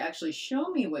you had to actually show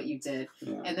me what you did.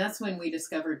 Yeah. And that's when we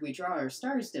discovered we draw our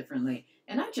stars differently.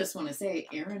 And I just want to say,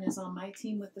 Erin is on my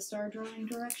team with the star drawing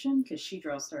direction, because she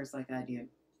draws stars like I do.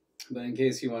 But in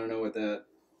case you want to know what that...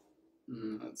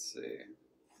 let's see.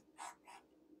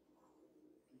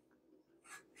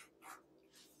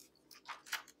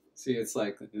 See, it's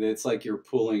like you're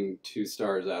pulling two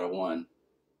stars out of one.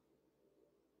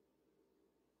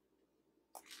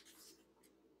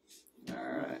 All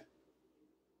right.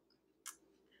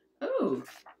 Oh,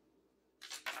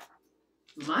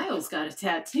 Miles got a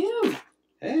tattoo.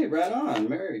 Hey, right on.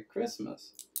 Merry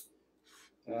Christmas.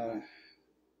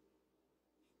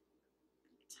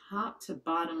 Top to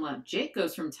bottom left. Jake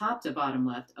goes from top to bottom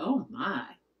left. Oh my.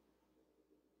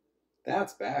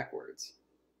 That's backwards.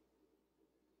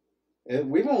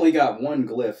 We've only got one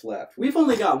glyph left. We have 1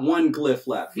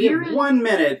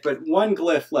 minute, but one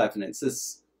glyph left, and it's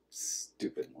this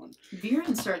stupid one.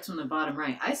 Viren starts from the bottom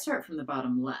right. I start from the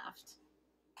bottom left.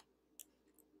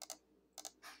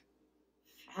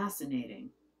 Fascinating.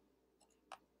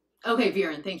 Okay,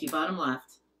 Viren, thank you. Bottom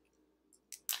left.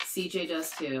 CJ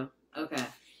does too. Okay.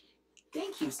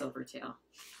 Thank you, Silvertail.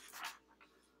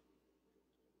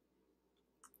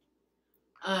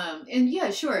 And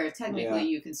yeah, sure, technically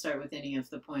you can start with any of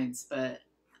the points, but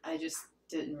I just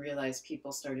didn't realize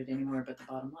people started anywhere but the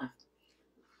bottom left.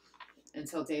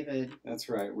 Until David. That's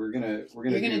right. You're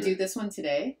gonna do this one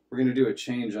today? We're gonna do a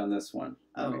change on this one.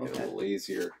 Oh, make okay. it a little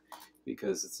easier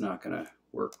because it's not gonna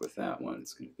work with that one.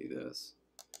 It's gonna be this.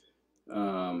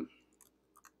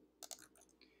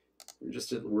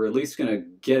 We're at least gonna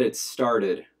get it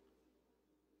started.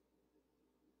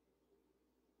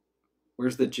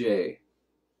 Where's the J?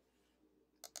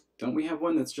 Don't we have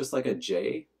one that's just like a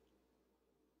J?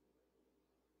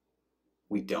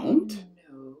 We don't?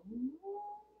 No.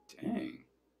 Dang.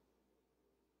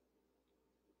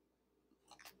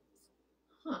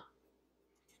 Huh.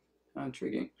 How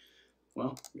intriguing.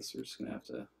 Well, I guess we're just going to have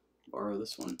to borrow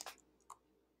this one.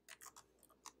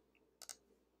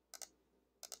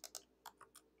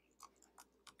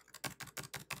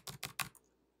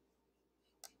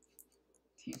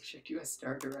 Should do a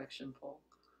star direction poll.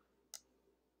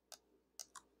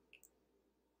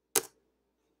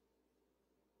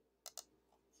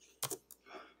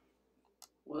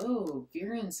 Whoa,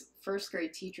 Viren's first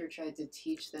grade teacher tried to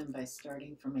teach them by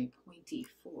starting from a pointy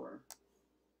 4.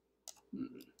 I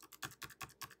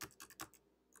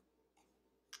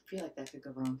feel like that could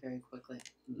go wrong very quickly.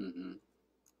 Mm-hmm.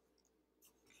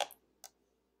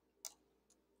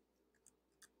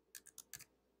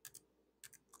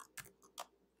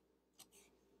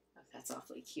 Oh, that's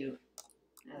awfully cute.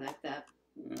 I like that.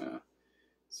 Yeah.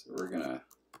 So we're going to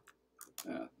put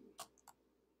that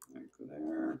like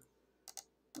there.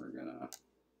 We're going to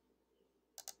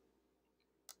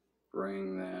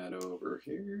bring that over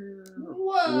here.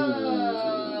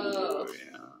 Whoa! Ooh,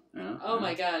 yeah. Oh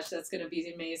my gosh, that's going to be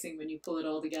amazing when you pull it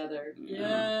all together.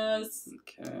 Yeah. Yes!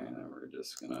 Okay, then we're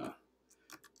just going to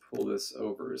pull this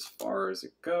over as far as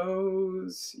it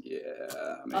goes.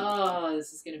 Yeah. Oh,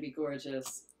 this is going to be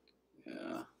gorgeous.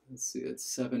 Yeah. Let's see, it's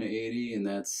 780 and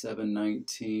that's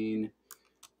 719.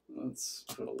 Let's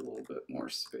put a little bit more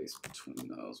space between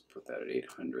those. Put that at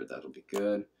 800. That'll be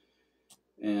good.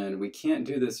 And we can't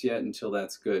do this yet until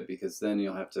that's good because then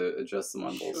you'll have to adjust them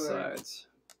on both sides.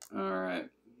 All right.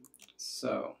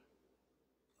 So.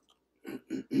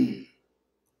 That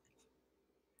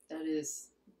is,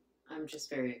 I'm just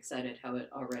very excited how it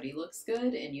already looks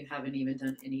good and you haven't even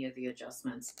done any of the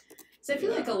adjustments. So I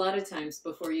feel like a lot of times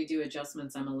before you do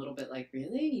adjustments, I'm a little bit like,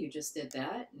 really? You just did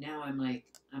that? Now I'm like,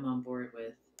 I'm on board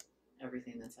with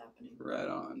everything that's happening. Right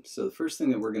on. So the first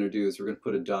thing that we're going to do is we're going to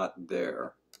put a dot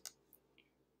there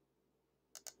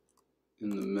in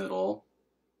the middle.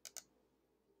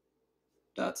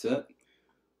 That's it.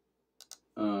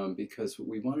 Because what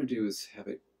we want to do is have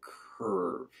it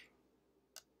curve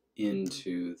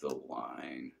into the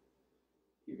line,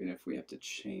 even if we have to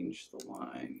change the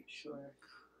line. Sure.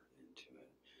 Into it.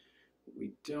 What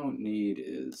we don't need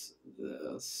is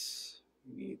this.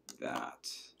 We need that.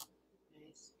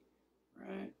 Nice.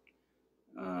 Right?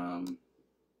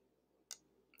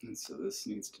 And so this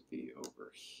needs to be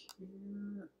over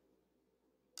here.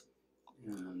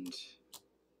 And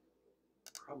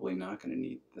probably not going to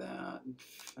need that. In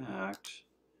fact,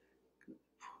 I'm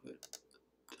going to put a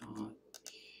dot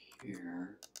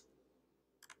here.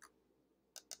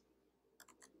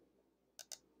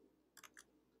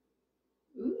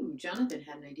 Ooh, Jonathan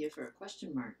had an idea for a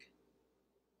question mark.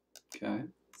 Okay.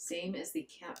 Same as the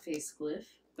cat face glyph,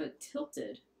 but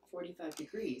tilted 45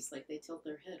 degrees, like they tilt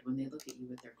their head when they look at you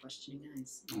with their questioning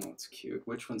eyes. Oh, that's cute.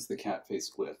 Which one's the cat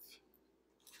face glyph?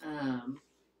 I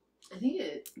think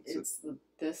it's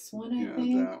this one, I think.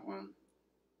 Yeah, that one.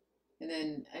 And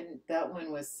then that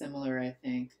one was similar, I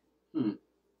think. I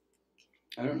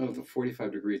don't know if the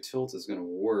 45-degree tilt is going to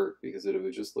work because it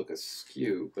would just look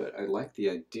askew, but I like the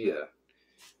idea.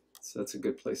 So that's a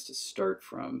good place to start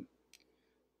from.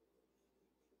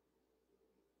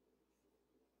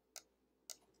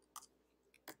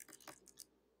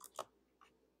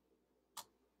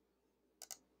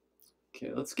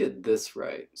 Okay, let's get this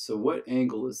right. So what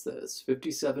angle is this?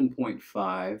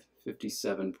 57.5,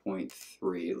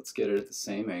 57.3. Let's get it at the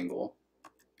same angle.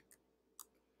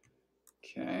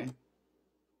 Okay.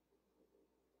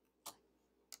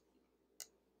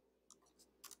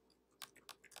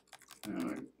 All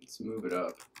right, let's move it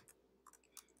up.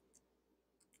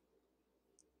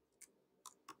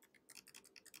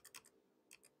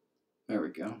 There we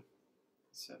go.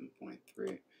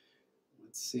 7.3.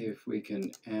 Let's see if we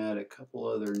can add a couple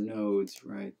other nodes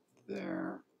right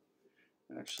there.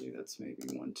 Actually, that's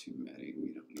maybe one too many.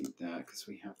 We don't need that because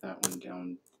we have that one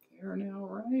down there now,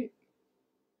 right?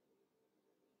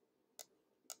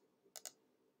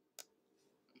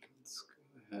 Let's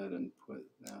go ahead and put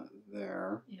that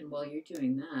there. And while you're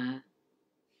doing that,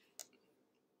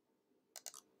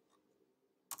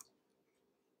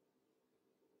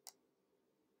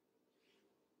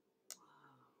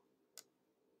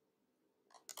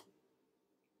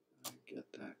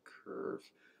 Get that curve.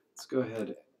 Let's go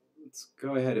ahead. Let's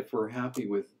go ahead. If we're happy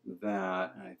with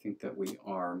that, and I think that we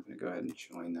are, I'm going to go ahead and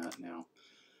join that now.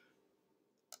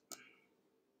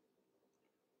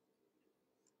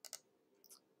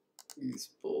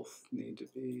 These both need to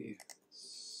be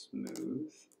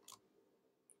smooth.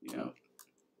 Yep.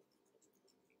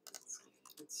 Let's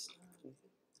get started.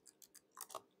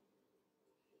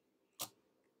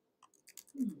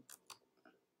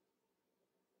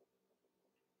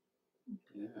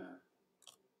 Yeah.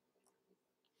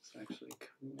 It's actually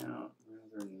coming out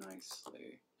rather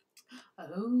nicely.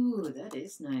 oh, that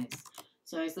is nice.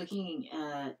 So I was looking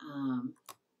at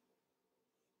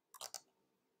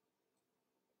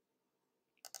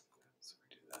So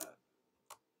we do that.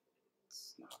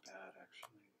 It's not bad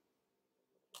actually.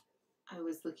 I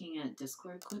was looking at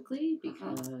Discord quickly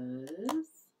because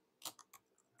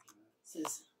this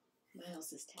is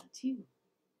Miles' tattoo.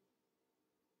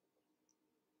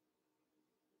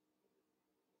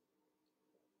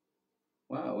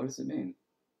 Wow, what does it mean?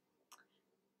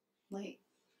 Like,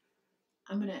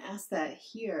 I'm going to ask that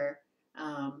here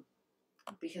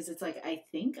because it's like, I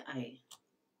think I...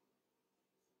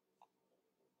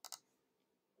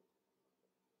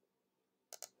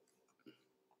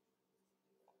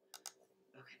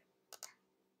 Okay.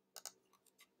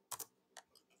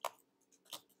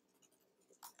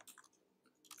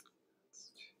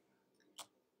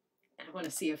 And I want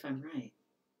to see if I'm right.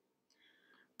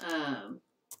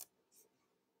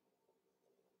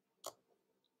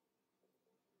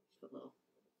 Put a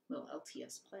little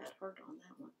LTS plaid heart on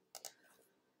that one.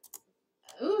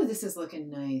 Ooh, this is looking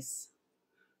nice.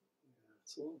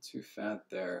 It's a little too fat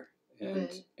there.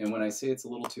 And when I say it's a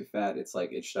little too fat, it's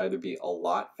like it should either be a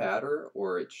lot fatter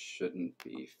or it shouldn't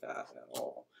be fat at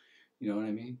all. You know what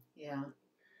I mean? Yeah.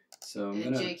 So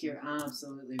and Jake, you're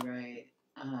absolutely right.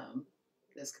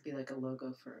 This could be like a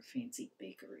logo for a fancy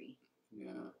bakery.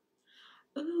 Yeah.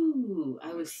 Ooh,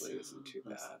 That actually isn't too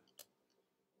bad.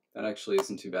 That actually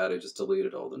isn't too bad. I just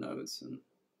deleted all the notes and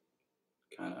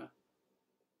kind of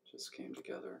just came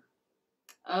together.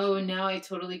 Oh, and now I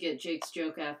totally get Jake's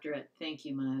joke after it. Thank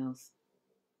you, Miles.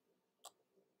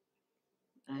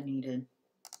 I needed.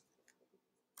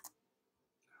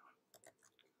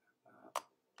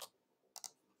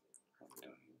 Probably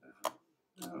don't need that.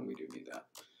 No, we do need that.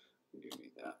 We do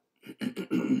need that.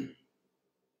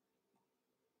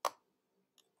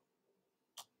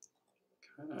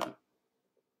 kind of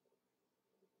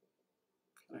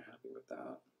happy with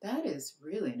that. That is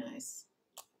really nice.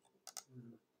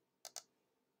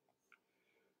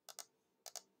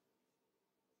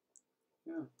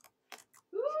 Yeah.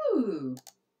 Ooh.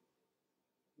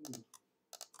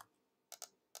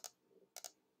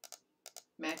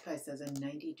 Magpie says a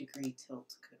 90-degree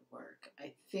tilt could work.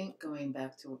 I think going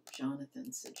back to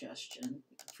Jonathan's suggestion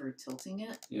for tilting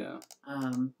it, yeah,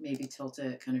 maybe tilt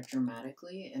it kind of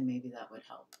dramatically, and maybe that would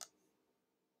help.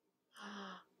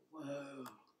 Whoa.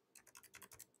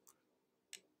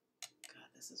 God,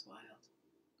 this is wild.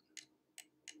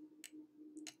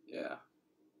 Yeah.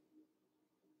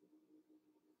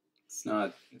 It's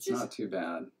not too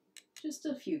bad. Just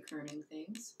a few kerning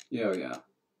things. Yeah, oh yeah.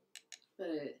 But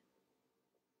it...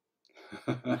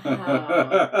 Wow.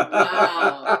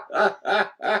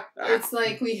 It's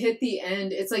like we hit the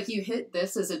end. It's like you hit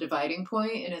this as a dividing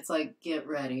point, and it's like, get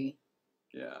ready.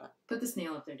 Yeah. Put this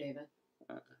nail up there, David.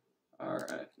 All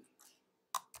right.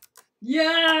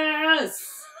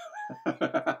 Yes!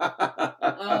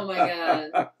 Oh my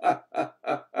god.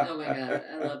 Oh my god.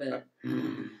 I love it.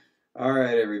 All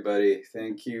right, everybody.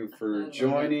 Thank you for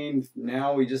joining.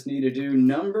 Now we just need to do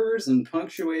numbers and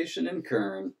punctuation and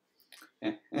kern.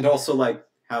 And also, like,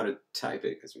 how to type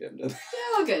it, because we haven't done that.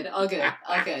 Yeah, all good. All good.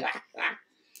 All good.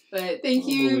 But thank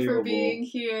you for being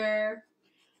here.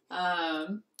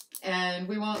 And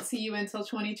we won't see you until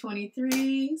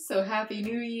 2023. So Happy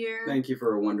New Year. Thank you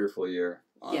for a wonderful year,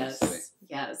 honestly. Yes.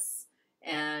 Yes.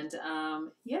 And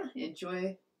yeah,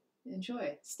 enjoy.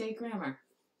 Stay grammar.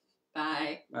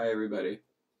 Bye. Bye, everybody.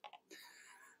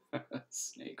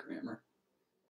 Snake grammar.